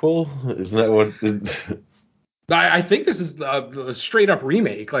requel? Isn't that what... I think this is a straight-up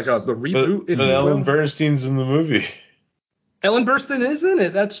remake, like the reboot. But Ellen Bernstein's in the movie. Ellen Burstyn is in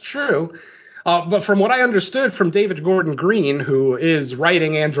it, that's true. But from what I understood from David Gordon Green, who is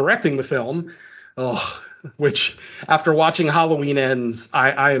writing and directing the film, which after watching Halloween Ends,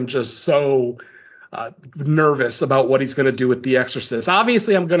 I am just so nervous about what he's going to do with The Exorcist.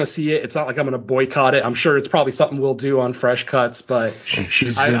 Obviously, I'm going to see it. It's not like I'm going to boycott it. I'm sure it's probably something we'll do on Fresh Cuts, but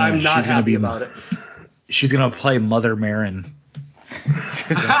I'm not happy about it. She's going to play Mother Merrin.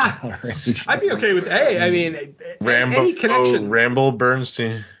 I'd be okay with any connection. Rambo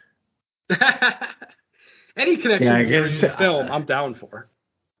Bernstein. Any connection to the film, I'm down for.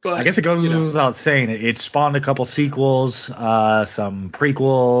 But, I guess it goes without saying. It spawned a couple sequels, some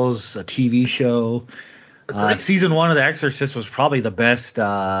prequels, a TV show. Season 1 of The Exorcist was probably the best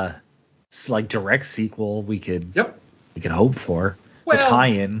direct sequel we could hope for. The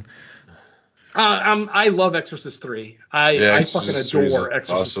tie-in. I love Exorcist 3. I fucking adore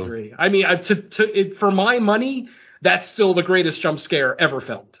Exorcist 3. I mean, for my money, that's still the greatest jump scare ever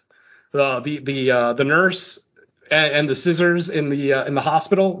filmed. The nurse and the scissors in the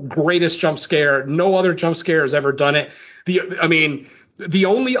hospital, greatest jump scare. No other jump scare has ever done it. The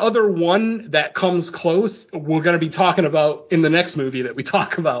only other one that comes close, we're going to be talking about in the next movie that we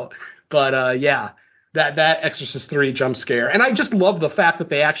talk about. But that Exorcist 3 jump scare. And I just love the fact that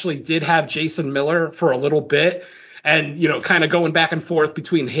they actually did have Jason Miller for a little bit and, kind of going back and forth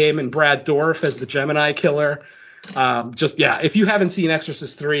between him and Brad Dourif as the Gemini killer. If you haven't seen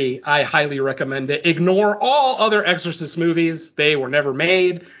Exorcist 3, I highly recommend it. Ignore all other Exorcist movies. They were never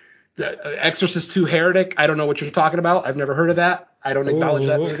made. Exorcist 2 Heretic. I don't know what you're talking about. I've never heard of that. I don't acknowledge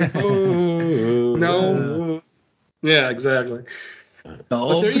that movie. No. Yeah, exactly. The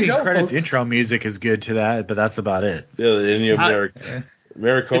opening credits intro music is good to that, but that's about it. Yeah, the Ennio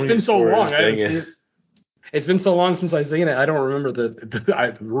Morricone. It's been so long. It's been so long since I've seen it. I don't remember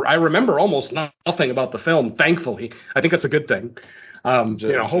I remember almost nothing about the film. Thankfully, I think that's a good thing.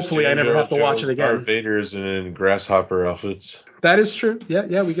 Hopefully I never have to watch it again. Darth Vader's in grasshopper outfits. That is true.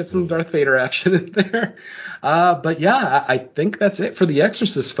 Yeah, we get some Darth Vader action in there. But yeah, I think that's it for The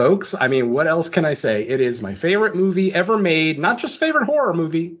Exorcist, folks. I mean, what else can I say? It is my favorite movie ever made. Not just favorite horror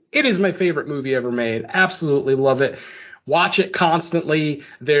movie. It is my favorite movie ever made. Absolutely love it. Watch it constantly.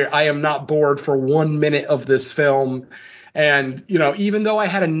 I am not bored for 1 minute of this film. And, even though I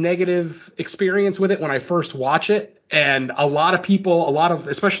had a negative experience with it when I first watched it, and a lot of people,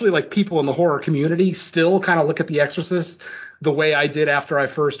 especially like people in the horror community, still kind of look at The Exorcist the way I did after I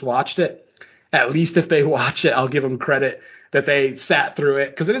first watched it. At least if they watch it, I'll give them credit that they sat through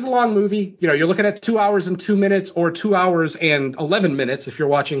it, because it is a long movie. You're looking at 2 hours and 2 minutes, or 2 hours and 11 minutes if you're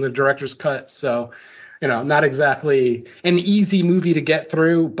watching the director's cut. So, not exactly an easy movie to get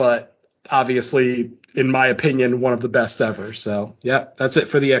through, but obviously, in my opinion, one of the best ever. So, yeah, that's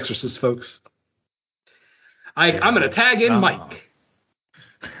it for The Exorcist, folks. I'm going to tag in Mike.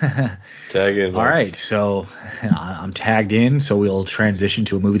 Tag in. All right, so I'm tagged in, so we'll transition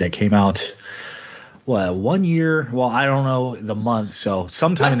to a movie that came out, 1 year? Well, I don't know the month, so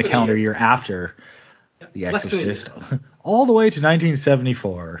sometime in the calendar year after The Exorcist. All the way to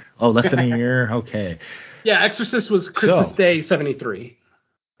 1974. Oh, less than a year? Okay. Yeah, Exorcist was Christmas Day, 73.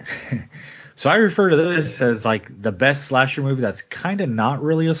 So I refer to this as like the best slasher movie that's kind of not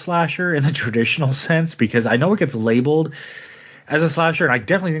really a slasher in the traditional sense, because I know it gets labeled as a slasher, and I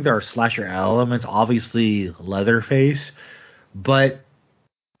definitely think there are slasher elements, obviously Leatherface, but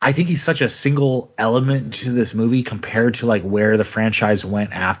I think he's such a single element to this movie compared to like where the franchise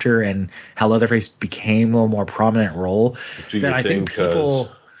went after and how Leatherface became a little more prominent role. That I think people...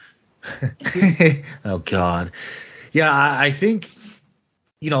 Oh, God. Yeah, I think...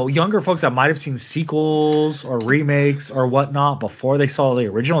 younger folks that might have seen sequels or remakes or whatnot before they saw the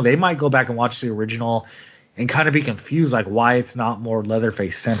original, they might go back and watch the original and kind of be confused, like why it's not more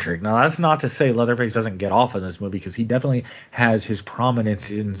Leatherface centric. Now, that's not to say Leatherface doesn't get off in this movie, because he definitely has his prominence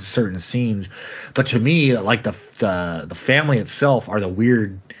in certain scenes. But to me, like the family itself are the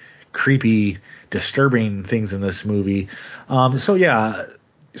weird, creepy, disturbing things in this movie. So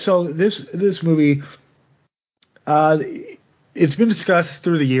this movie, it's been discussed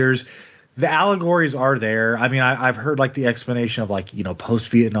through the years. The allegories are there. I mean, I've heard like the explanation of like,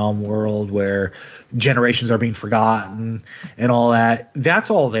 post-Vietnam world where generations are being forgotten and all that. That's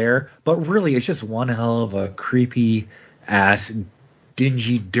all there. But really, it's just one hell of a creepy ass,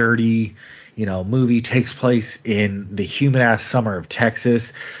 dingy, dirty, movie. Takes place in the humid ass summer of Texas.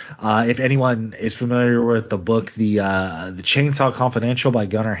 If anyone is familiar with the book, the Chainsaw Confidential by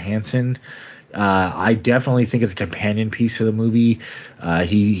Gunnar Hansen, I definitely think it's a companion piece to the movie.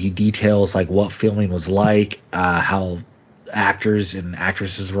 He details like what filming was like, how actors and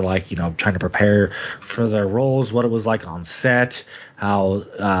actresses were like, trying to prepare for their roles, what it was like on set, how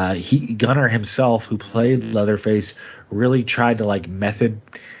Gunnar himself, who played Leatherface, really tried to like method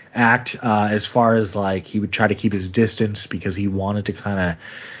act as far as like he would try to keep his distance because he wanted to kind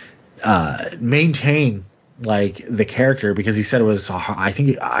of maintain like the character, because he said it was, I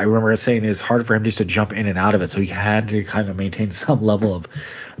think I remember saying it's hard for him just to jump in and out of it, so he had to kind of maintain some level of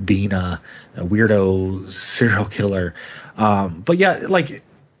being a weirdo serial killer. But yeah, like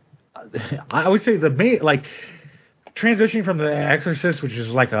I would say the main, like, transitioning from The Exorcist, which is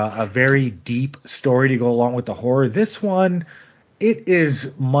like a very deep story to go along with the horror, this one, it is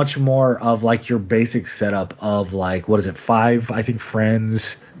much more of like your basic setup of like, what is it, 5, I think,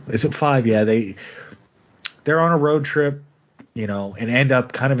 friends. Is it 5? Yeah, they're on a road trip, and end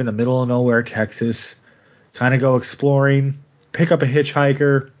up kind of in the middle of nowhere, Texas, kind of go exploring, pick up a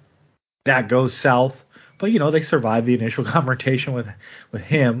hitchhiker, that goes south. But, they survive the initial confrontation with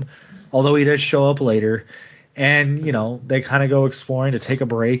him, although he does show up later. And, they kind of go exploring to take a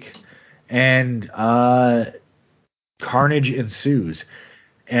break, and carnage ensues.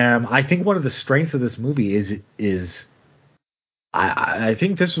 And I think one of the strengths of this movie is I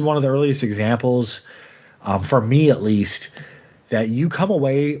think this is one of the earliest examples, for me at least, that you come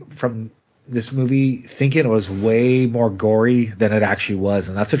away from this movie thinking it was way more gory than it actually was.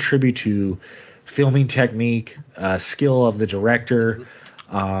 And that's a tribute to filming technique, skill of the director,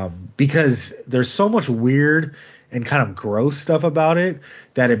 because there's so much weird and kind of gross stuff about it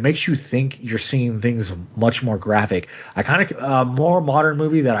that it makes you think you're seeing things much more graphic. I kind of more modern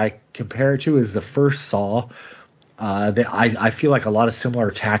movie that I compare it to is the first Saw. That I feel like a lot of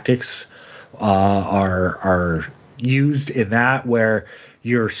similar tactics are used in that, where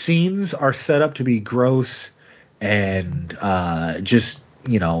your scenes are set up to be gross and just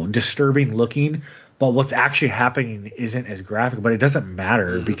disturbing looking, but what's actually happening isn't as graphic. But it doesn't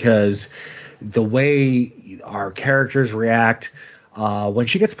matter because the way our characters react when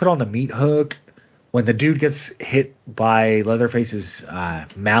she gets put on the meat hook, when the dude gets hit by Leatherface's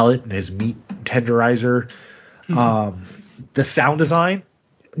mallet and his meat tenderizer, the sound design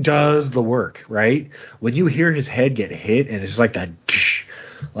does the work, right? When you hear his head get hit and it's like that,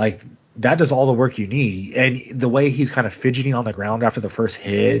 like that does all the work you need. And the way he's kind of fidgeting on the ground after the first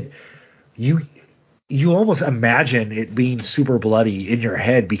hit, you almost imagine it being super bloody in your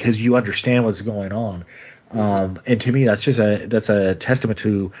head because you understand what's going on. And to me, that's a testament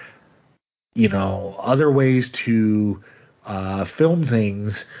to, other ways to film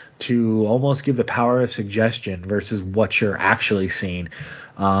things to almost give the power of suggestion versus what you're actually seeing.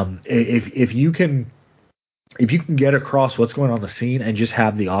 If you can get across what's going on in the scene and just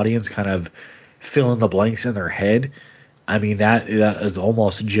have the audience kind of fill in the blanks in their head, I mean that is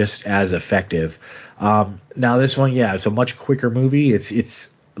almost just as effective. Now this one, it's a much quicker movie. It's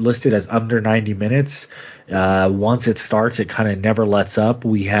listed as under 90 minutes. Once it starts, it kind of never lets up.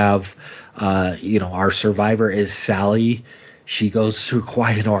 We have, our survivor is Sally. She goes through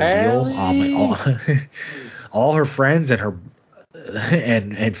quite an ordeal. All her friends and her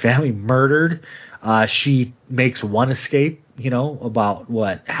and family murdered. She makes one escape, about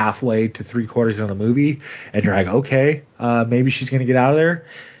halfway to 3/4 of the movie, and you're like, okay, maybe she's gonna get out of there.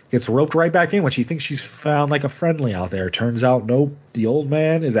 Gets roped right back in when she thinks she's found like a friendly out there. Turns out, nope, the old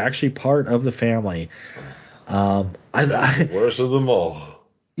man is actually part of the family. Worst of them all.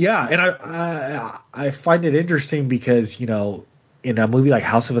 Yeah, and I find it interesting because, in a movie like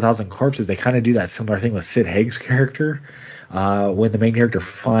House of a Thousand Corpses, they kind of do that similar thing with Sid Haig's character. When the main character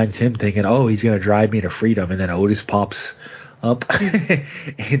finds him thinking, oh, he's going to drive me to freedom, and then Otis pops up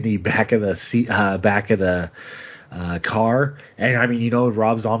in the back of the seat, car. And I mean,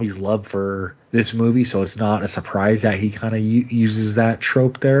 Rob Zombie's love for this movie, so it's not a surprise that he kind of uses that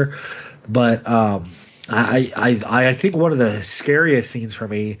trope there. But I think one of the scariest scenes for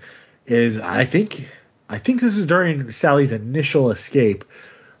me is I think this is during Sally's initial escape,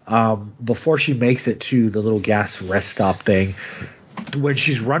 before she makes it to the little gas rest stop thing, when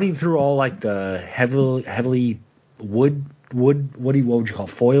she's running through all like the heavily wood what would you call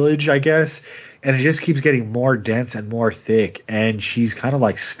foliage, I guess, and it just keeps getting more dense and more thick, and she's kind of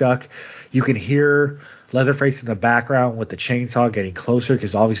like stuck. You can hear Leatherface in the background with the chainsaw getting closer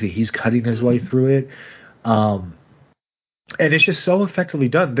because obviously he's cutting his way through it. And it's just so effectively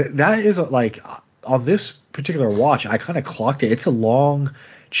done. That is like, on this particular watch, I kind of clocked it. It's a long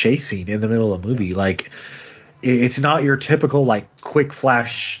chase scene in the middle of the movie. Like, it's not your typical like quick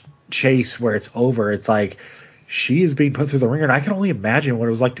flash chase where it's over. It's like she is being put through the ringer, and I can only imagine what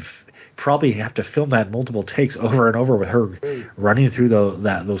it was like to probably have to film that multiple takes over and over with her running through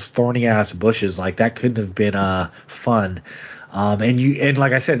those thorny ass bushes. Like, that couldn't have been fun. And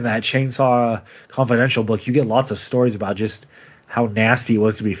like I said, in that Chainsaw Confidential book, you get lots of stories about just how nasty it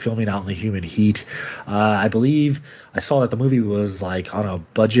was to be filming out in the humid heat. I believe I saw that the movie was like on a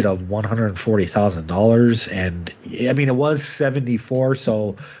budget of $140,000, and I mean, it was 74,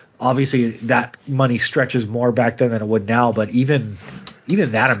 so obviously that money stretches more back then than it would now, but even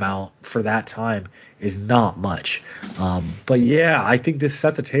that amount for that time is not much. But yeah, I think this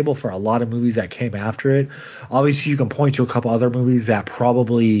set the table for a lot of movies that came after it. Obviously, you can point to a couple other movies that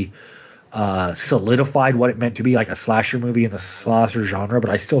probably solidified what it meant to be like a slasher movie in the slasher genre, but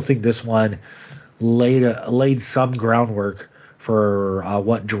I still think this one laid some groundwork for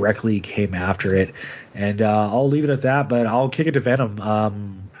what directly came after it. And I'll leave it at that, but I'll kick it to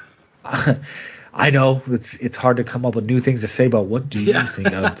Venom. I know it's hard to come up with new things to say, but what do you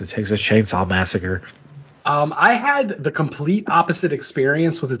think of the Texas Chainsaw Massacre? I had the complete opposite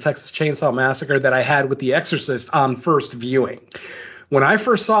experience with the Texas Chainsaw Massacre that I had with The Exorcist on first viewing. When I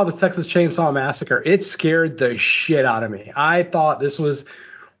first saw the Texas Chainsaw Massacre, it scared the shit out of me. I thought this was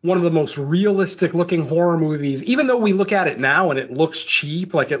one of the most realistic looking horror movies, even though we look at it now and it looks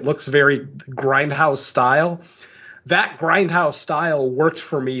cheap, like it looks very Grindhouse style. That Grindhouse style worked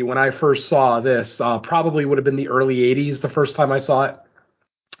for me when I first saw this. Probably would have been the early 80s the first time I saw it.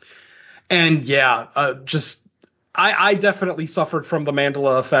 And yeah, I definitely suffered from the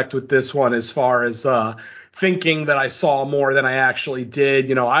Mandela effect with this one as far as thinking that I saw more than I actually did.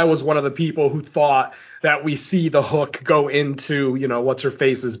 You know, I was one of the people who thought that we see the hook go into, you know, what's her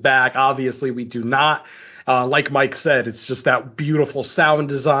face's back. Obviously, we do not. Like Mike said, it's just that beautiful sound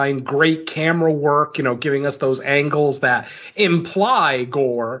design, great camera work, you know, giving us those angles that imply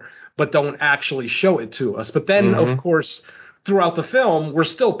gore, but don't actually show it to us. But then, of course, throughout the film, we're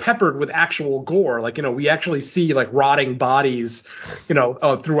still peppered with actual gore. Like, you know, we actually see like rotting bodies, you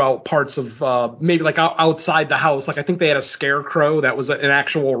know, throughout parts of maybe like outside the house. Like, I think they had a scarecrow that was an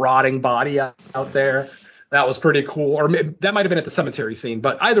actual rotting body out there. That was pretty cool. Or that might have been at the cemetery scene.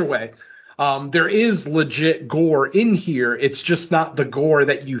 But either way, there is legit gore in here. It's just not the gore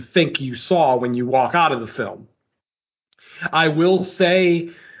that you think you saw when you walk out of the film. I will say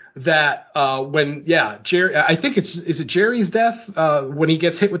that Jerry, I think is it Jerry's death when he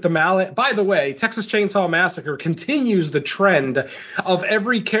gets hit with the mallet. By the way, Texas Chainsaw Massacre continues the trend of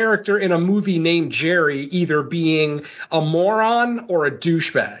every character in a movie named Jerry either being a moron or a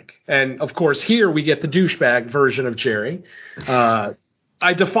douchebag. And of course, here we get the douchebag version of Jerry.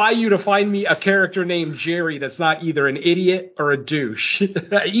 I defy you to find me a character named Jerry that's not either an idiot or a douche.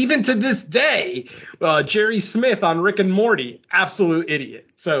 Even to this day, Jerry Smith on Rick and Morty, absolute idiot.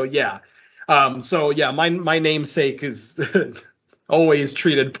 So yeah, my namesake is always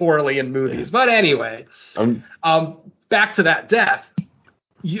treated poorly in movies. But anyway, back to that death.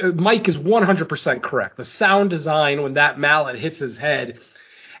 Mike is 100% correct. The sound design when that mallet hits his head.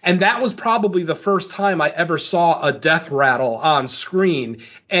 And that was probably the first time I ever saw a death rattle on screen,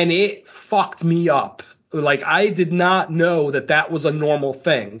 and it fucked me up. Like, I did not know that was a normal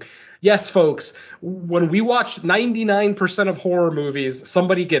thing. Yes, folks, when we watch 99% of horror movies,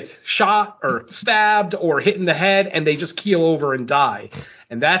 somebody gets shot or stabbed or hit in the head, and they just keel over and die.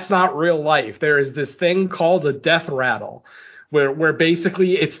 And that's not real life. There is this thing called a death rattle, where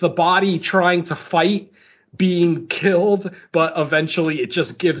basically it's the body trying to fight being killed, but eventually it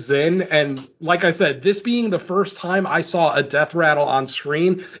just gives in. And like I said, this being the first time I saw a death rattle on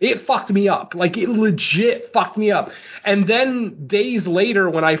screen, it fucked me up. Like, it legit fucked me up. And then days later,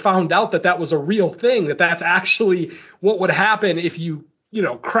 when I found out that was a real thing, that's actually what would happen if you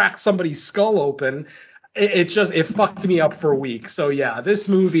crack somebody's skull open, it fucked me up for a week. So yeah, this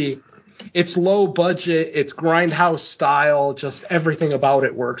movie, it's low budget, it's grindhouse style, just everything about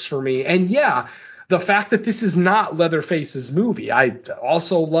it works for me. And yeah, the fact that this is not Leatherface's movie, I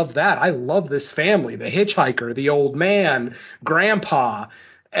also love that. I love this family, the hitchhiker, the old man, grandpa.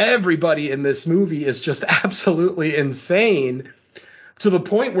 Everybody in this movie is just absolutely insane, to the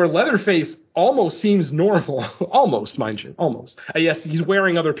point where Leatherface almost seems normal. Almost, mind you, almost. Yes, he's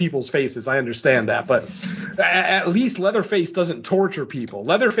wearing other people's faces. I understand that. But at least Leatherface doesn't torture people.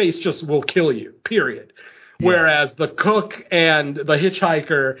 Leatherface just will kill you, period. Whereas the cook and the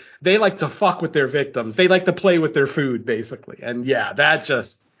hitchhiker, they like to fuck with their victims. They like to play with their food, basically. And yeah, that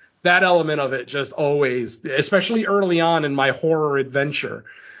element of it just always, especially early on in my horror adventure,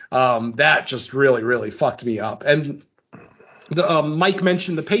 that just really, really fucked me up. And Mike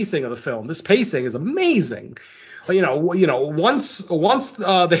mentioned the pacing of the film. This pacing is amazing. Once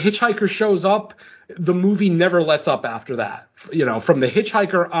the hitchhiker shows up, the movie never lets up after that. From the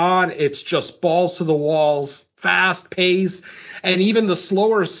hitchhiker on, it's just balls to the walls, fast pace, and even the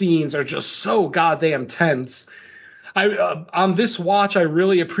slower scenes are just so goddamn tense. On this watch, I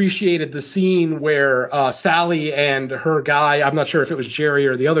really appreciated the scene where Sally and her guy, I'm not sure if it was Jerry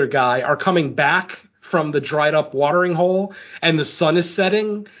or the other guy, are coming back from the dried up watering hole, and the sun is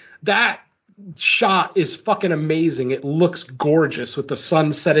setting. That shot is fucking amazing. It looks gorgeous with the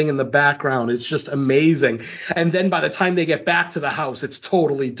sun setting in the background. It's just amazing. And then by the time they get back to the house, it's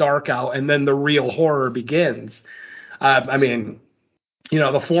totally dark out, and then the real horror begins. The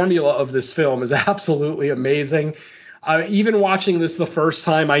formula of this film is absolutely amazing. Even watching this the first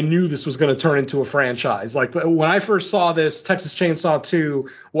time, I knew this was going to turn into a franchise. Like, when I first saw this, Texas Chainsaw 2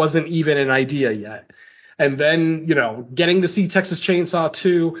 wasn't even an idea yet. And then, getting to see Texas Chainsaw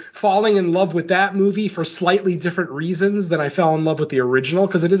 2, falling in love with that movie for slightly different reasons than I fell in love with the original,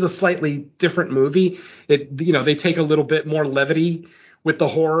 because it is a slightly different movie. They take a little bit more levity with the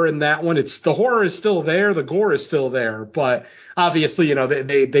horror in that one. The horror is still there, the gore is still there, but obviously,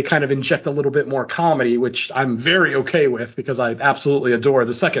 they kind of inject a little bit more comedy, which I'm very okay with, because I absolutely adore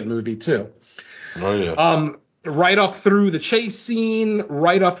the second movie too. Oh yeah. Right up through the chase scene,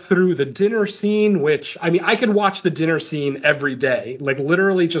 right up through the dinner scene, which, I could watch the dinner scene every day. Like,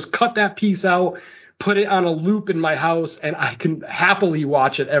 literally just cut that piece out, put it on a loop in my house, and I can happily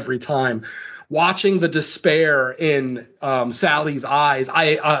watch it every time. Watching the despair in Sally's eyes,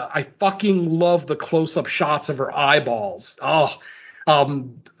 I fucking love the close-up shots of her eyeballs. Oh,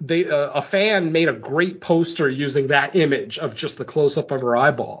 A fan made a great poster using that image of just the close up of her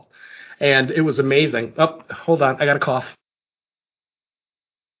eyeball, and it was amazing. Oh, hold on, I got a cough.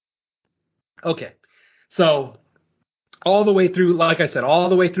 Okay, so all the way through, like I said, all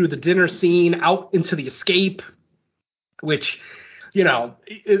the way through the dinner scene, out into the escape, which, you know,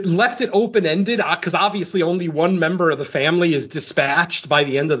 it left it open-ended because obviously only one member of the family is dispatched by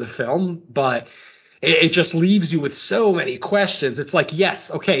the end of the film, but it just leaves you with so many questions. It's like,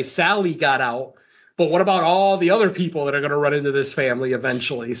 yes, okay, Sally got out, but what about all the other people that are going to run into this family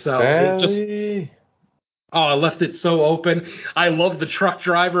eventually? So I left it so open. I love the truck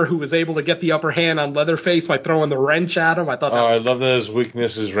driver who was able to get the upper hand on Leatherface by throwing the wrench at him. I thought. I love that his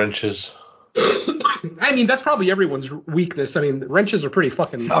weakness is wrenches. I mean, that's probably everyone's weakness. I mean, wrenches are pretty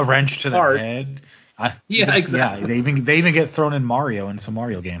fucking a wrench to hard. The head. Yeah, exactly. Yeah, they even get thrown in Mario in some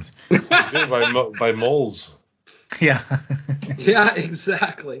Mario games. by moles. Yeah. Yeah,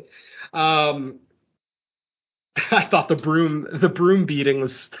 exactly. I thought the broom beating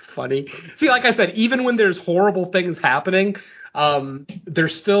was funny. See, like I said, even when there's horrible things happening,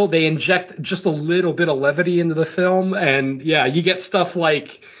 they inject just a little bit of levity into the film, and yeah, you get stuff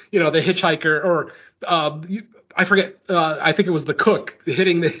like, you know, the hitchhiker, or I forget, I think it was the cook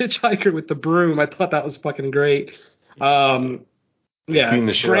hitting the hitchhiker with the broom. I thought that was fucking great. Yeah,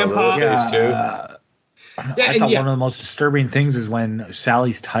 Grandpa. I thought one of the most disturbing things is when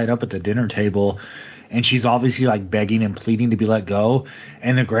Sally's tied up at the dinner table, and she's obviously like begging and pleading to be let go,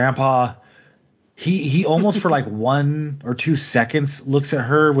 and the grandpa, he almost for like 1 or 2 seconds looks at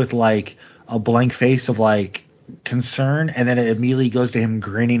her with like a blank face of like concern, and then it immediately goes to him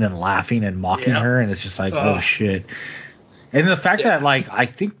grinning and laughing and mocking her, and it's just like, oh shit. And the fact that, like, I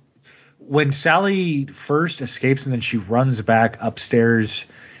think when Sally first escapes and then she runs back upstairs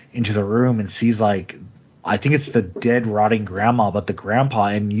into the room and sees, like, I think it's the dead, rotting grandma, but the grandpa,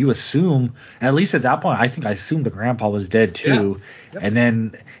 and you assume, at least at that point, I think I assumed the grandpa was dead too. Yeah. Yep. And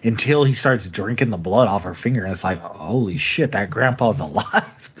then until he starts drinking the blood off her finger, and it's like, holy shit, that grandpa's alive.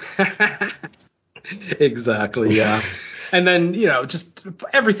 Exactly, yeah. And then, you know, just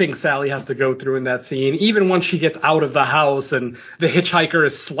everything Sally has to go through in that scene, even once she gets out of the house and the hitchhiker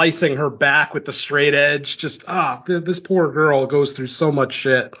is slicing her back with the straight edge, just, this poor girl goes through so much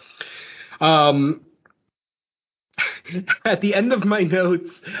shit. At the end of my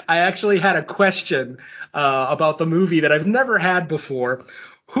notes, I actually had a question about the movie that I've never had before.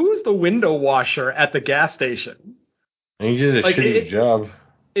 Who's the window washer at the gas station? He did a shitty job.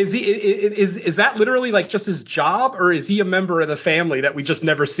 Is that literally like just his job, or is he a member of the family that we just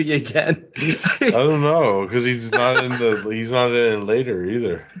never see again? I don't know, because he's not in it later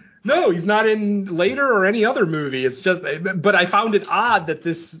either. No, he's not in later or any other movie. It's just, but I found it odd that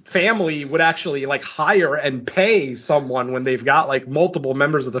this family would actually like hire and pay someone when they've got like multiple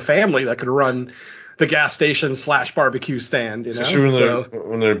members of the family that could run the gas station / barbecue stand. You know, especially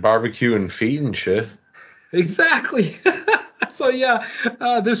when they're barbecuing feet and shit. Exactly. So yeah,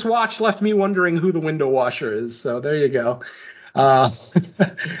 this watch left me wondering who the window washer is. So there you go.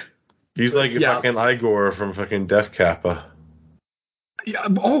 He's like fucking Igor from fucking Def Kappa. Yeah.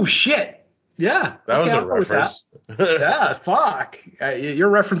 Oh shit. Yeah. That was a reference. Yeah. Fuck.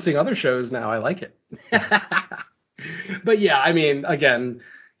 You're referencing other shows now. I like it. But yeah, I mean, again,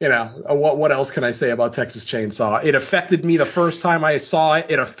 you know, what else can I say about Texas Chainsaw? It affected me the first time I saw it.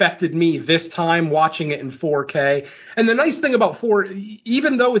 It affected me this time watching it in 4K. And the nice thing about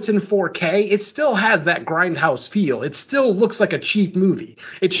even though it's in 4K, it still has that grindhouse feel. It still looks like a cheap movie.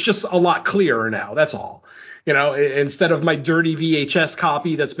 It's just a lot clearer now. That's all. You know, instead of my dirty VHS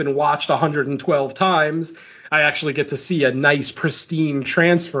copy that's been watched 112 times, I actually get to see a nice, pristine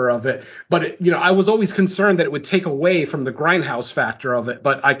transfer of it. But, you know, I was always concerned that it would take away from the grindhouse factor of it.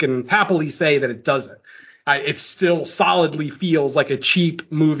 But I can happily say that it doesn't. It still solidly feels like a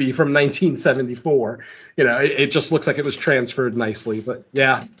cheap movie from 1974. You know, it just looks like it was transferred nicely. But,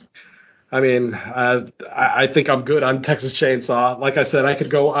 yeah, I mean, I think I'm good on Texas Chainsaw. Like I said, I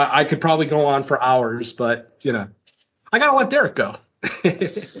could probably go on for hours. But, you know, I got to let Derek go.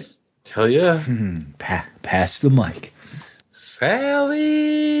 Hell yeah. Pass the mic.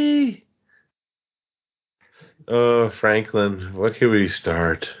 Sally! Oh, Franklin, what can we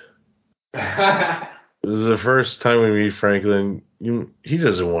start? This is the first time we meet Franklin. He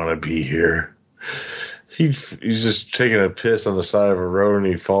doesn't want to be here. He's just taking a piss on the side of a road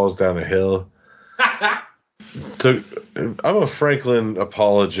and he falls down a hill. So, I'm a Franklin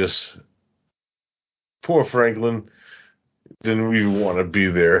apologist. Poor Franklin didn't even want to be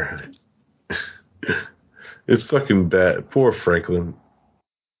there. It's fucking bad. Poor Franklin.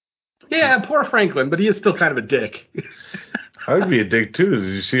 Yeah, poor Franklin, but he is still kind of a dick. I'd be a dick too.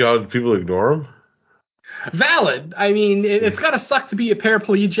 Did you see how people ignore him? Valid. I mean, it's got to suck to be a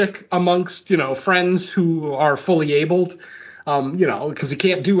paraplegic amongst, friends who are fully abled, because you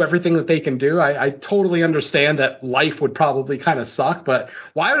can't do everything that they can do. I totally understand that life would probably kind of suck, but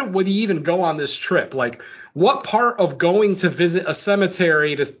why would he even go on this trip? Like, what part of going to visit a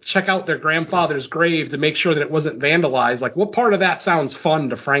cemetery to check out their grandfather's grave to make sure that it wasn't vandalized, like, what part of that sounds fun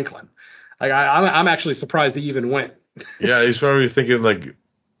to Franklin? Like, I'm actually surprised he even went. Yeah, he's probably thinking, like,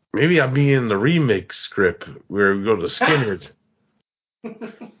 maybe I'll be in the remake script where we go to Skinner.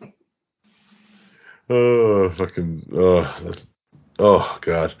 Oh,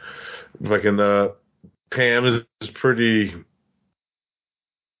 God. Fucking, Pam is pretty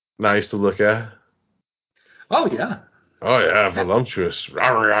nice to look at. Oh, yeah. Oh, yeah, voluptuous.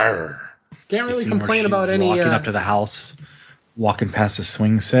 Can't really complain about any... Walking up to the house, walking past the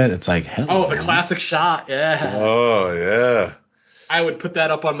swing set, it's like... Oh, the classic shot, yeah. Oh, yeah. I would put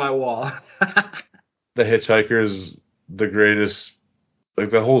that up on my wall. The Hitchhiker is the greatest.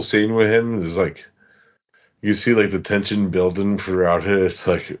 Like, the whole scene with him is like, you see like the tension building throughout it. It's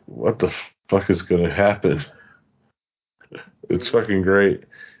like, what the fuck is going to happen? It's fucking great.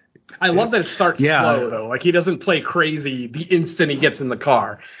 I love that it starts slow, though. Like, he doesn't play crazy the instant he gets in the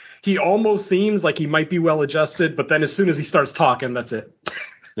car. He almost seems like he might be well adjusted, but then as soon as he starts talking, that's it.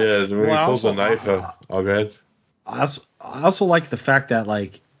 Yeah, when he pulls the knife out. Oh, go ahead. I also like the fact that,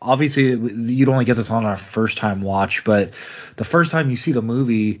 like, obviously you'd only get this on our first time watch, but the first time you see the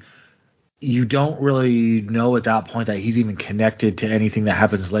movie, you don't really know at that point that he's even connected to anything that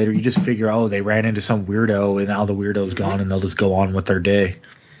happens later. You just figure, oh, they ran into some weirdo and now the weirdo's gone and they'll just go on with their day.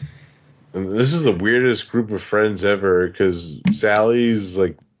 And this is the weirdest group of friends ever, because Sally's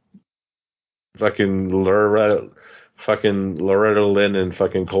like fucking Loretta Lynn and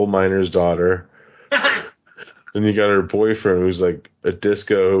fucking coal miner's daughter. Then you got her boyfriend who's like a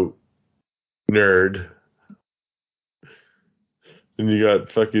disco nerd. And you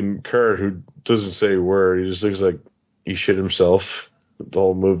got fucking Kurt who doesn't say a word. He just looks like he shit himself the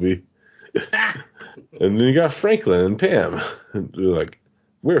whole movie. And then you got Franklin and Pam. And they're like,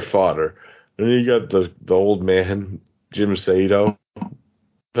 we're fodder. And then you got the old man, Jim Sato.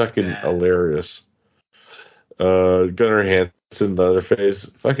 Fucking hilarious. Gunnar Hansen, the other face.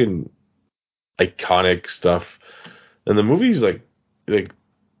 Fucking iconic stuff. And the movie's like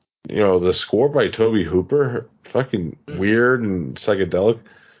the score by Toby Hooper, fucking weird and psychedelic.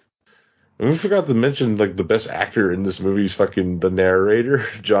 And we forgot to mention, like, the best actor in this movie is fucking the narrator,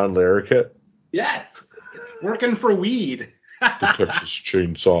 John Larroquette. Yes, working for weed. The Texas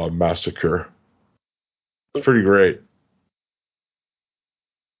Chainsaw Massacre. It's pretty great.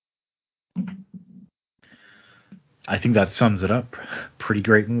 I think that sums it up. Pretty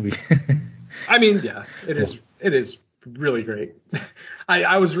great movie. I mean, yeah, it is. It is really great.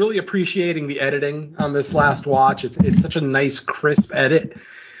 I was really appreciating the editing on this last watch. It's such a nice, crisp edit.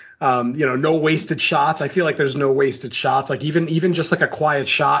 No wasted shots. I feel like there's no wasted shots. Like even just like a quiet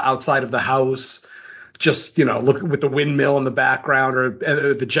shot outside of the house, just look with the windmill in the background or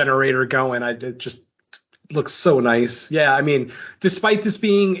the generator going. It just looks so nice. Yeah, I mean, despite this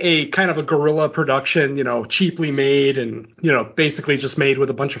being a kind of a guerrilla production, cheaply made and basically just made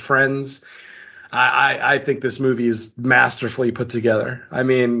with a bunch of friends. I think this movie is masterfully put together. I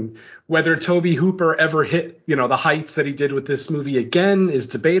mean, whether Toby Hooper ever hit, the heights that he did with this movie again is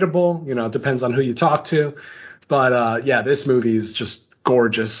debatable. It depends on who you talk to. But, this movie is just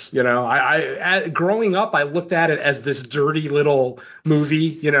gorgeous. Growing up, I looked at it as this dirty little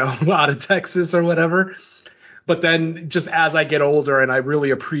movie, out of Texas or whatever. But then just as I get older and I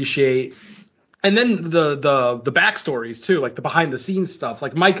really appreciate, and then the backstories too, like the behind the scenes stuff,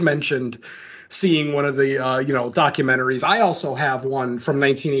 like Mike mentioned, seeing one of the documentaries. I also have one from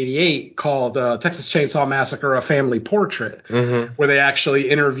 1988 called Texas Chainsaw Massacre: A Family Portrait, where they actually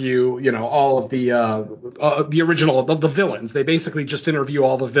interview all of the original the villains. They basically just interview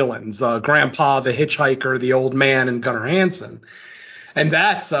all the villains: Grandpa, the hitchhiker, the old man, and Gunnar Hansen. And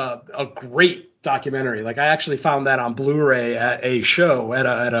that's a great documentary. Like, I actually found that on Blu-ray at a show at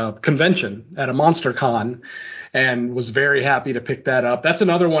a convention at a Monster Con. And was very happy to pick that up. That's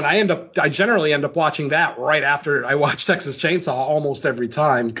another one. I generally end up watching that right after I watch Texas Chainsaw almost every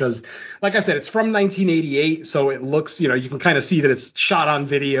time because, like I said, it's from 1988, so it looks, you can kind of see that it's shot on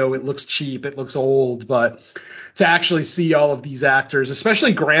video. It looks cheap. It looks old, but to actually see all of these actors,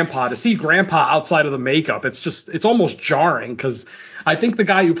 especially Grandpa, to see Grandpa outside of the makeup, it's almost jarring because I think the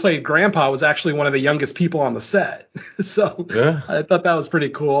guy who played Grandpa was actually one of the youngest people on the set. So yeah. I thought that was pretty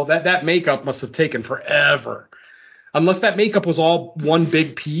cool. That makeup must have taken forever. unless that makeup was all one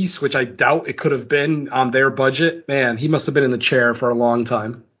big piece, which I doubt it could have been on their budget, man, he must have been in the chair for a long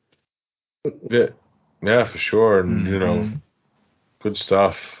time. Yeah, for sure. And, you know, good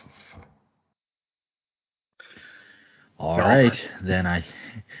stuff. All right. Then I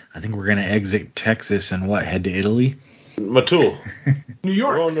think we're going to exit Texas and head to Italy? Matul. New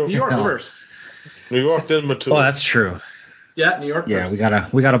York. New York first. New York, then Matul. Oh, that's true. Yeah, New York. Yeah,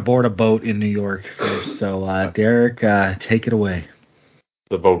 first. we gotta board a boat in New York first. So, Derek, take it away.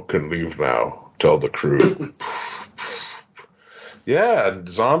 The boat can leave now. Tell the crew. Yeah,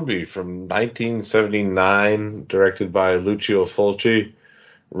 Zombie from 1979, directed by Lucio Fulci,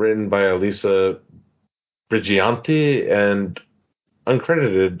 written by Elisa Brigianti, and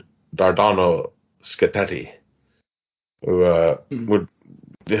uncredited Dardano Scapetti. Who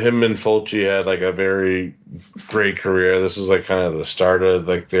him and Fulci had like a very great career. This was like kind of the start of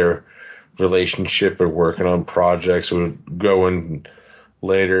like their relationship and working on projects. Would go in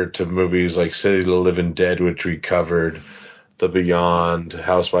later to movies like City of the Living Dead, which we covered, The Beyond,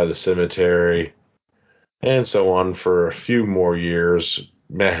 House by the Cemetery, and so on for a few more years.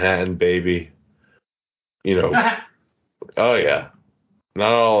 Manhattan Baby, you know. Oh yeah,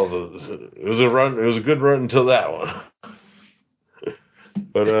 not all the. It was a run. It was a good run until that one.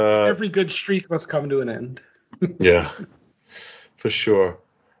 But every good streak must come to an end. Yeah, for sure.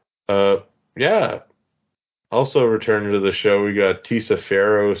 Yeah. Also returning to the show, we got Tisa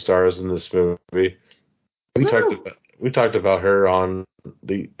Farrow stars in this movie. We talked about her on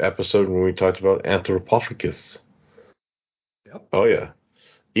the episode when we talked about Anthropophagus. Yep. Oh yeah,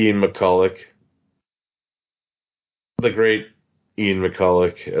 Ian McCulloch, the great Ian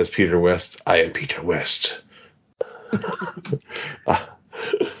McCulloch as Peter West. I am Peter West.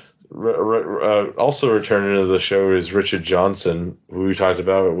 Also returning to the show is Richard Johnson, who we talked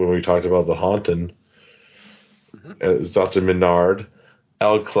about when we talked about The Haunting. It's Dr. Menard.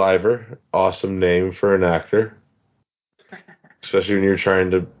 Al Cliver, awesome name for an actor, especially when you're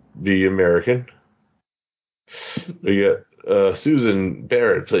trying to be American. We got Susan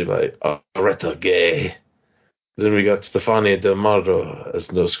Barrett, played by Aretha Gay. Then we got Stefania Del Mardo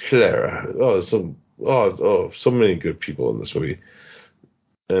as Nos Clara. So many good people in this movie.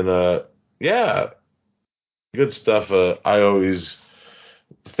 And yeah, good stuff. The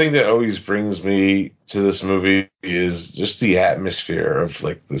thing that always brings me to this movie is just the atmosphere of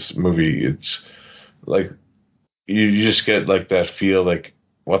like this movie. It's like you just get like that feel like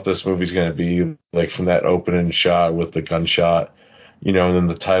what this movie's gonna be like from that opening shot with the gunshot, you know, and then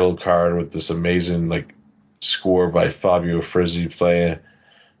the title card with this amazing like score by Fabio Frizzi playing,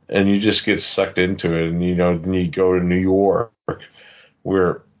 and you just get sucked into it. And you know, then you go to New York,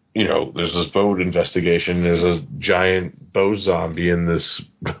 where you know there's this boat investigation. There's a giant boat zombie in this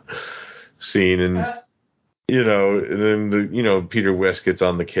scene, and you know, and then Peter West gets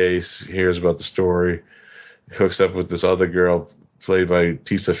on the case, hears about the story, hooks up with this other girl played by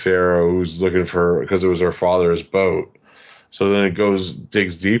Tisa Farrow, who's looking for her because it was her father's boat. So then it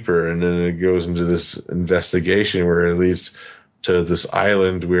digs deeper, and then it goes into this investigation where it leads to this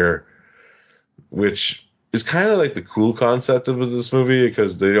island which is kind of like the cool concept of this movie,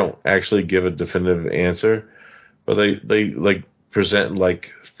 because they don't actually give a definitive answer, but they like present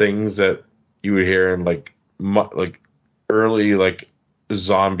like things that you would hear in like early like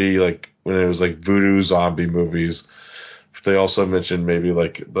zombie, like when it was like voodoo zombie movies. They also mentioned maybe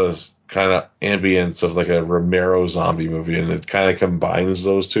like the kind of ambience of like a Romero zombie movie, and it kind of combines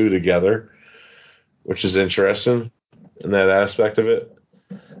those two together, which is interesting in that aspect of it.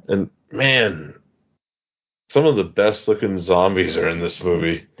 And man, some of the best looking zombies are in this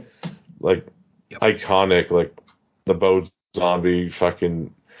movie. Like iconic, like the boat zombie,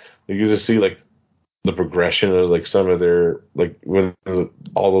 fucking, you just see like the progression of like some of their, like when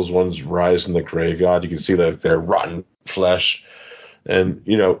all those ones rise in the graveyard, you can see like their rotten flesh. And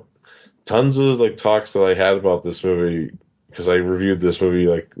you know, tons of like talks that I had about this movie, because I reviewed this movie,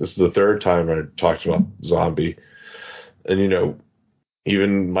 like this is the third time I talked about Zombie. And you know,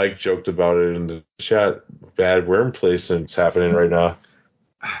 even Mike joked about it in the chat, bad worm placement's happening right now.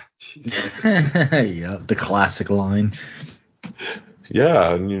 Yeah, the classic line.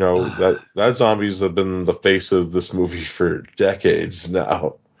 Yeah, and you know, that zombies have been the face of this movie for decades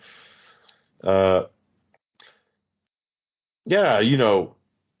now. Yeah, you know,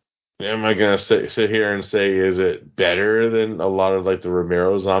 am I gonna sit here and say is it better than a lot of like the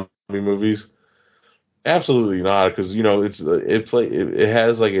Romero zombie movies? Absolutely not, because you know it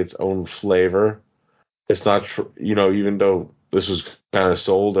has like its own flavor. It's not you know, even though this was kind of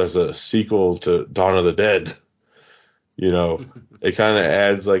sold as a sequel to Dawn of the Dead, you know, it kind of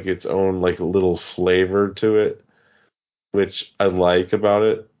adds like its own like little flavor to it. which I like about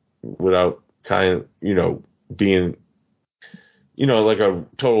it, without being, like a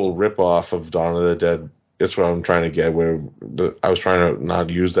total ripoff of Dawn of the Dead. That's what I'm trying to get. I was trying to not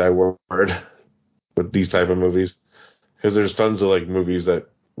use that word with these type of movies, because there's tons of like movies that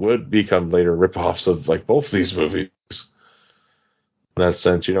would become later ripoffs of like both of these movies. In that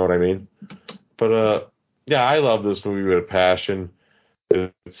sense, you know what I mean? But yeah, I love this movie with a passion.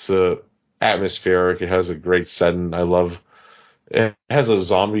 It's atmospheric. It has a great setting. It has a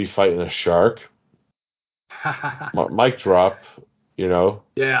zombie fighting a shark. Mic drop,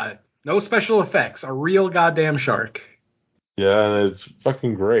 Yeah, no special effects. A real goddamn shark. Yeah, and it's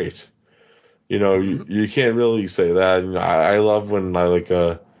fucking great. You can't really say that. And I love when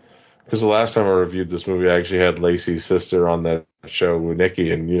because the last time I reviewed this movie, I actually had Lacey's sister on that show with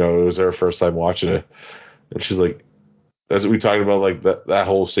Nikki, and it was her first time watching it, and she's like, "That's what we talked about, like that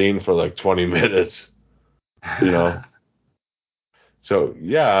whole scene for like 20 minutes." So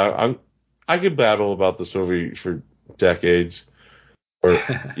yeah, I could battle about this movie for decades, but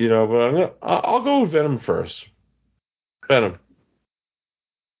I'll go with Venom first. Venom.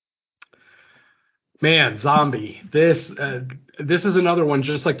 Man, Zombie. This is another one,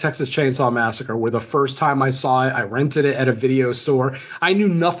 just like Texas Chainsaw Massacre, where the first time I saw it, I rented it at a video store. I knew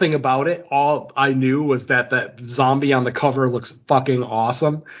nothing about it. All I knew was that zombie on the cover looks fucking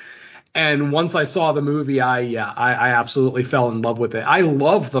awesome. And once I saw the movie, I absolutely fell in love with it. I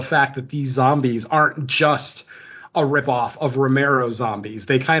love the fact that these zombies aren't just a ripoff of Romero zombies.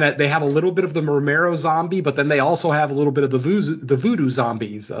 They have a little bit of the Romero zombie, but then they also have a little bit of the voodoo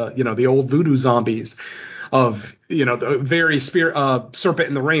zombies, the old voodoo zombies of, the very serpent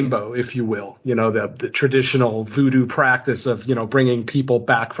in the rainbow, if you will, the traditional voodoo practice of, bringing people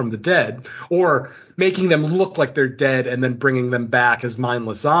back from the dead or making them look like they're dead and then bringing them back as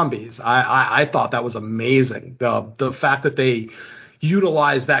mindless zombies. I thought that was amazing. The fact that they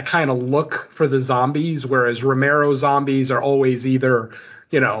utilize that kind of look for the zombies, whereas Romero zombies are always either,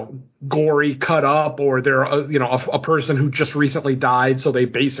 gory, cut up, or they're, a person who just recently died, so they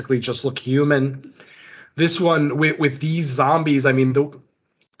basically just look human. This one, with these zombies, I mean,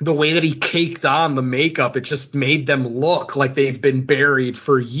 the way that he caked on the makeup, it just made them look like they've been buried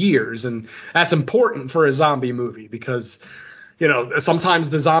for years, and that's important for a zombie movie because sometimes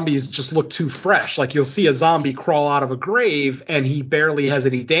the zombies just look too fresh. Like you'll see a zombie crawl out of a grave and he barely has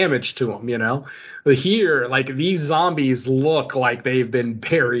any damage to him, But here, like these zombies look like they've been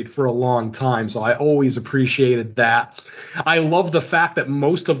buried for a long time. So I always appreciated that. I love the fact that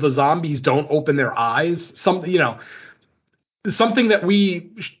most of the zombies don't open their eyes. Something that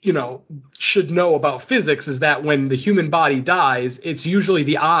we, should know about physics is that when the human body dies, it's usually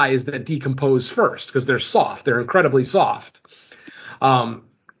the eyes that decompose first because they're soft. They're incredibly soft.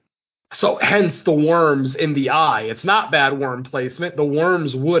 So hence the worms in the eye. It's not bad worm placement. The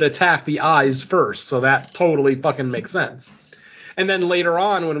worms would attack the eyes first. So that totally fucking makes sense. And then later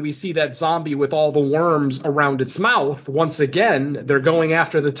on, when we see that zombie with all the worms around its mouth, once again, they're going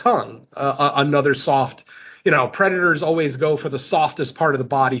after the tongue. Another soft, predators always go for the softest part of the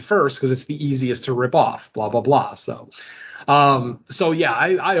body first because it's the easiest to rip off, blah, blah, blah. So yeah,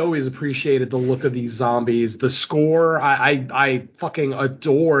 I always appreciated the look of these zombies. The score, I fucking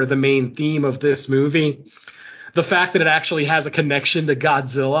adore the main theme of this movie. The fact that it actually has a connection to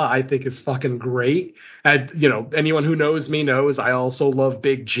Godzilla, I think is fucking great. And, anyone who knows me knows I also love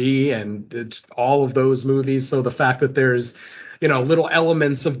Big G and all of those movies. So the fact that there's, little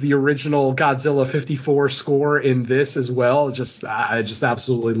elements of the original Godzilla 54 score in this as well, I just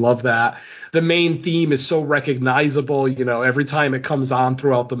absolutely love that. The main theme is so recognizable, every time it comes on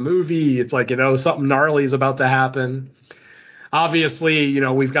throughout the movie, it's like, something gnarly is about to happen. Obviously,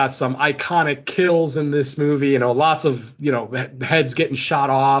 we've got some iconic kills in this movie, lots of, heads getting shot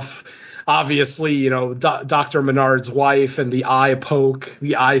off. Obviously, Dr. Menard's wife and the eye poke,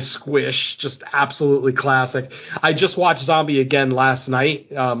 the eye squish, just absolutely classic. I just watched Zombie again last night,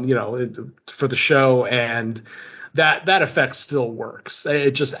 for the show, and that effect still works.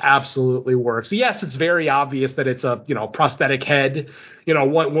 It just absolutely works. Yes, it's very obvious that it's a, prosthetic head,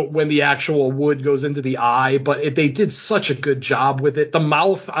 when the actual wood goes into the eye, but they did such a good job with it. The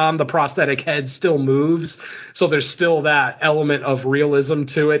mouth on the prosthetic head still moves, so there's still that element of realism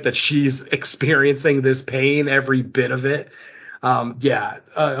to it, that she's experiencing this pain, every bit of it.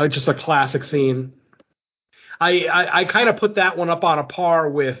 Just a classic scene. I kind of put that one up on a par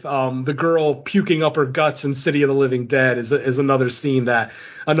with the girl puking up her guts in City of the Living Dead is another scene death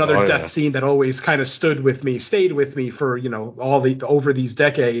scene that always kind of stayed with me for, you know, over these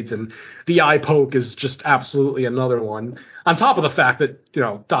decades. And the eye poke is just absolutely another one. On top of the fact that, you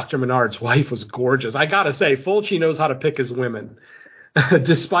know, Dr. Menard's wife was gorgeous. I gotta say, Fulci knows how to pick his women.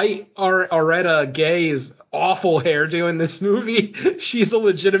 Despite Aureta Gay's awful hairdo in this movie, she's a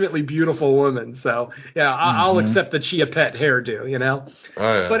legitimately beautiful woman. So yeah, I'll accept the Chia Pet hairdo, you know.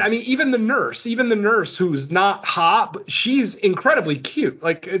 Oh, yeah. But I mean, even the nurse who's not hot, but she's incredibly cute.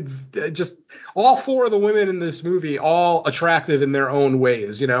 Like just all four of the women in this movie, all attractive in their own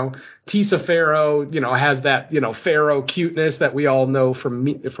ways. You know, Tisa Farrow, you know, has that, you know, Farrow cuteness that we all know from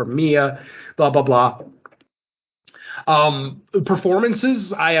Mia. Blah blah blah.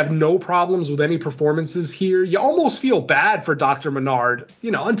 Performances, I have no problems with any performances here. You almost feel bad for Dr. Menard,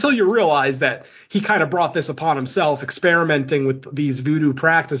 you know, until you realize that he kind of brought this upon himself, experimenting with these voodoo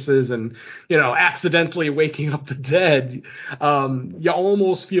practices and, you know, accidentally waking up the dead. You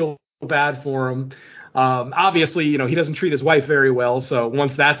almost feel bad for him. Obviously, you know, he doesn't treat his wife very well, so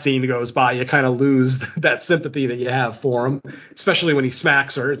once that scene goes by, you kind of lose that sympathy that you have for him, especially when he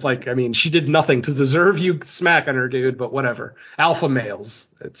smacks her. It's like, I mean, she did nothing to deserve you smacking her, dude, but whatever. Alpha males,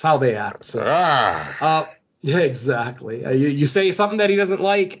 it's how they act. So, yeah, exactly. You say something that he doesn't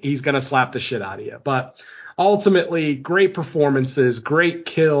like, he's going to slap the shit out of you. But ultimately, great performances, great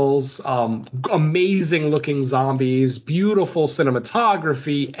kills, amazing looking zombies, beautiful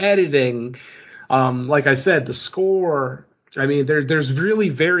cinematography, editing. Like I said, the score, I mean, there's really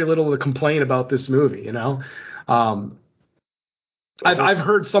very little to complain about this movie, you know? I've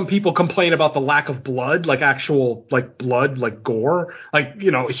heard some people complain about the lack of blood, like actual, like blood, like gore, like,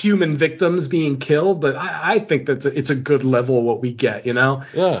 you know, human victims being killed. But I think that it's a good level of what we get, you know?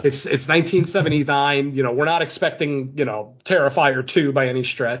 Yeah. It's 1979, you know, we're not expecting, you know, Terrifier 2 by any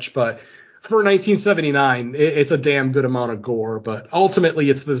stretch, but for 1979, it's a damn good amount of gore, but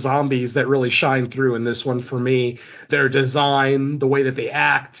ultimately it's the zombies that really shine through in this one for me. Their design, the way that they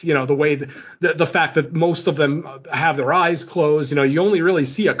act, you know, the way the fact that most of them have their eyes closed. You know, you only really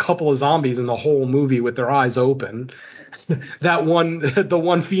see a couple of zombies in the whole movie with their eyes open. The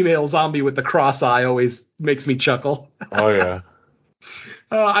one female zombie with the cross eye always makes me chuckle. Oh yeah.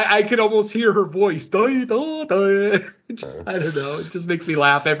 I could almost hear her voice. I don't know. It just makes me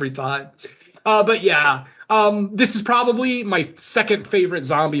laugh every time. But yeah, this is probably my second favorite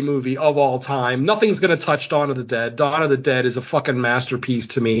zombie movie of all time. Nothing's going to touch Dawn of the Dead. Dawn of the Dead is a fucking masterpiece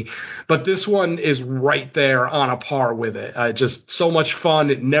to me. But this one is right there on a par with it. Just so much fun.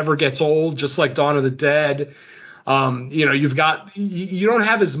 It never gets old, just like Dawn of the Dead. You know, you don't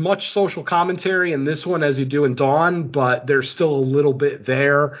have as much social commentary in this one as you do in Dawn, but there's still a little bit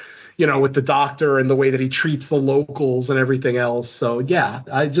there, you know, with the doctor and the way that he treats the locals and everything else. So yeah,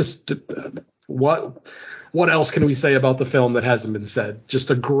 what else can we say about the film that hasn't been said?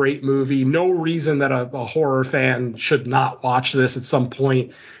 Just a great movie. No reason that a horror fan should not watch this at some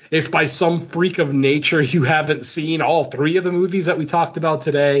point. If by some freak of nature you haven't seen all three of the movies that we talked about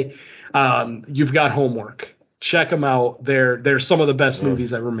today, you've got homework. Check them out. They're some of the best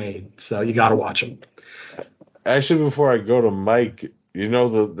movies ever made. So you got to watch them. Actually, before I go to Mike, you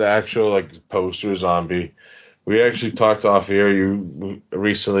know the actual like poster zombie. We actually talked off air. You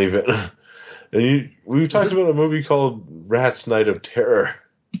recently, and we talked about a movie called Rat's Night of Terror.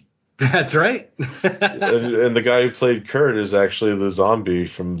 That's right. and the guy who played Kurt is actually the zombie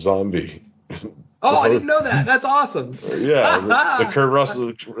from Zombie. Oh, I didn't know that. That's awesome. Yeah, the Kurt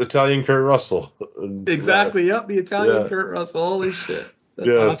Russell, Italian Kurt Russell. Exactly. Yep, the Italian Kurt Russell. Holy shit. That's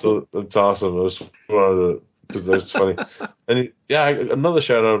awesome. So that's awesome. It was one of the because that's funny. And another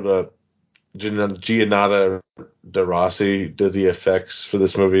shout out. Giannato De Rossi did the effects for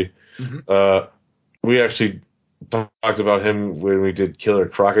this movie. Mm-hmm. We actually talked about him when we did Killer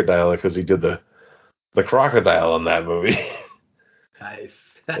Crocodile because he did the crocodile in that movie. Nice.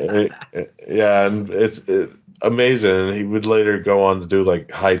 Yeah, and it's amazing. He would later go on to do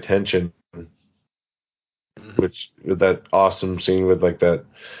like High Tension, which with that awesome scene with like that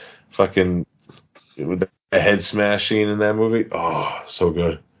fucking with the head smash scene in that movie. Oh, so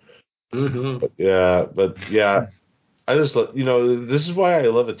good. Mm-hmm. But yeah, I just this is why I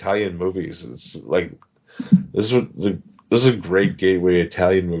love Italian movies. It's like this is a great gateway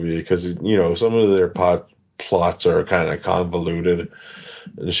Italian movie because some of their plots are kind of convoluted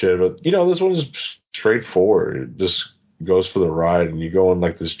and shit, but this one's straightforward. It just goes for the ride, and you go on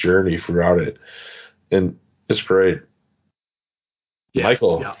like this journey throughout it, and it's great. Yeah,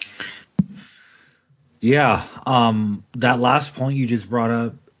 Michael. Yeah. That last point you just brought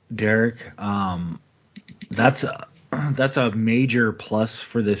up, Derek, that's a major plus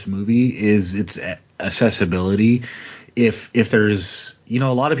for this movie is its accessibility. If there's, a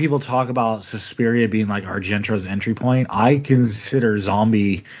lot of people talk about Suspiria being like Argento's entry point. I consider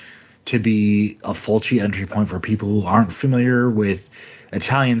Zombie to be a Fulci entry point for people who aren't familiar with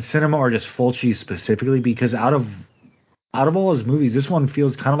Italian cinema or just Fulci specifically, because out of all his movies, this one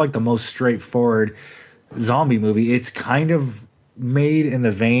feels kind of like the most straightforward zombie movie. It's kind of made in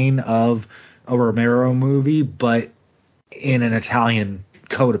the vein of a Romero movie, but in an Italian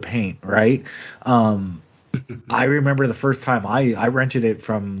coat of paint, right? I remember the first time I rented it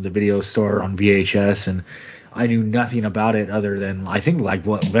from the video store on VHS, and I knew nothing about it other than, I think, like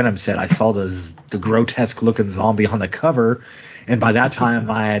what Venom said, I saw the grotesque looking zombie on the cover, and by that time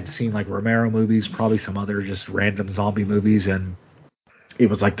I had seen like Romero movies, probably some other just random zombie movies, and it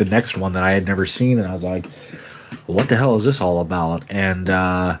was like the next one that I had never seen, and I was like, what the hell is this all about? And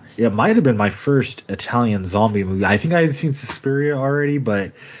it might have been my first Italian zombie movie. I think I had seen Suspiria already,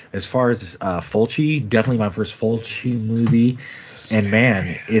 but as far as Fulci, definitely my first Fulci movie. And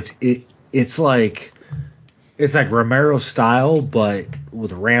man, it's like Romero style, but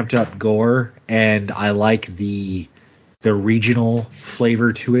with ramped up gore, and I like the regional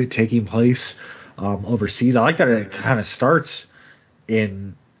flavor to it taking place overseas. I like that it kind of starts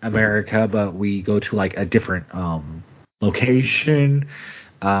in America, but we go to like a different location.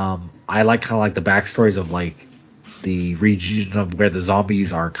 I like kind of like the backstories of like the region of where the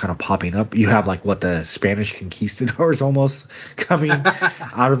zombies are kind of popping up. You have like what the Spanish conquistadors almost coming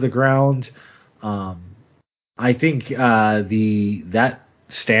out of the ground. I think that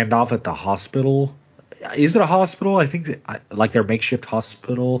standoff at the hospital, is it a hospital? I think like their makeshift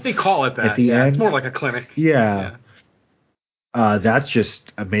hospital. They call it that. At the end. It's more like a clinic. Yeah. That's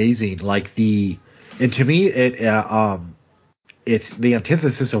just amazing. And to me, it's the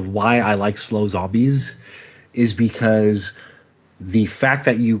antithesis of why I like slow zombies, is because the fact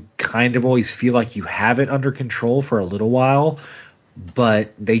that you kind of always feel like you have it under control for a little while,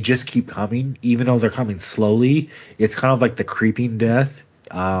 but they just keep coming, even though they're coming slowly. It's kind of like the creeping death,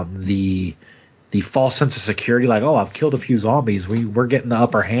 the false sense of security, like, oh, I've killed a few zombies, we're getting the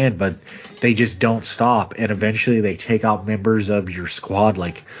upper hand, but they just don't stop, and eventually they take out members of your squad,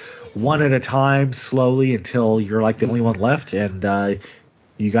 like, one at a time, slowly, until you're, like, the only one left, and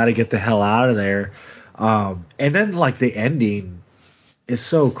you got to get the hell out of there. And then, like, the ending is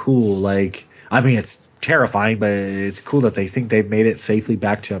so cool. Like, I mean, it's terrifying, but it's cool that they think they've made it safely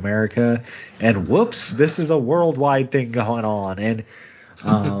back to America, and whoops, this is a worldwide thing going on, and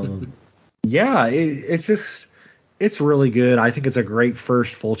yeah, it's really good. I think it's a great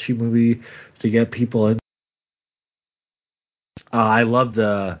first Fulci movie to get people in. I love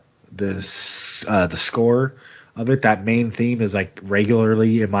the score of it. That main theme is like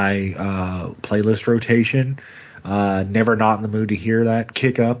regularly in my playlist rotation. Never not in the mood to hear that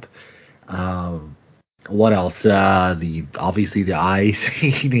kick up. What else? Obviously the eye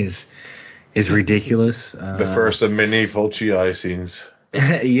scene is ridiculous. The first of many Fulci eye scenes.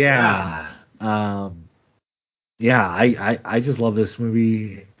 Yeah. I just love this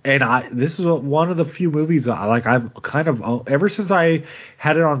movie, and this is one of the few movies that I've kind of, ever since I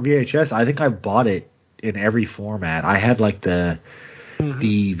had it on VHS, I think I've bought it in every format. I had like the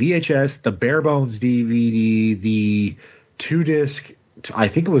VHS, the bare bones DVD, the 2-disc, I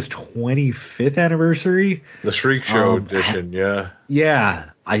think it was 25th anniversary, the Shriek Show edition. Yeah,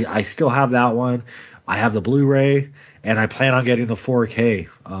 I still have that one. I have the Blu-ray, and I plan on getting the 4K.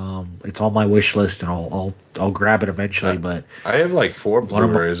 It's on my wish list, and I'll grab it eventually. But I have like 4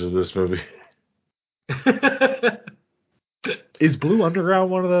 Blu-rays of this movie. Is Blue Underground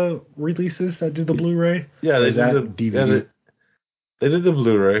one of the releases that did the Blu-ray? Yeah, they did the DVD. Yeah, they did the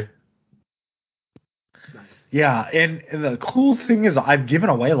Blu-ray. Yeah, and the cool thing is I've given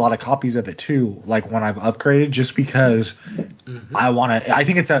away a lot of copies of it too, like when I've upgraded, just because I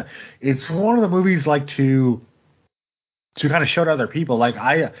think it's one of the movies like to kind of show to other people. Like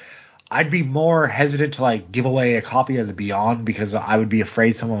I'd be more hesitant to like give away a copy of The Beyond, because I would be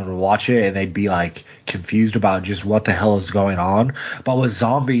afraid someone would watch it and they'd be like confused about just what the hell is going on. But with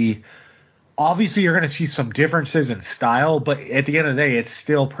Zombie, obviously you're going to see some differences in style, but at the end of the day, it's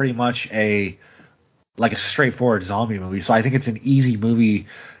still pretty much a straightforward zombie movie. So I think it's an easy movie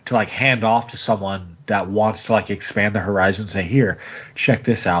to like hand off to someone that wants to like expand the horizon, say, here, check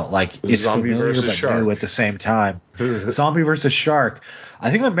this out. Like, it's Zombie familiar but Shark. new at the same time. Zombie versus Shark. I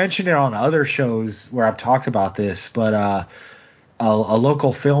think I mentioned it on other shows where I've talked about this, but a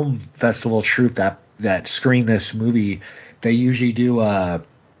local film festival troupe that screened this movie, they usually do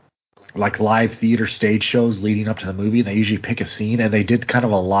like live theater stage shows leading up to the movie, and they usually pick a scene, and they did kind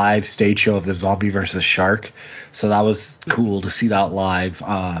of a live stage show of the zombie versus shark. So that was cool to see that live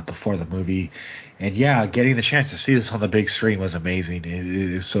before the movie. And yeah, getting the chance to see this on the big screen was amazing. It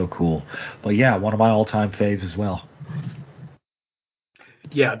is so cool. But yeah, one of my all-time faves as well.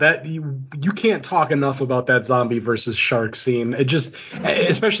 Yeah, that you can't talk enough about that zombie versus shark scene. It just,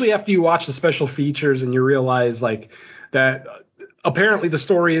 especially after you watch the special features and you realize like that apparently the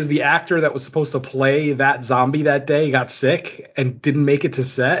story is the actor that was supposed to play that zombie that day got sick and didn't make it to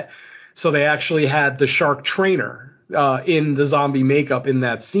set. So they actually had the shark trainer in the zombie makeup in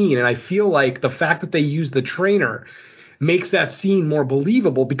that scene. And I feel like the fact that they used the trainer makes that scene more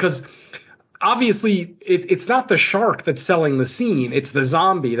believable because obviously it's not the shark that's selling the scene. It's the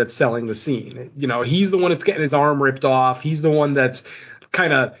zombie that's selling the scene. You know, he's the one that's getting his arm ripped off. He's the one that's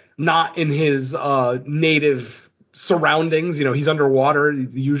kind of not in his native surroundings. You know, he's underwater.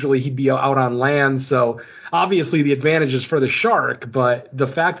 Usually he'd be out on land. So obviously the advantage is for the shark, but the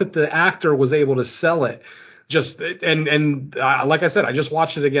fact that the actor was able to sell it just, and like I said, I just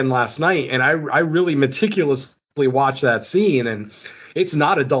watched it again last night and I really meticulously watched that scene, and it's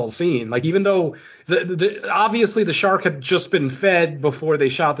not a dull scene. Like, even though obviously the shark had just been fed before they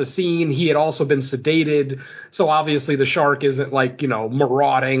shot the scene, he had also been sedated. So obviously the shark isn't like, you know,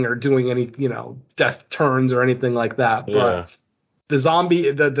 marauding or doing any, you know, death turns or anything like that. Yeah. But the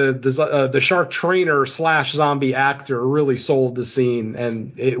zombie, the shark trainer / zombie actor really sold the scene,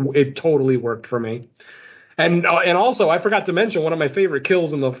 and it totally worked for me. And also, I forgot to mention, one of my favorite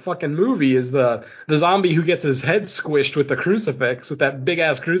kills in the fucking movie is the zombie who gets his head squished with the crucifix, with that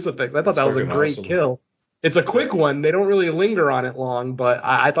big-ass crucifix. I thought that was a great kill. It's a quick one. They don't really linger on it long, but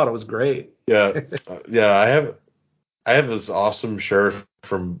I thought it was great. Yeah. Yeah, I have this awesome shirt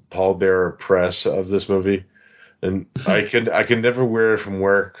from Paul Bearer Press of this movie, and I can never wear it from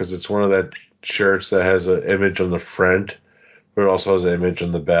work because it's one of that shirts that has an image on the front, but it also has an image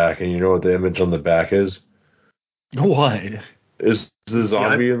on the back. And you know what the image on the back is? What? Is the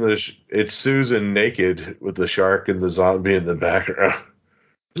zombie in the... It's Susan naked with the shark and the zombie in the background.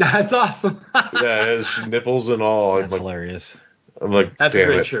 That's awesome. Yeah, it has nipples and all. That's hilarious. I'm like, that's a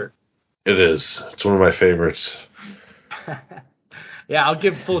great shirt. It is. It's one of my favorites. Yeah, I'll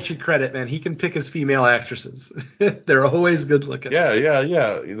give Fulci credit, man. He can pick his female actresses. They're always good looking. Yeah.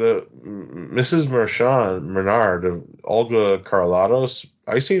 The Mrs. Menard, Olga Carlatos.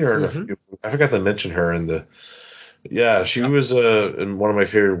 I seen her in a few. I forgot to mention her in the... Yeah, she was in one of my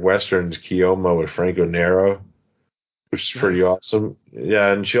favorite westerns, Keoma, with Franco Nero, which is pretty awesome.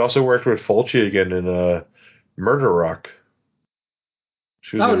 Yeah, and she also worked with Fulci again in Murder Rock.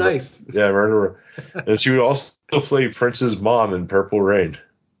 She was nice. Murder Rock. And she would also play Prince's mom in Purple Rain.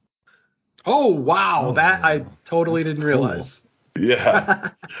 Oh, wow. That I totally didn't realize. Yeah.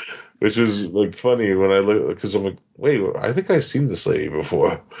 Which was like funny when I look, because I'm like, wait, I think I've seen this lady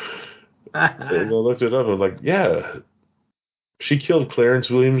before. And I looked it up and I'm like, yeah, she killed Clarence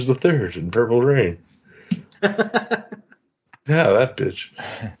Williams III in Purple Rain. Yeah, that bitch.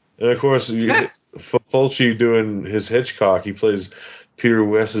 And of course, Fulci doing his Hitchcock, he plays Peter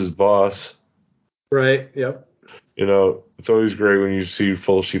West's boss. Right, yep. You know, it's always great when you see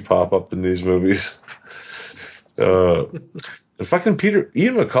Fulci pop up in these movies. Fucking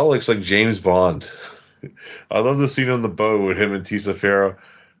Ian McCulloch's like James Bond. I love the scene on the boat with him and Tisa Farrow.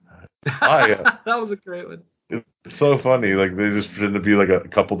 That was a great one. It's so funny. Like, they just pretend to be like a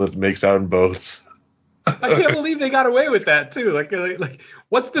couple that makes out in boats. I can't believe they got away with that too. Like,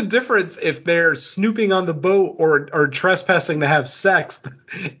 what's the difference if they're snooping on the boat or trespassing to have sex?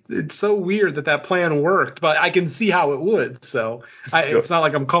 It's so weird that plan worked, but I can see how it would. So it's not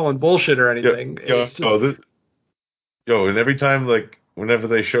like I'm calling bullshit or anything. And every time, like, whenever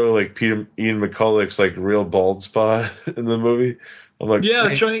they show like Ian McCulloch's like real bald spot in the movie, I'm like, yeah,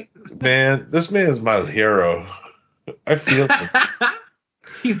 that's right. Man, this man is my hero. I feel him.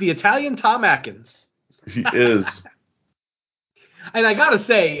 He's the Italian Tom Atkins. He is. And I gotta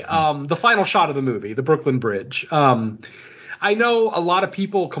say, the final shot of the movie, the Brooklyn Bridge. I know a lot of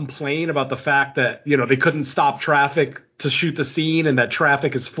people complain about the fact that, you know, they couldn't stop traffic to shoot the scene and that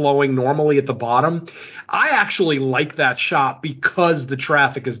traffic is flowing normally at the bottom. I actually like that shot because the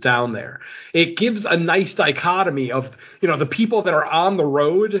traffic is down there. It gives a nice dichotomy of, you know, the people that are on the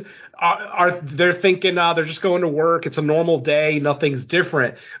road they're thinking, they're just going to work. It's a normal day. Nothing's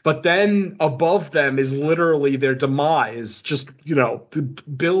different. But then above them is literally their demise, just, you know,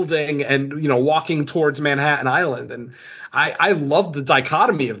 building and, you know, walking towards Manhattan Island. And I love the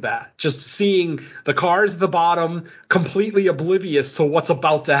dichotomy of that. Just seeing the cars at the bottom completely oblivious to what's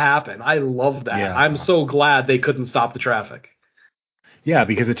about to happen. I love that. Yeah. I'm so glad they couldn't stop the traffic. Yeah,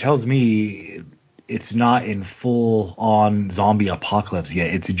 because it tells me it's not in full on zombie apocalypse yet.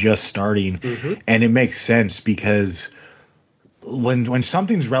 It's just starting, and it makes sense because when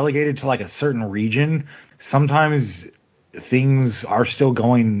something's relegated to like a certain region, sometimes things are still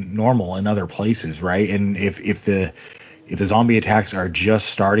going normal in other places, right? And if the zombie attacks are just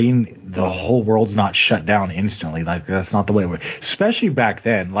starting, the whole world's not shut down instantly. Like, that's not the way it works. Especially back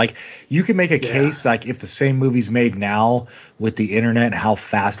then. Like, you can make a case, like, if the same movie's made now with the internet and how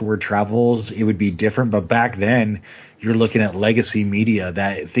fast word travels, it would be different. But back then, you're looking at legacy media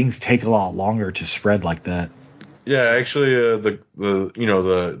that things take a lot longer to spread like that. Yeah, actually,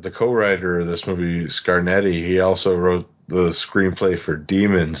 the co-writer of this movie, Scarnetti, he also wrote the screenplay for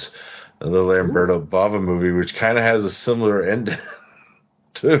Demons, the Lamberto Bava movie, which kind of has a similar ending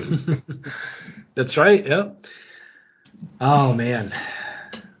too. That's right. Yep. Oh man,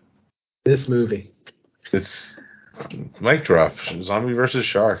 this movie. It's mic drop. Zombie versus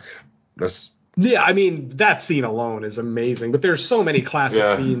shark. Yeah, I mean, that scene alone is amazing, but there's so many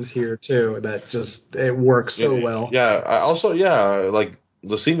classic scenes here too that just it works so well. Yeah, like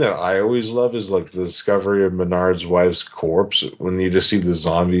the scene that I always love is like the discovery of Menard's wife's corpse when you just see the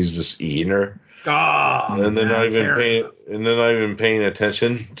zombies just eating her. And they're not even paying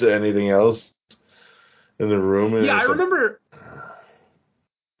attention to anything else in the room. And I remember.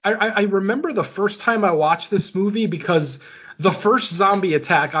 I remember the first time I watched this movie because the first zombie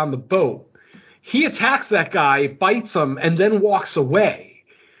attack on the boat, he attacks that guy, bites him, and then walks away.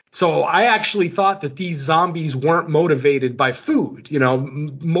 So I actually thought that these zombies weren't motivated by food. You know,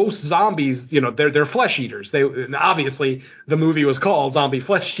 most zombies, you know, they're flesh eaters. And obviously the movie was called Zombie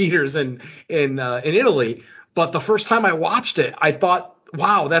Flesh Eaters in Italy. But the first time I watched it, I thought,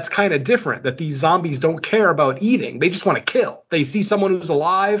 wow, that's kind of different, that these zombies don't care about eating. They just want to kill. They see someone who's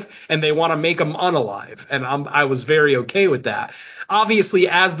alive and they want to make them unalive. And I was very okay with that. Obviously,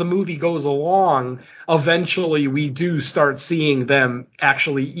 as the movie goes along, eventually we do start seeing them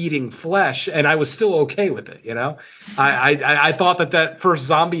actually eating flesh, and I was still okay with it, you know? I thought that first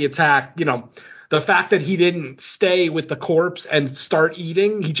zombie attack, you know, the fact that he didn't stay with the corpse and start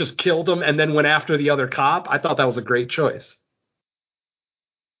eating, he just killed him and then went after the other cop, I thought that was a great choice.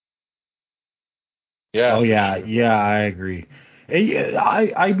 Yeah. Oh, yeah, I agree.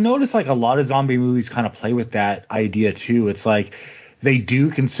 I've noticed like a lot of zombie movies kind of play with that idea too. It's like they do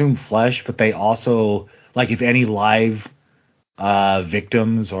consume flesh, but they also, like, if any live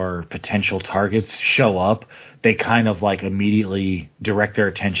victims or potential targets show up, they kind of like immediately direct their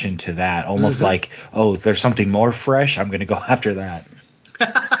attention to that, almost like, oh, if there's something more fresh, I'm going to go after that.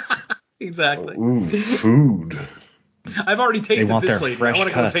 Exactly. Ooh, food. I've already tasted this lady. I want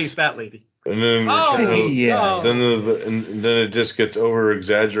to go taste that lady. And then, then it just gets over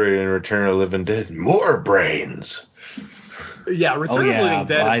exaggerated in Return of the Living Dead. More brains. Yeah, Return of the Living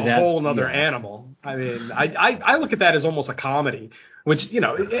Dead is a whole other animal. I mean, I look at that as almost a comedy, which, you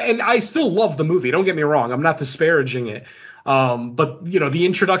know, and I still love the movie. Don't get me wrong. I'm not disparaging it. But, you know, the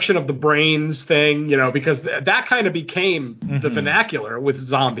introduction of the brains thing, you know, because that kind of became the vernacular with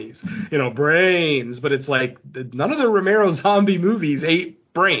zombies, you know, brains. But it's like none of the Romero zombie movies ate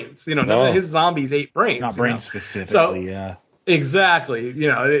brains. You know, none of his zombies ate brains. Not brains specifically, yeah. Exactly. You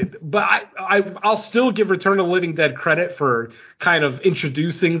know, but I'll still give Return of the Living Dead credit for kind of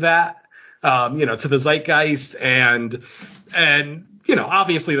introducing that, you know, to the zeitgeist and, you know,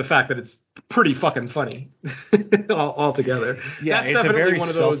 obviously the fact that it's pretty fucking funny altogether. Yeah, that's it's a very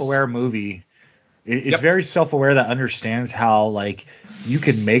self-aware movie. It's very self-aware that understands how, like, you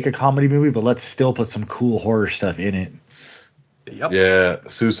can make a comedy movie, but let's still put some cool horror stuff in it. Yep. Yeah,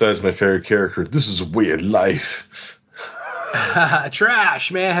 Suicide's my favorite character. This is a weird life.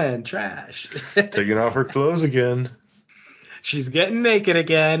 Trash, man, trash. Taking off her clothes again. She's getting naked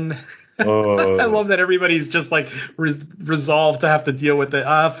again. I love that everybody's just like resolved to have to deal with it.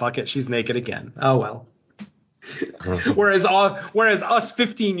 Fuck it, she's naked again. Oh well. Whereas us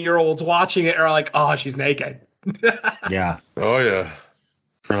 15-year-olds watching it are like, oh, she's naked. Yeah. Oh yeah.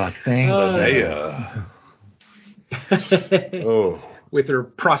 We're like, thank with her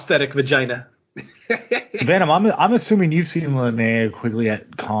prosthetic vagina. Venom, I'm assuming you've seen Linnea Quigley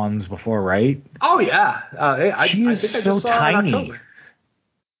at cons before, right? Oh yeah. She is so tiny.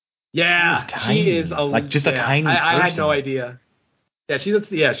 Yeah, she is just a tiny person. I had no idea. Yeah,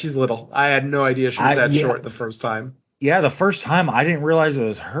 she's little. I had no idea she was that short the first time. Yeah, the first time I didn't realize it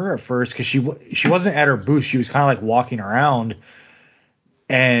was her at first because she wasn't at her booth. She was kind of like walking around,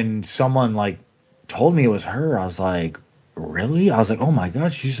 and someone like told me it was her. I was like, really? I was like, oh my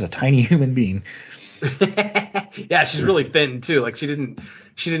god, she's a tiny human being. Yeah, she's really thin too. Like she didn't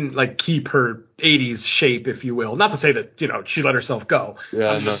like keep her 80s shape, if you will. Not to say that, she let herself go. Yeah,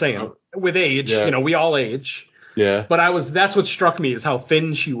 I'm just saying with age, we all age. Yeah. But that's what struck me is how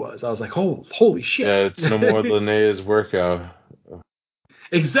thin she was. I was like, oh, holy shit. Yeah, it's no more Linnea's workout.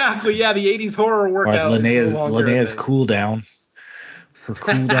 Exactly. Yeah, the 80s horror workout. Linnea's cool down. Her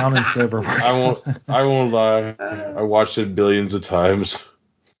cool down and silver. I won't lie. I watched it billions of times.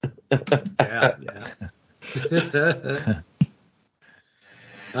 Yeah.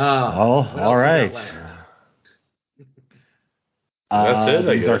 All right. That's it.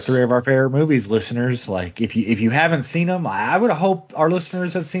 These are three of our favorite movies, listeners. Like, if you haven't seen them, I would hope our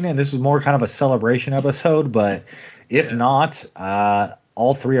listeners have seen it. And this was more kind of a celebration episode, but if not,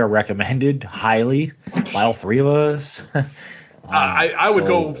 all three are recommended highly by all three of us. I would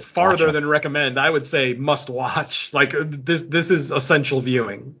go farther than recommend. I would say must watch. Like this is essential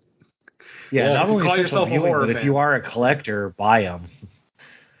viewing. Yeah, not only call yourself viewing, a horror but fan. if you are a collector, buy them.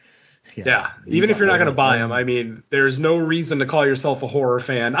 Yeah, even if you're not going to buy them, I mean, there's no reason to call yourself a horror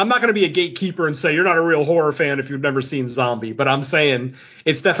fan. I'm not going to be a gatekeeper and say you're not a real horror fan if you've never seen Zombie, but I'm saying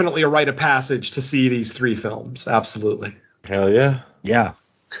it's definitely a rite of passage to see these three films. Absolutely. Hell yeah. Yeah.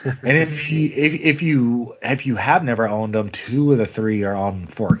 And if you have never owned them, 2 of the 3 are on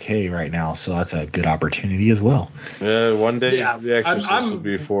 4K right now, so that's a good opportunity as well. Yeah, one day The Exorcist will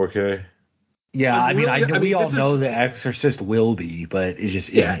be 4K. Yeah, we all know The Exorcist will be, but it just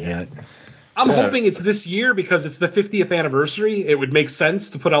isn't yet. I'm hoping it's this year because it's the 50th anniversary. It would make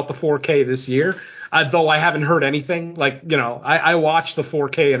sense to put out the 4K this year, though I haven't heard anything. Like, I watched the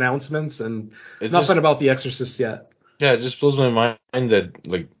 4K announcements and nothing about The Exorcist yet. Yeah, it just blows my mind that,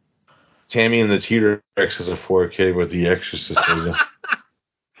 like, Tammy and the T-Rex is a 4K, but The Exorcist isn't.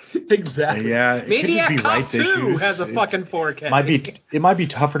 Exactly. Yeah, maybe Cop Cop 2 has a fucking 4K. It might be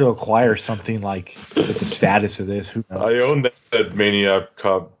tougher to acquire something like with the status of this. Who knows? I own that Maniac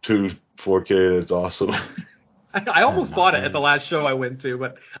Cop 2 4K. It's awesome. I almost bought it at the last show I went to,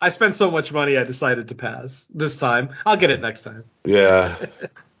 but I spent so much money I decided to pass this time. I'll get it next time. Yeah.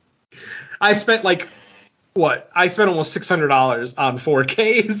 I spent I spent almost $600 on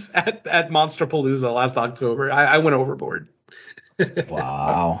 4Ks at Monsterpalooza last October. I went overboard.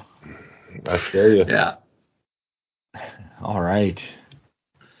 Wow. I feel you. Yeah. All right.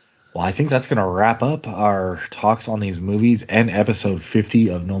 Well, I think that's going to wrap up our talks on these movies and episode 50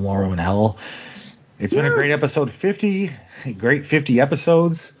 of No More Room in Hell. It's been a great episode 50. Great 50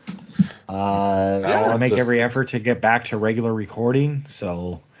 episodes. I want to make every effort to get back to regular recording,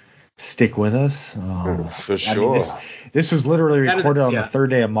 so stick with us. For sure. This was literally recorded on the 3rd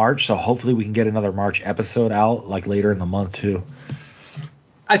day of March, so hopefully we can get another March episode out like later in the month too.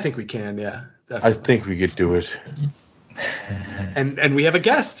 I think we can, yeah. Definitely. I think we could do it. And we have a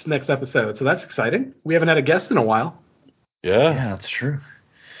guest next episode, so that's exciting. We haven't had a guest in a while. Yeah. Yeah, that's true.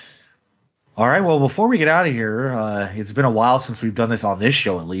 All right, well, before we get out of here, it's been a while since we've done this on this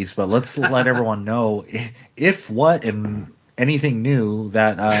show at least, but let's let everyone know and anything new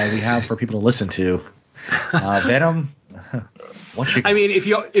that we have for people to listen to. Venom.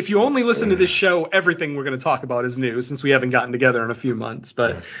 If you only listen to this show, everything we're going to talk about is new since we haven't gotten together in a few months.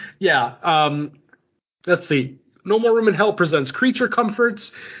 But let's see. No More Room in Hell presents Creature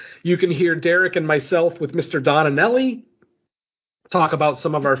Comforts. You can hear Derek and myself with Mr. Donanelli talk about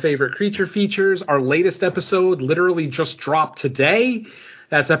some of our favorite creature features. Our latest episode literally just dropped today.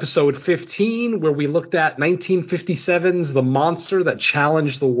 That's episode 15, where we looked at 1957's The Monster That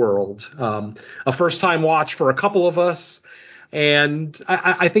Challenged the World. A first-time watch for a couple of us, and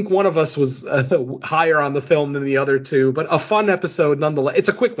I think one of us was higher on the film than the other two, but a fun episode nonetheless. It's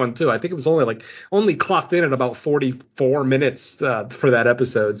a quick one, too. I think it was only clocked in at about 44 minutes for that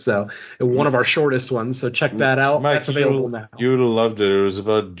episode, so one of our shortest ones, so check that out. Mike, that's available now. You would have loved it. It was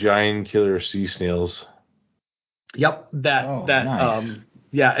about giant killer sea snails. Yep, nice.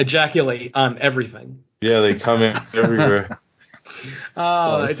 Ejaculate on everything. Yeah, they come in everywhere.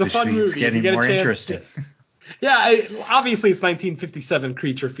 It's a fun movie. Getting more interested. Obviously it's 1957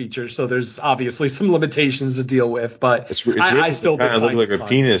 creature features, so there's obviously some limitations to deal with. But I still kind of look like a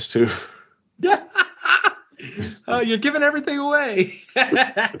penis too. Yeah. You're giving everything away.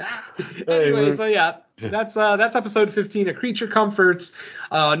 Anyway, so that's episode 15 of Creature Comforts.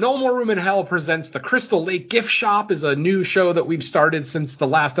 No More Room in Hell presents The Crystal Lake Gift Shop, is a new show that we've started since the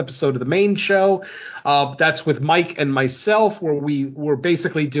last episode of the main show. That's with Mike and myself, where we're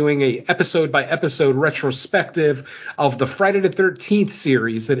basically doing a episode by episode retrospective of the Friday the 13th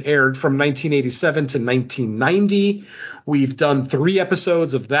series that aired from 1987 to 1990. We've done 3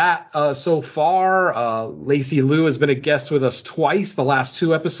 episodes of that so far. Lacey Liu has been a guest with us twice, the last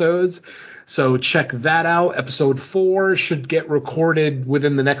 2 episodes. So check that out. Episode 4 should get recorded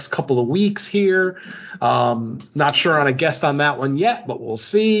within the next couple of weeks here. Not sure on a guest on that one yet, but we'll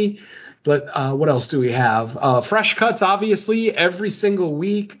see. But what else do we have? Fresh Cuts, obviously, every single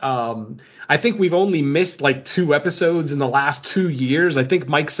week. I think we've only missed like 2 episodes in the last 2 years. I think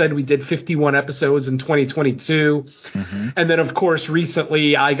Mike said we did 51 episodes in 2022. Mm-hmm. And then, of course,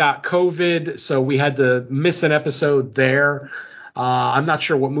 recently I got COVID, so we had to miss an episode there. I'm not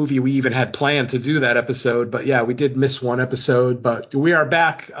sure what movie we even had planned to do that episode, but yeah, we did miss one episode. But we are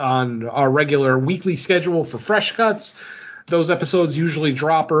back on our regular weekly schedule for Fresh Cuts. Those episodes usually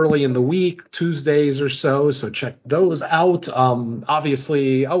drop early in the week, Tuesdays or so check those out.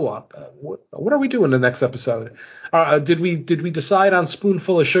 Obviously, what are we doing the next episode? Did we decide on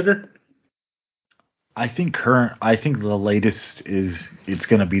Spoonful of Sugar? I think the latest is it's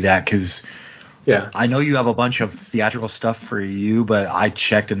going to be that, because I know you have a bunch of theatrical stuff for you, but I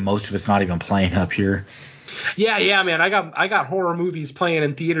checked and most of it's not even playing up here. Yeah, man. I got horror movies playing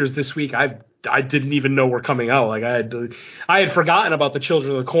in theaters this week. I didn't even know were coming out. Like I had forgotten about the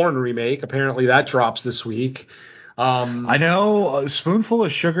Children of the Corn remake. Apparently that drops this week. I know Spoonful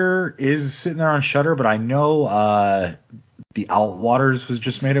of Sugar is sitting there on Shudder, but I know the Outwaters was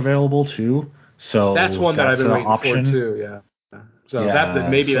just made available too. So that's one that I've been waiting for too. Yeah. So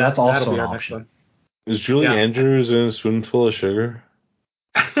maybe that's also that'll be our next one. Is Julie Andrews in Spoonful of Sugar?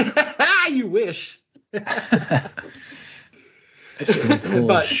 You wish.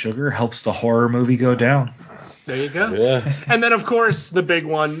 Spoonful of Sugar helps the horror movie go down. There you go. Yeah. And then, of course, the big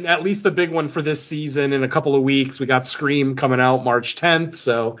one, at least the big one for this season in a couple of weeks, we got Scream coming out March 10th.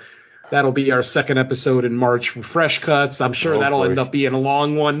 So that'll be our second episode in March for Fresh Cuts. I'm sure that'll end up being a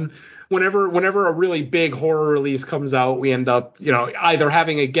long one. Whenever a really big horror release comes out, we end up, either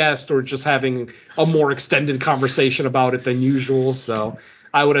having a guest or just having a more extended conversation about it than usual. So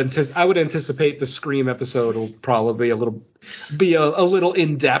I would anticipate the Scream episode will probably be a little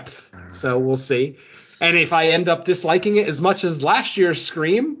in depth. So we'll see. And if I end up disliking it as much as last year's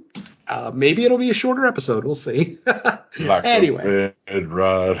Scream, maybe it'll be a shorter episode. We'll see. Anyway, a bad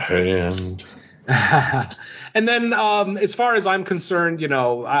right hand. And then, as far as I'm concerned,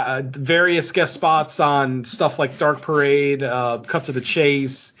 various guest spots on stuff like Dark Parade, Cut to the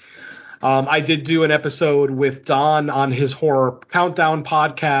Chase. I did do an episode with Don on his Horror Countdown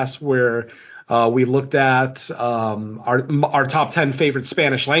podcast where we looked at our top 10 favorite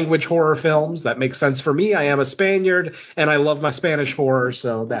Spanish language horror films. That makes sense for me. I am a Spaniard and I love my Spanish horror,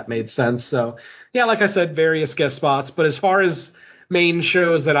 so that made sense. So yeah, like I said, various guest spots. But as far as main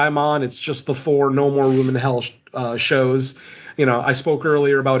shows that I'm on, it's just the 4 No More Room in Hell shows. I spoke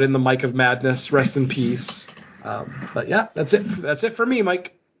earlier about In the Mic of Madness, rest in peace. But yeah, that's it for me,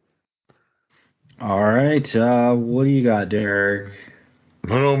 Mike. All right, what do you got, Derek?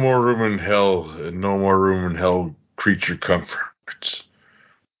 No More Room in Hell, No More Room in Hell Creature Comforts.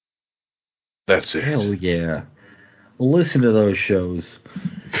 That's it. Hell yeah. Listen to those shows.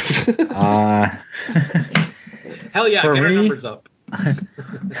 Hell yeah, get our numbers up.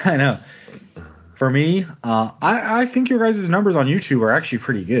 I know. For me, I think your guys' numbers on YouTube are actually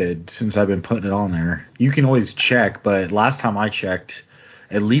pretty good since I've been putting it on there. You can always check, but last time I checked,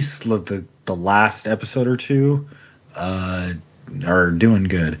 at least the last episode or 2 are doing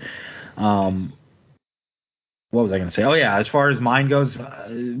good. What was I going to say? Oh, yeah, as far as mine goes,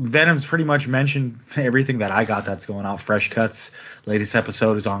 Venom's pretty much mentioned everything that I got that's going out. Fresh Cuts, latest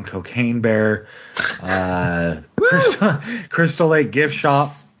episode is on Cocaine Bear. Crystal Lake Gift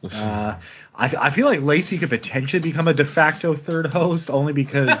Shop. I feel like Lacey could potentially become a de facto third host only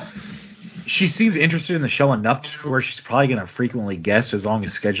because she seems interested in the show enough to where she's probably going to frequently guest as long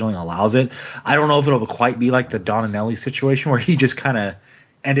as scheduling allows it. I don't know if it'll quite be like the Don and Nelly situation where he just kind of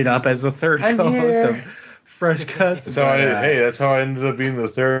ended up as the third host of Fresh Cuts. That's how I ended up being the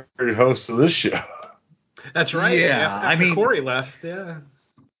third host of this show. That's right. Yeah, after Corey left. Yeah,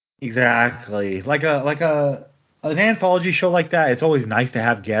 exactly. Like an anthology show like that, it's always nice to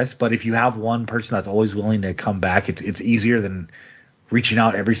have guests, but if you have one person that's always willing to come back, it's easier than reaching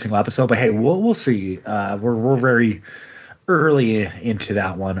out every single episode. But hey, we'll see. We're very early into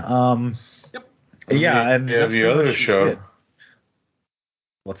that one. Yep. Yeah, and the other show.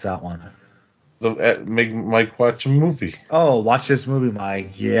 What's that one? Make Mike watch a movie. Oh, watch this movie,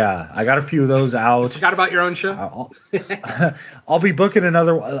 Mike. Yeah, I got a few of those out. You forgot about your own show? I'll be booking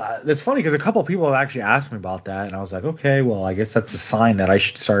another one. It's funny because a couple of people have actually asked me about that, and I was like, okay, well, I guess that's a sign that I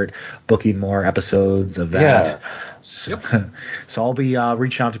should start booking more episodes of that. Yeah. So I'll be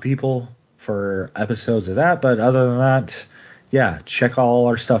reaching out to people for episodes of that, but other than that, yeah, check all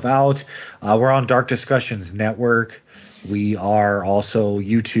our stuff out. We're on Dark Discussions Network. We are also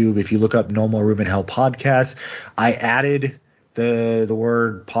YouTube. If you look up No More Room in Hell podcast, I added the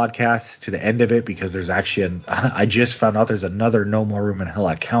word podcast to the end of it because there's actually I just found out there's another No More Room in Hell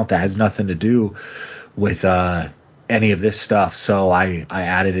account that has nothing to do with any of this stuff. So I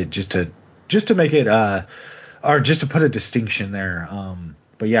added it just to make it or just to put a distinction there.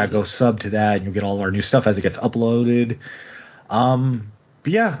 But yeah, go sub to that and you'll get all our new stuff as it gets uploaded.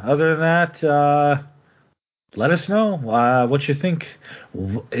 But yeah, other than that, let us know what you think.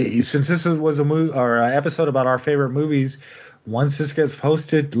 Since this was a movie or an episode about our favorite movies, once this gets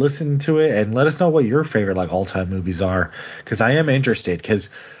posted, listen to it and let us know what your favorite like all-time movies are, because I am interested. Because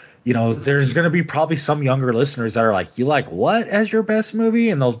there's going to be probably some younger listeners that are like, you like what as your best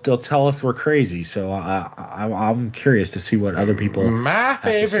movie, and they'll tell us we're crazy. So I'm curious to see what other people. My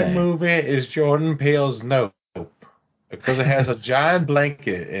favorite movie is Jordan Peele's Nope, because it has a giant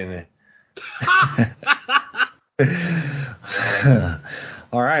blanket in it.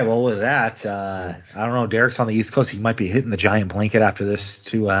 All right, well, with that, I don't know. Derek's on the East Coast. He might be hitting the giant blanket after this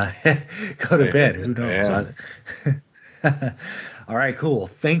to go to bed. Who knows? Yeah. All right, cool.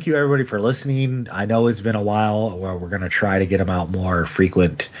 Thank you, everybody, for listening. I know it's been a while. Where we're going to try to get them out more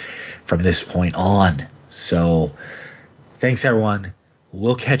frequent from this point on. So thanks, everyone.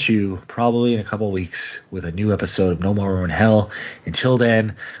 We'll catch you probably in a couple of weeks with a new episode of No More Room in Hell. Until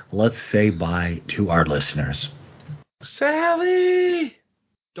then, let's say bye to our listeners. Sally!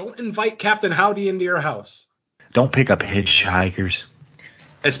 Don't invite Captain Howdy into your house. Don't pick up hitchhikers.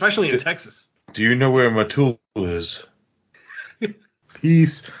 Especially in Texas. Do you know where Matul is?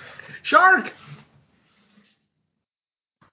 Peace. Shark!